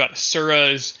Ajax, you've got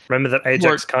Asuras. Remember that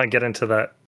Ajax can't get into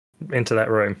that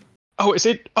room. Oh, is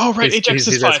it? Oh, right. Ajax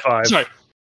is He's 5. S5. Sorry.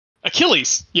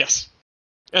 Achilles, yes.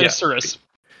 And Yeah. Asuras.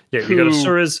 Yeah, you got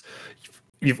Asuras.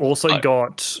 You've also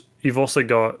got.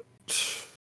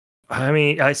 I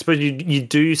mean, I suppose you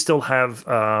do still have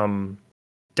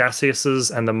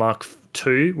Daciuses and the Mark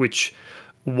II, which,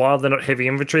 while they're not heavy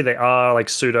infantry, they are like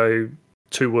pseudo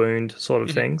 2 wound sort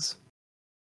of things.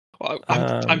 Well,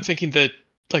 I'm thinking that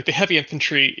like the heavy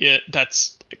infantry,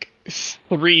 that's like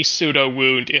 3 pseudo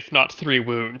wound, if not 3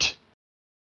 wound.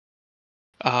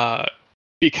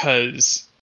 Because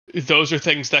those are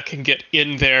things that can get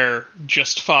in there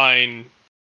just fine,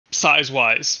 size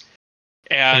wise,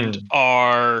 and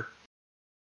are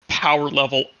power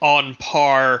level on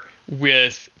par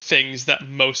with things that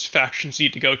most factions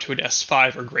need to go to an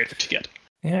S5 or greater to get.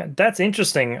 Yeah, that's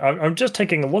interesting. I'm just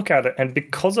taking a look at it, and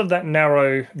because of that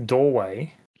narrow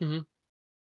doorway,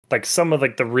 like some of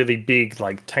like the really big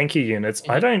like tanky units,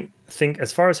 I don't think,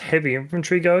 as far as heavy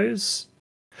infantry goes,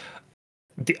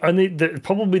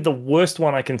 probably the worst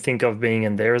one I can think of being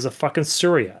in there is a fucking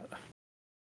Suryat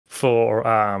for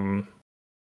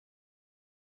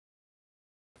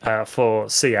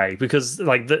CA, because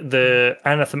like the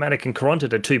anathematic and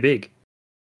Caronted are too big.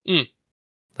 They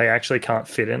actually can't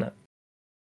fit in it.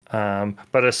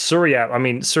 But a Suryat, I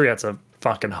mean, Suryats are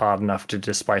fucking hard enough to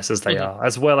displace as they are,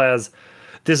 as well as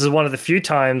this is one of the few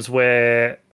times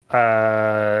where,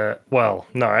 well,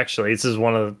 no, actually, this is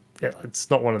it's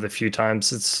not one of the few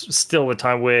times. It's still a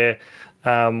time where,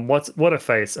 what a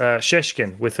face,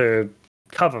 Sheshkin with her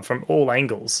cover from all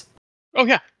angles. Oh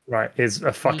yeah, right, is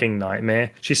a fucking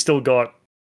nightmare. She's got a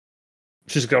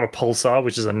pulsar,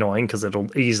 which is annoying because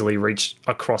it'll easily reach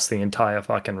across the entire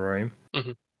fucking room.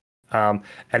 And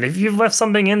if you've left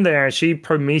something in there and she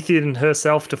Promethean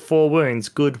herself to 4 wounds,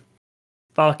 good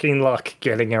fucking luck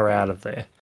getting her out of there.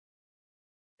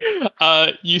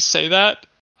 You say that.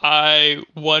 I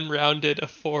one-rounded a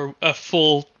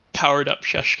full powered up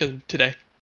Sheshkin today.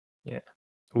 Yeah.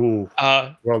 Ooh.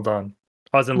 Well done.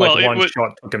 I was in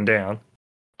shot took him down.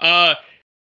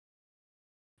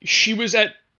 She was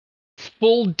at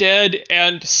full dead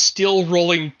and still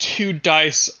rolling 2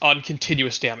 dice on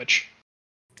continuous damage.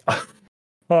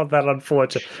 Oh, that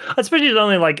unfortunate. I suppose you'd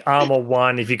only like armor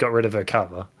 1 if you got rid of her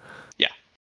cover.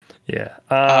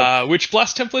 Yeah. Which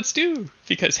blast templates do,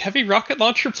 because heavy rocket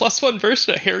launcher +1 burst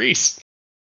at Harry's.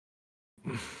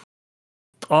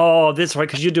 Oh, that's right,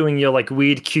 because you're doing your like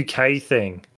weird QK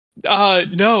thing.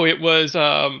 No, it was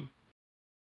Rama.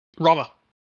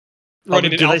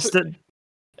 Running do they still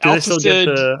get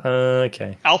the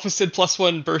okay. Alpha Sid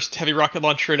 +1 burst heavy rocket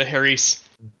launcher into Harry's.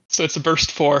 So it's a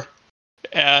burst 4.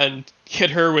 And hit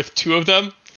her with 2 of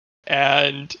them.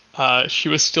 And she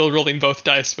was still rolling both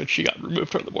dice when she got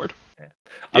removed from the board. Yeah.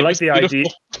 I like the idea.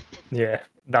 Yeah.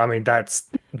 I mean, that's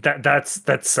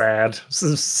sad. This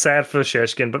is sad for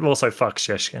Sheshkin, but also fuck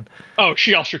Sheshkin. Oh,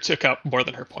 she also took out more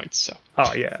than her points. So.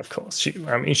 Oh yeah, of course. She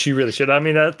really should. I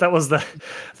mean, that was the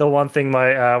one thing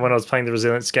when I was playing the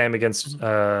Resilience game against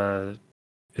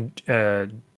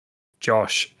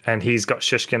Josh, and he's got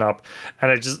Shishkin up,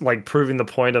 and it just like proving the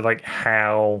point of like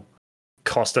how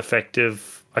cost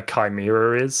effective a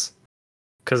Chimera is.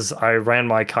 Because I ran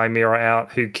my Chimera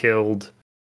out, who killed.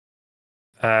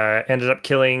 Ended up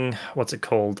killing, what's it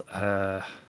called? What's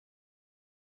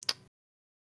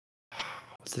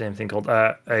the damn thing called?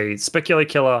 A Specular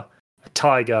Killer, a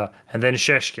Tiger, and then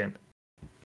Sheshkin.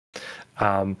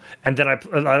 And then I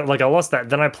lost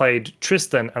that. Then I played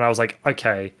Tristan, and I was like,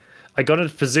 okay. I got in a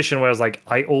position where I was like,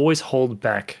 I always hold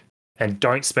back and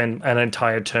don't spend an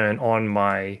entire turn on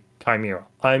my Chimera.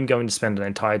 I'm going to spend an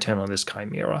entire turn on this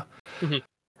Chimera.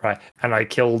 right? And I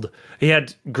killed. He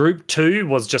had group 2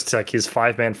 was just like his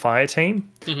 5-man fire team.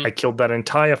 Mhm. I killed that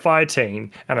entire fire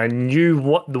team, and I knew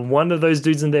what the one of those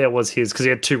dudes in there was his because he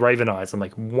had 2 Raven Eyes. I'm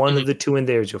like, one of the 2 in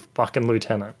there is your fucking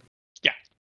lieutenant. Yeah.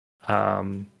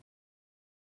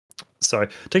 So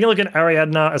taking a look at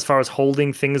Ariadna as far as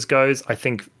holding things goes, I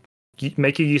think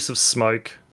make your use of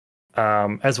smoke.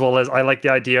 As well as I like the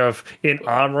idea of in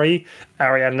armory,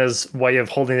 Ariadna's way of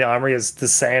holding the armory is to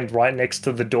stand right next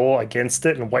to the door against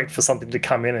it and wait for something to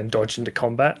come in and dodge into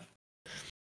combat.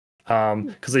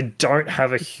 Because they don't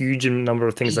have a huge number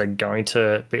of things that are going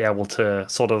to be able to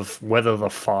sort of weather the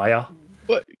fire.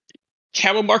 But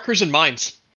camo markers and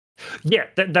mines. Yeah,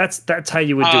 that's how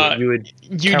you would do it.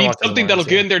 You need something that'll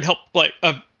get in there and help, like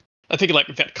I think like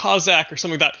Vet Kozak or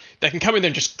something that can come in there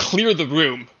and just clear the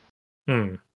room.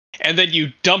 And then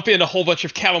you dump in a whole bunch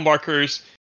of camo markers.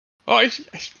 Oh,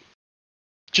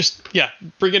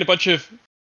 bring in a bunch of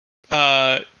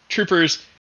troopers.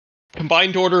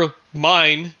 Combined order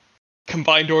mine.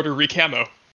 Combined order recamo.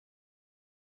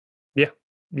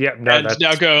 Yeah,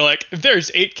 now go like, there's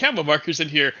 8 camo markers in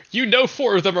here. You know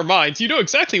 4 of them are mines. You know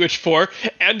exactly which 4,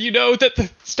 and you know that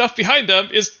the stuff behind them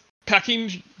is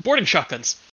packing boarding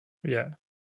shotguns. Yeah.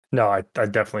 No, I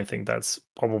definitely think that's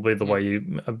probably the way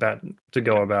you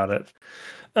go about it.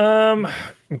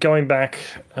 Going back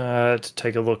to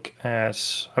take a look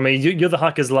at, I mean, you're the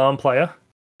Haq Islam player.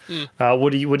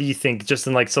 What do you think? Just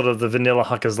in like sort of the vanilla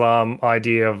Haq Islam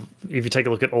idea of, if you take a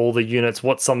look at all the units,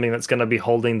 what's something that's going to be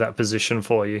holding that position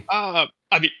for you? I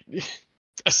mean,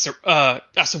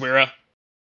 Asawira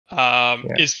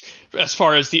is, as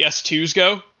far as the S2s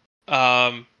go.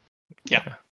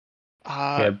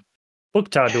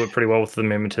 Mukhtar do it pretty well with the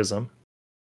mimetism.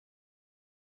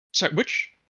 Sorry,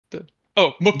 Mukhtar.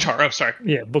 Oh, sorry.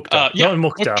 Yeah, Mukhtar. Not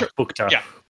Mukhtar. Mukhtar. Yeah.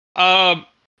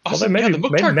 Also, maybe,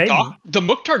 the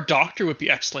Mukhtar Doctor would be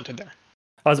excellent in there.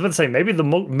 I was about to say maybe the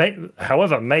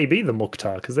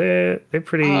Mukhtar, because they're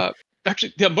pretty.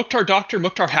 Actually, the Mukhtar Doctor,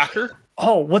 Mukhtar Hacker.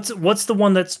 Oh, what's the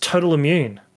one that's total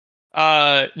immune?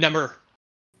 Namur.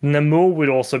 Namur would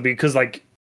also be, because like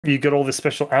you get all this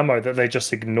special ammo that they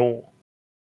just ignore.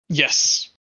 Yes.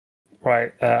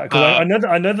 Right. Because I know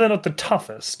they're not the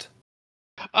toughest.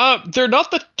 They're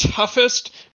not the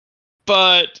toughest,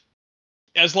 but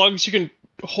as long as you can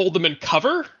hold them in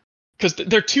cover, because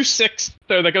they're 2/6,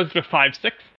 so that goes to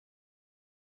 5/6.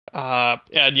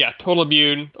 And yeah, total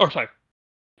immune, or sorry,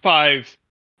 5,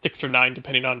 6, or 9,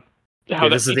 depending on how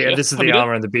this is the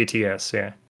armor and the BTS.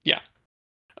 Yeah. Yeah.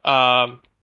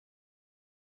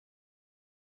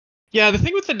 Yeah. The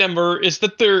thing with the number is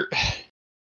that the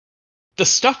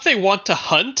stuff they want to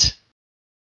hunt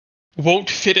won't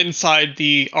fit inside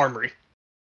the armory.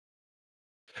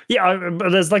 Yeah,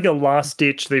 but there's like a last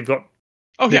ditch. They've got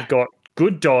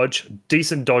good dodge,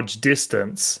 decent dodge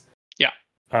distance. Yeah.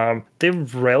 They're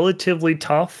relatively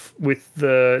tough with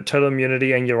the total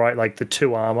immunity, and you're right, like the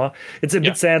 2 armor. It's a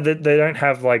bit sad that they don't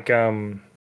have like they don't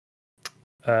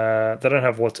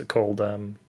have what's it called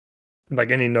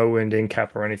like any no wound in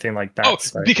cap or anything like that. Oh,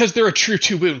 so. Because they're a true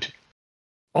 2 wound.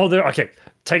 Oh, they're okay.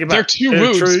 Take it back. They're 2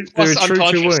 wounds. They're a true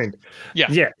 2 wound.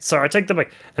 Yeah. So I take them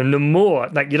back. And the more,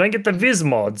 like, you don't get the Viz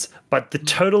mods, but the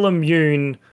total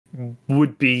immune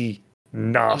would be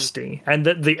nasty. And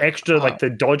the extra, like the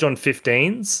dodge on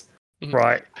 15s,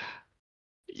 right?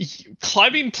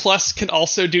 Climbing Plus can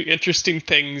also do interesting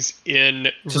things in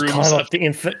just rooms climb of up the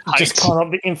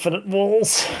infinite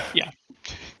walls. Yeah.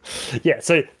 Yeah,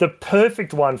 so the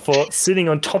perfect one for sitting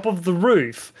on top of the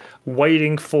roof,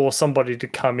 waiting for somebody to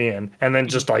come in, and then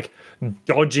just like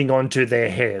dodging onto their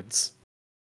heads.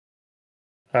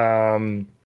 Yeah.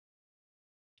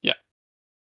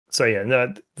 So yeah,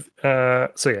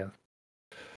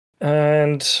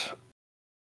 and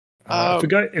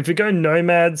if we go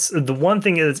nomads, the one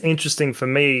thing that's interesting for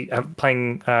me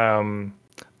playing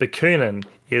Bakunin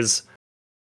is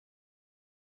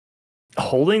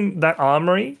holding that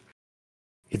armory.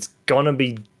 It's gonna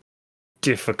be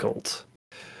difficult,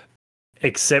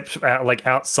 except like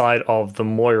outside of the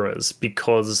Moiras,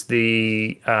 because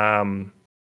the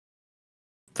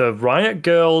Riot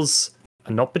Girls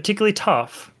are not particularly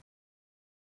tough.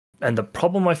 And the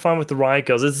problem I find with the Riot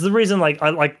Girls is the reason, like,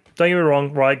 don't get me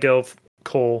wrong, Riot Girl,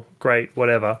 cool, great,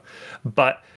 whatever.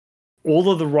 But all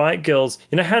of the Riot Girls,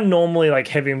 you know how normally like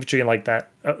heavy infantry and like that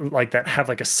have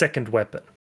like a second weapon.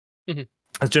 Mm-hmm.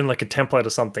 As generally like a template or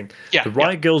something. Yeah, the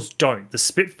Riot Girls don't. The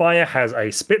Spitfire has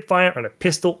a Spitfire and a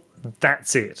pistol.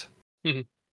 That's it. Mm-hmm.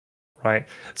 Right?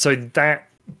 So that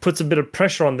puts a bit of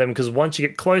pressure on them, because once you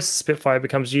get close, the Spitfire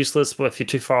becomes useless. But if you're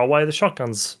too far away, the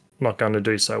shotgun's not going to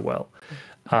do so well.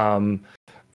 The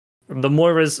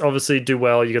Moiras obviously do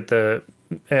well. You get the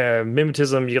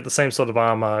mimetism, you got the same sort of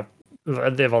armor.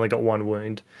 They've only got one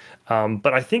wound.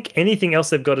 But I think anything else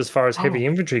they've got as far as heavy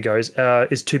infantry goes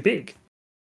is too big.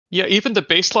 Yeah, even the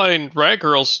baseline Rag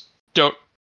Girls don't.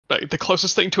 Like, the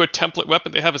closest thing to a template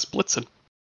weapon they have is Blitzen.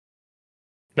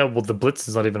 No, well, the Blitz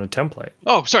is not even a template.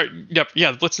 Oh, sorry. Yep,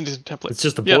 yeah, the Blitzen isn't a template. It's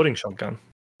just a boarding shotgun.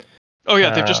 Oh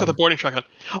yeah, they've just got the boarding shotgun.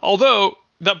 Although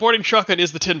that boarding shotgun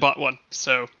is the Tinbot one,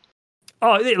 so.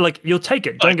 Oh, like you'll take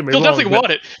it. Don't get me wrong. You'll definitely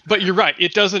want it, but you're right.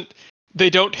 It doesn't. They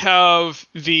don't have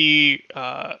the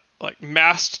like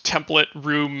masked template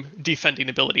room defending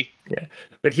ability. Yeah,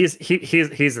 but here's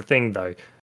the thing though.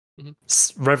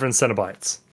 Reverend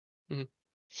Cenobites.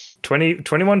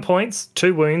 21 points,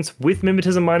 2 wounds with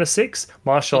mimetism -6,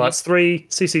 martial arts 3,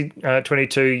 CC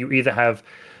 22. You either have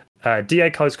DA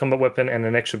close combat weapon and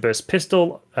an extra burst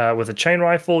pistol with a chain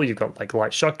rifle. You've got like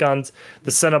light shotguns.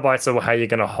 The Cenobites are how you're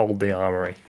going to hold the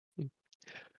armory.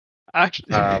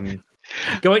 Actually,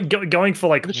 going for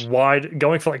like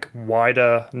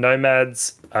wider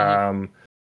nomads.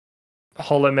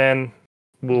 Hollow Man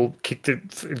will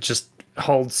just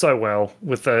hold so well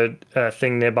with a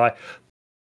thing nearby.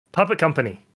 Puppet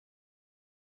Company.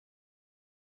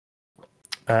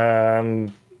 Yeah,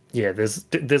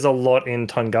 there's a lot in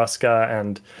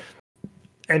Tunguska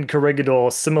and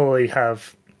Corregidor. Similarly,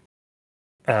 have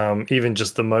even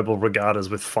just the mobile regattas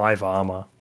with 5 armor,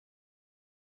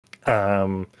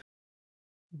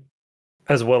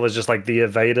 as well as just like the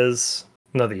evaders.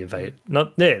 The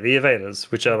evaders,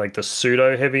 which are like the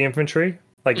pseudo heavy infantry.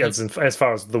 Like as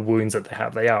far as the wounds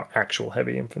that they are actual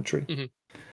heavy infantry.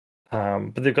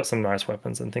 But they've got some nice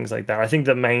weapons and things like that. I think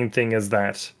the main thing is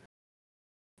that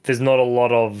there's not a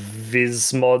lot of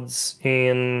Viz mods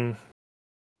in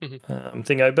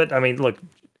Thingo. But I mean, look,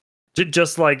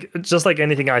 just like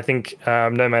anything, I think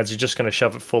Nomads are just going to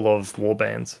shove it full of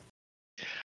warbands.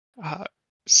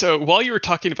 So while you were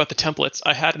talking about the templates,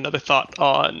 I had another thought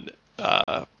on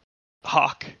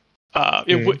Hawk.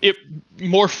 It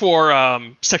more for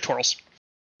sectorals.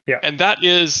 Yeah, and that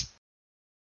is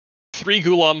 3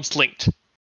 Ghulams linked.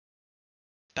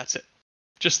 That's it.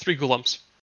 Just 3 Ghulams.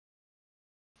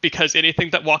 Because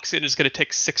anything that walks in is going to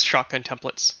take 6 shotgun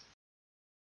templates.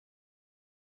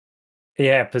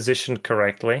 Yeah, positioned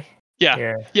correctly.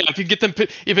 Yeah. If you get them,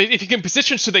 if you can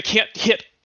position so they can't hit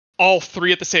all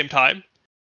 3 at the same time.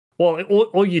 Well,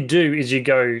 all you do is you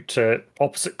go to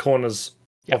opposite corners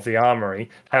of the armory,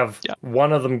 have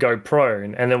one of them go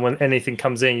prone, and then when anything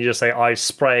comes in, you just say, I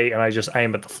spray, and I just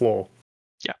aim at the floor.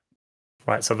 Yeah.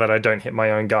 Right, so that I don't hit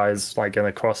my own guys like in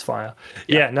a crossfire.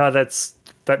 Yeah, no, that's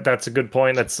a good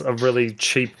point. That's a really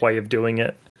cheap way of doing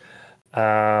it.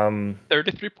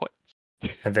 33 points.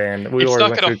 And then we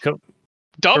already went through...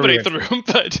 dominate the room,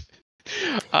 but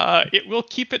it will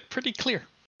keep it pretty clear.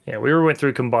 Yeah, we went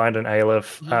through Combined and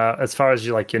Aleph. As far as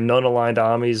your non-aligned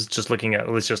armies, let's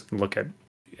just look at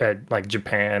like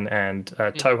Japan and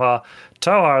Toha.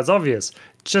 Toha is obvious.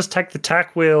 Just take the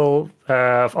tack wheel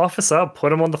officer,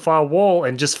 put them on the far wall,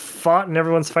 and just fart in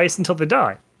everyone's face until they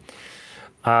die.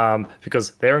 Because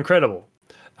they're incredible.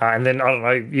 And then, I don't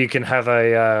know, you can have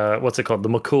a, what's it called? The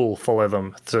McCool follow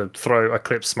them to throw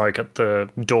eclipse smoke at the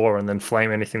door and then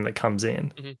flame anything that comes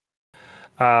in.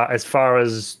 As far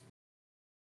as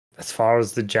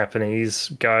the Japanese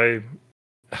go,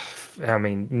 I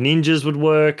mean, ninjas would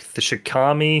work. The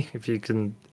Shikami, if you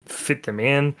can fit them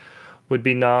in, would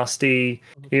be nasty.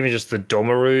 Even just the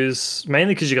Domarus,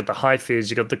 mainly because you got the high fears,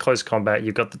 you got the close combat,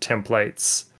 you've got the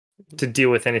templates to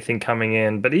deal with anything coming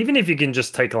in. But even if you can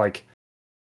just take like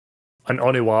an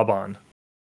Onuwaban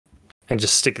and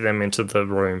just stick them into the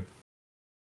room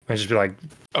and just be like,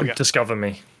 discover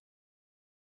me.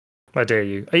 I dare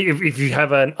you. If you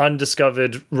have an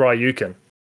undiscovered Ryukin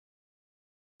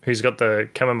who's got the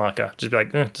camo marker, just be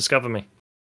like, discover me.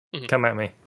 Come at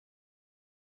me.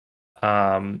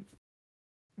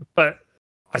 But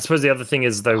I suppose the other thing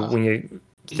is, though, when you're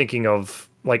thinking of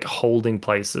like holding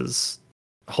places,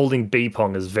 holding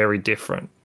B-Pong is very different.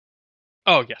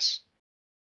 Oh, yes.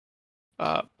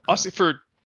 Honestly, for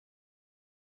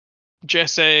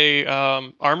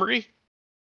JSA Armory,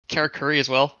 Karakuri as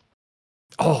well.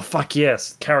 Oh, fuck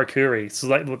yes. Karakuri. So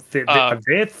like,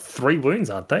 they're 3 wounds,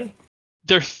 aren't they?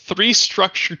 They're 3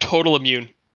 structure total immune.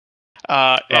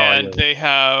 They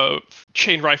have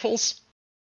chain rifles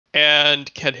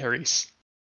and Kenharis.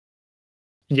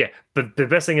 Yeah, but the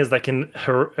best thing is they can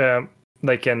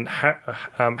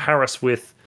harass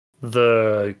with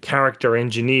the character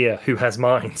engineer who has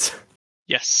mines.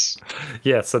 Yes.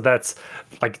 Yeah, so that's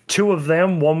like 2 of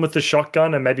them, one with the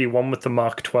shotgun and maybe one with the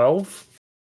Mark 12.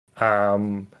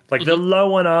 They're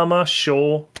low on armor,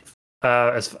 sure,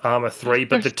 as armor 3,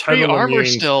 but the total armor immune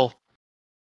still.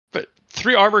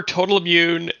 3 armor, total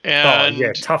immune, Oh yeah,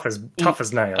 and tough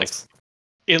as like nails.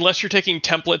 unless you're taking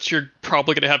templates, you're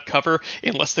probably going to have cover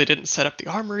unless they didn't set up the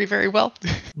armory very well.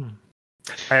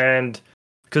 And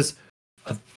because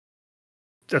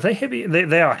are they heavy?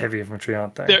 They are heavy infantry,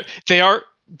 aren't they? They are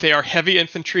heavy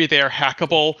infantry. They are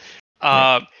hackable.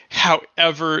 Yeah.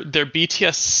 However, their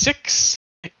BTS 6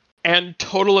 and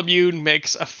total immune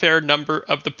makes a fair number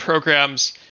of the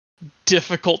programs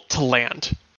difficult to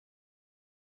land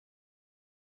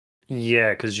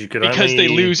Yeah, because you could because they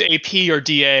only lose AP or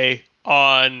DA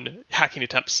on hacking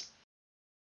attempts.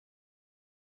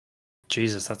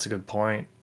 Jesus, that's a good point.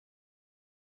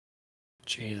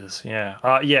 Jesus, yeah.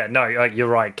 Yeah, no, you're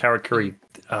right. Karakuri,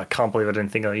 can't believe I didn't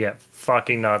think of it. Yeah,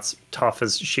 fucking nuts. Tough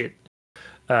as shit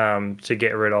to get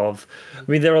rid of. I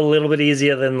mean, they're a little bit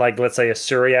easier than, like, let's say a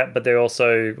Suryat, but they're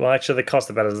also, well, actually, the cost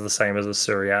of that is the same as a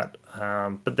Suryat.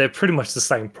 But they're pretty much the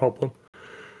same problem.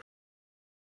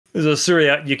 There's a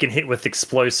Suryat you can hit with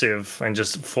explosive and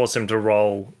just force him to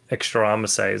roll extra armor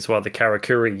saves, while the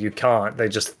Karakuri, you can't. They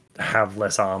just have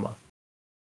less armor.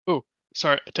 Oh,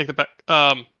 sorry, I take that back.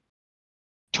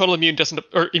 Total immune doesn't,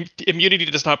 or immunity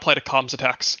does not apply to comms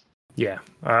attacks. Yeah,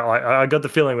 I got the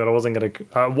feeling that I wasn't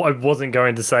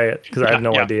going to say it because I had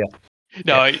no idea.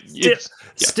 No, Yeah.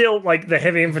 Still, like the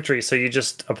heavy infantry, so you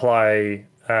just apply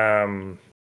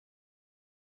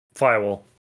firewall.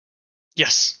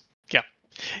 Yes. Yeah.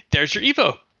 There's your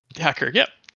Evo hacker. Yep.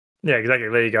 Yeah, exactly.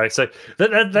 There you go. So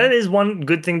that is one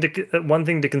good thing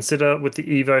to consider with the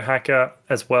Evo hacker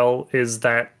as well, is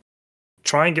that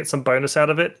try and get some bonus out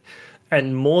of it,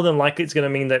 and more than likely it's going to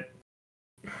mean that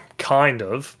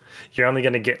you're only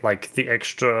going to get like the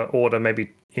extra order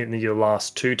maybe in your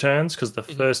last 2 turns, because the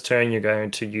first turn you're going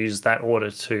to use that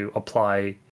order to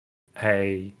apply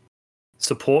a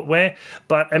support wear.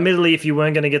 But admittedly, if you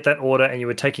weren't going to get that order and you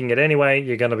were taking it anyway,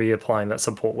 you're going to be applying that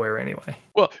support wear anyway.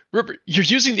 Well, remember, you're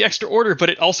using the extra order, but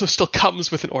it also still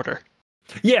comes with an order.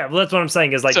 Yeah, well, that's what I'm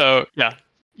saying is like... So, yeah.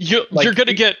 You're going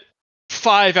to get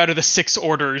 5 out of the 6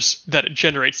 orders that it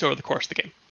generates over the course of the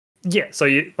game. Yeah, so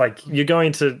you're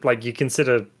going to, like, you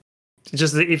consider...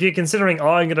 Just if you're considering,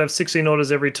 I'm going to have 16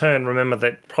 orders every turn, remember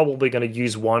that probably going to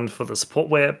use 1 for the support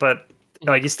wear, but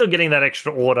like you're still getting that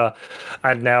extra order.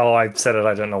 And now I've said it,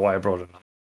 I don't know why I brought it up.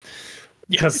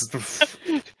 Because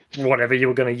whatever, you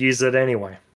were going to use it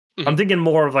anyway. Mm-hmm. I'm thinking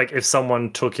more of like if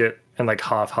someone took it and like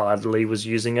half-heartedly was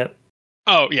using it.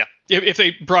 Oh, yeah. If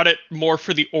they brought it more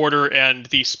for the order and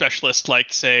the specialist,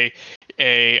 like, say,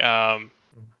 a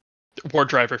war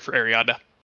driver for Ariadna.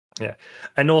 Yeah.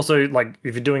 And also, like,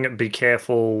 if you're doing it, be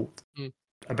careful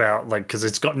about, like, because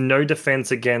it's got no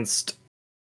defense against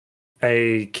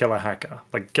a killer hacker.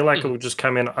 Like, killer hacker will just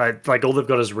come in, like, all they've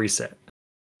got is reset.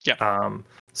 Yeah.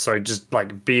 So just,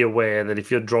 like, be aware that if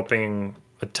you're dropping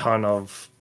a ton of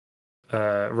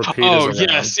repeaters around,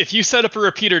 yes. If you set up a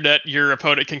repeater net, your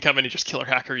opponent can come in and just killer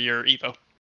hacker your Evo.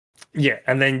 Yeah,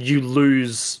 and then you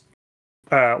lose...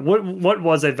 what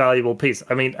was a valuable piece?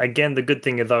 I mean, again, the good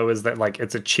thing though is that like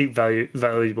it's a cheap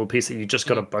valuable piece that you just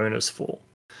got a bonus for.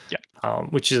 Yeah.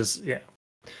 Which is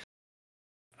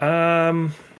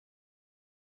Although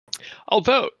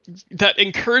that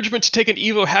encouragement to take an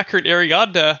Evo hacker in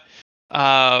Ariadna,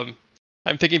 I'm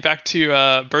thinking back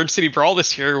to Burn City Brawl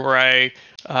this year, where I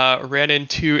ran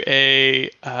into a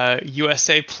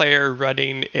USA player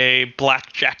running a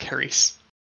Blackjack Harry's.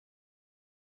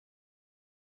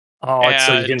 Oh, and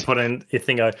so you can put in your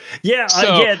thing. Yeah,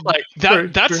 like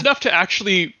that's enough to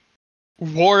actually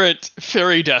warrant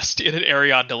Fairy Dust in an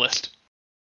Ariadna list.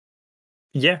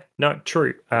 Yeah, no,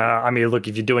 true. I mean, look,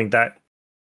 if you're doing that,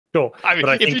 sure. I mean,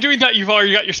 if you're doing that, you've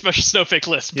already got your special snowflake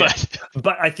list. Yeah.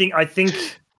 But I think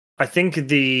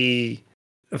the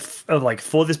like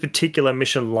for this particular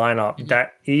mission lineup,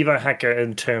 that Evo hacker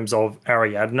in terms of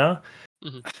Ariadna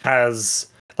has.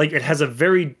 Like, it has a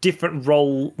very different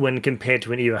role when compared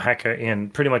to an Evo hacker in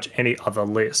pretty much any other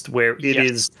list, where it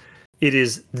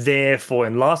is there for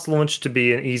in last launch to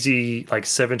be an easy like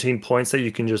 17 points that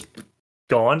you can just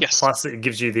go on. Yes. Plus, it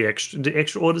gives you the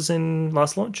extra orders in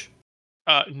last launch.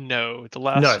 No, the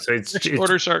last extra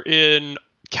orders are in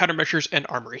countermeasures and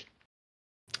armory.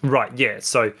 Right. Yeah.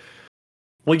 So,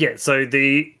 So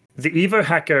the Evo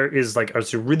hacker is like a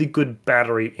really good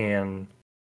battery in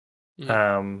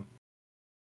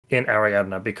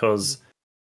Ariadna, because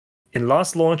in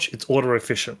last launch it's order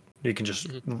efficient. You can just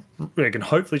you can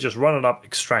hopefully just run it up,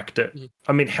 extract it.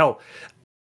 I mean, hell,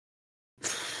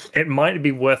 it might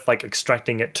be worth like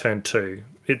extracting it turn 2,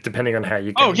 depending on how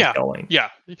you're going. Yeah.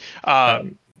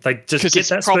 Like just get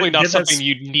that. Probably not something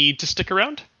you need to stick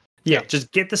around. Yeah,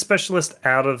 just get the specialist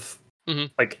out of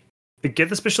get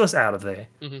the specialist out of there.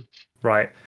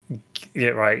 Right. Yeah,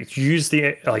 right. Use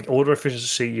the like order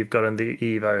efficiency you've got in the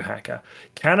Evo hacker.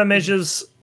 Countermeasures,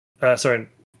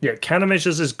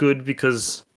 countermeasures is good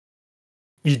because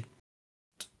you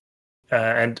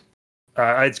and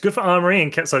it's good for armory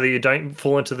and so that you don't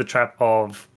fall into the trap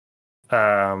of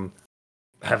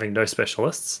having no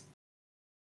specialists.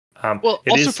 Well,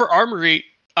 It also is, for armory,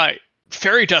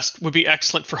 fairy dust would be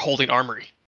excellent for holding armory.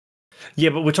 yeah,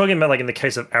 but we're talking about like in the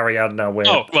case of Ariadna, where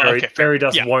Oh, well, okay, fair. fairy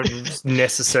dust Yeah. won't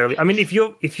necessarily. I mean, if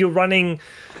you're running,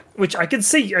 which I could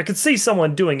see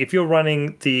someone doing, if you're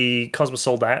running the Cosmos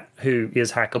Soldat who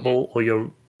is hackable, or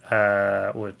you're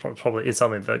well, probably it's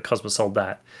something that Cosmos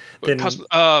Soldat, then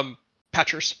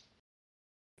Patchers.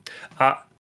 are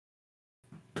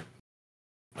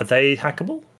they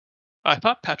hackable? I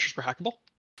thought Patchers were hackable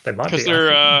They might because be.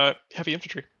 they're heavy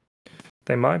infantry.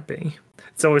 They might be.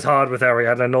 It's always hard with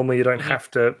Ariadna. Normally, you don't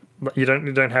have to. You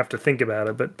don't have to think about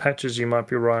it. But patches, you might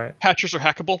be right. Patchers are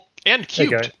hackable and There you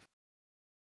cubed.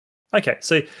 go. Okay,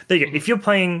 so there you go. If you're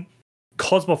playing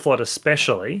Cosmoflot,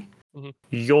 especially, Mhm.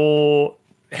 your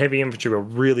heavy infantry will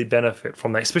really benefit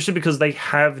from that, especially because they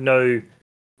have no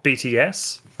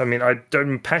BTS. I mean, I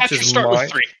don't. Patchers start with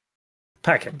 3,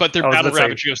 Packet, but their battle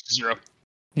ravage goes to 0.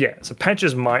 Yeah, so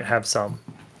patches might have some.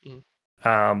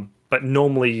 Mhm. But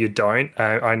normally you don't.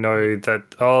 I know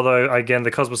that, although again,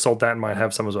 the Cosmos Soldat might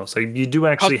have some as well. So you do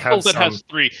actually have That some. has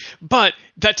 3, but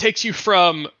that takes you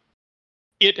from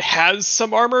it has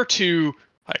some armor to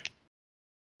like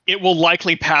it will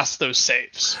likely pass those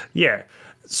saves. Yeah,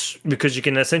 because you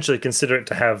can essentially consider it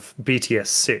to have BTS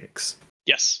 6.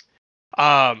 Yes.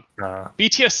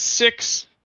 BTS 6,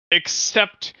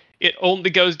 except it only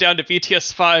goes down to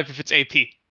BTS 5 if it's AP.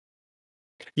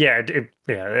 Yeah,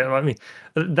 I mean,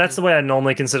 that's the way I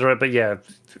normally consider it. But yeah,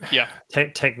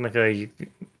 technically,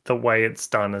 the way it's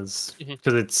done is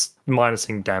because it's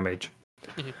minusing damage.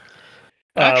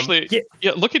 Actually,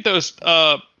 look at those.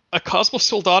 A Cosmos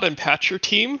Soldat and Patcher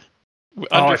team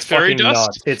under it's Fairy fucking Dust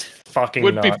nuts. It's fucking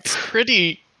would nuts. be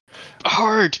pretty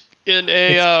hard in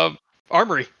a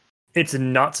armory. It's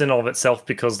nuts in all of itself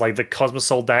because like the Cosmos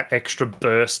Soldat extra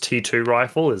burst T2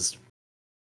 rifle is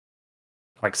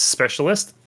like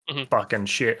specialist. Fucking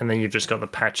shit, and then you've just got the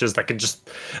patches that can just.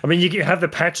 I mean, you have the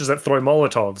patches that throw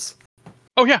Molotovs.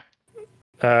 Oh yeah.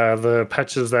 The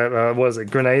patches that what is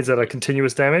it? Grenades that are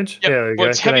continuous damage. Yep. Yeah, there you Well, go.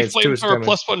 it's heavy Grenades, flamethrower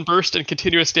 +1 burst and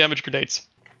continuous damage grenades.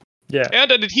 Yeah, and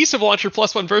an adhesive launcher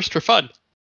 +1 burst for fun.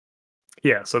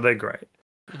 Yeah, so they're great.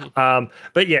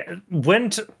 But yeah,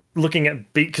 when looking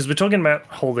at B, because we're talking about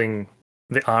holding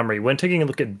the armory, when taking a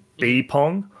look at B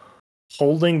Pong,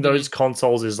 holding those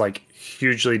consoles is like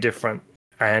hugely different.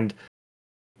 And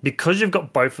because you've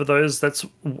got both of those, that's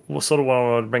sort of what I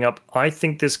want to bring up. I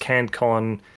think this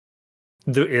CanCon,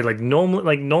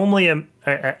 normally a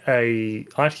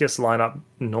ITS lineup,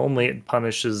 normally it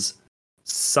punishes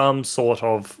some sort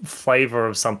of flavor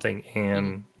of something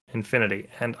in Infinity,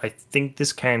 and I think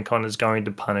this CanCon is going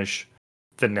to punish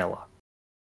vanilla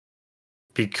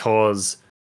because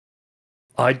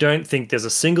I don't think there's a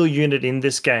single unit in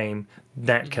this game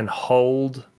that can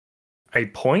hold a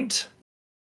point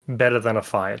better than a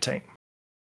fire team.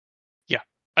 Yeah,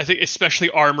 I think especially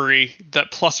armory,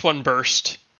 that +1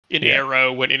 burst in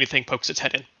arrow when anything pokes its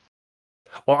head in.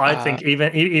 Well, I think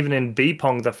even in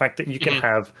B-Pong, the fact that you can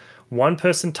have one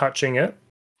person touching it,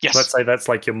 let's say that's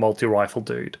like your multi-rifle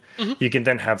dude. You can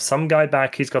then have some guy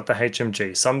back, he's got the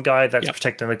HMG. Some guy that's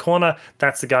protecting the corner,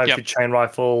 that's the guy with your chain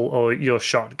rifle or your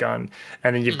shotgun.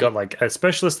 And then you've got like a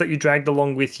specialist that you dragged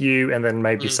along with you, and then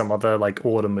maybe some other like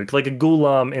order mook, like a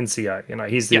Gulam NCO. You know,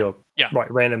 he's your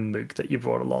random mook that you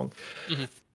brought along.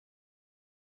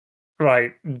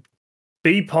 Right.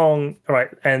 B-Pong, right,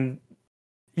 and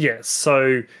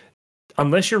so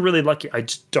unless you're really lucky, I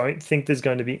just don't think there's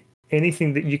going to be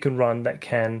anything that you can run that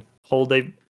can hold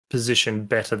a position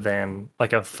better than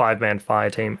like a 5-man fire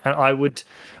team. And I would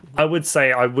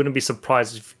say I wouldn't be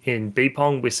surprised if in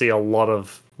B-Pong we see a lot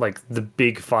of like the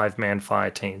big 5-man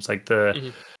fire teams, like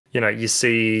the you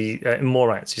see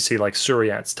Morats, you see like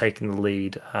Suryats taking the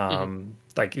lead.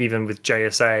 Like even with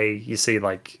JSA, you see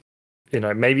like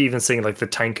maybe even seeing like the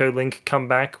Tanko link come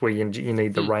back where you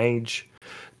need the range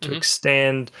to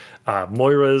extend.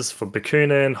 Moiras for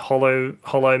Bakunin,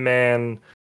 Hollow Man,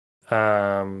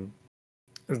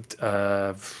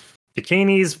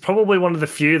 Bikini's probably one of the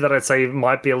few that I'd say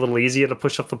might be a little easier to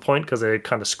push off the point because they're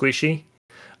kind of squishy,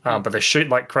 but they shoot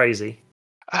like crazy.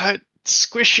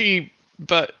 Squishy,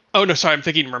 but oh no, sorry, I'm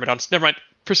thinking Myrmidons. Never mind.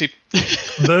 Proceed.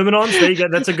 Myrmidons, there you go.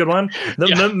 That's a good one.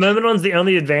 Myrmidons, the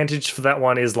only advantage for that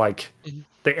one is like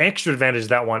the extra advantage of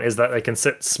that one is that they can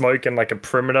set smoke and like a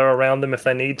perimeter around them if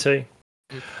they need to.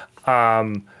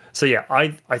 So yeah,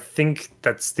 I think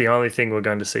that's the only thing we're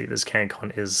going to see this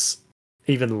CanCon is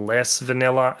even less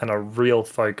vanilla and a real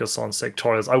focus on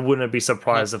sectorials. I wouldn't be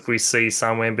surprised if we see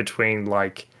somewhere between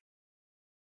like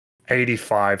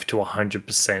 85 to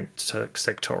 100%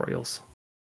 sectorials.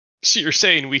 So you're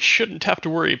saying we shouldn't have to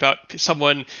worry about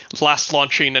someone last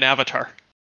launching an avatar?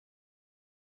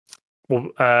 Well,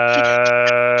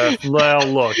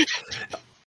 look,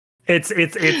 it's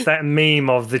that meme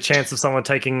of the chance of someone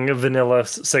taking a vanilla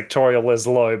sectorial is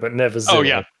low, but never zero. Oh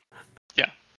yeah, yeah.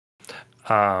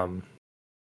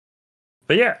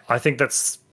 But yeah, I think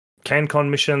that's CanCon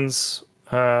missions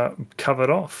covered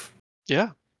off. Yeah.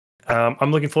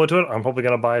 I'm looking forward to it. I'm probably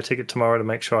going to buy a ticket tomorrow to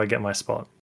make sure I get my spot.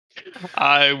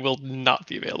 I will not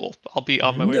be available. I'll be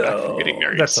on my way back from getting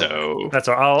married. That's so all. That's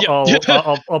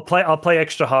all. I'll play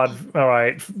extra hard. All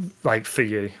right, like for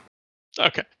you.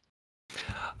 Okay.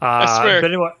 I swear.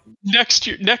 But anyway, next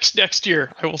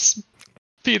year, I will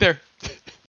be there.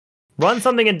 run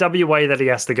something in WA that he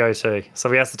has to go to,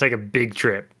 so he has to take a big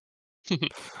trip.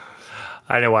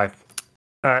 Anyway,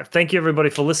 thank you everybody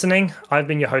for listening. I've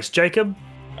been your host Jacob.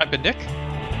 I've been Nick.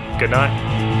 Good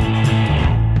night.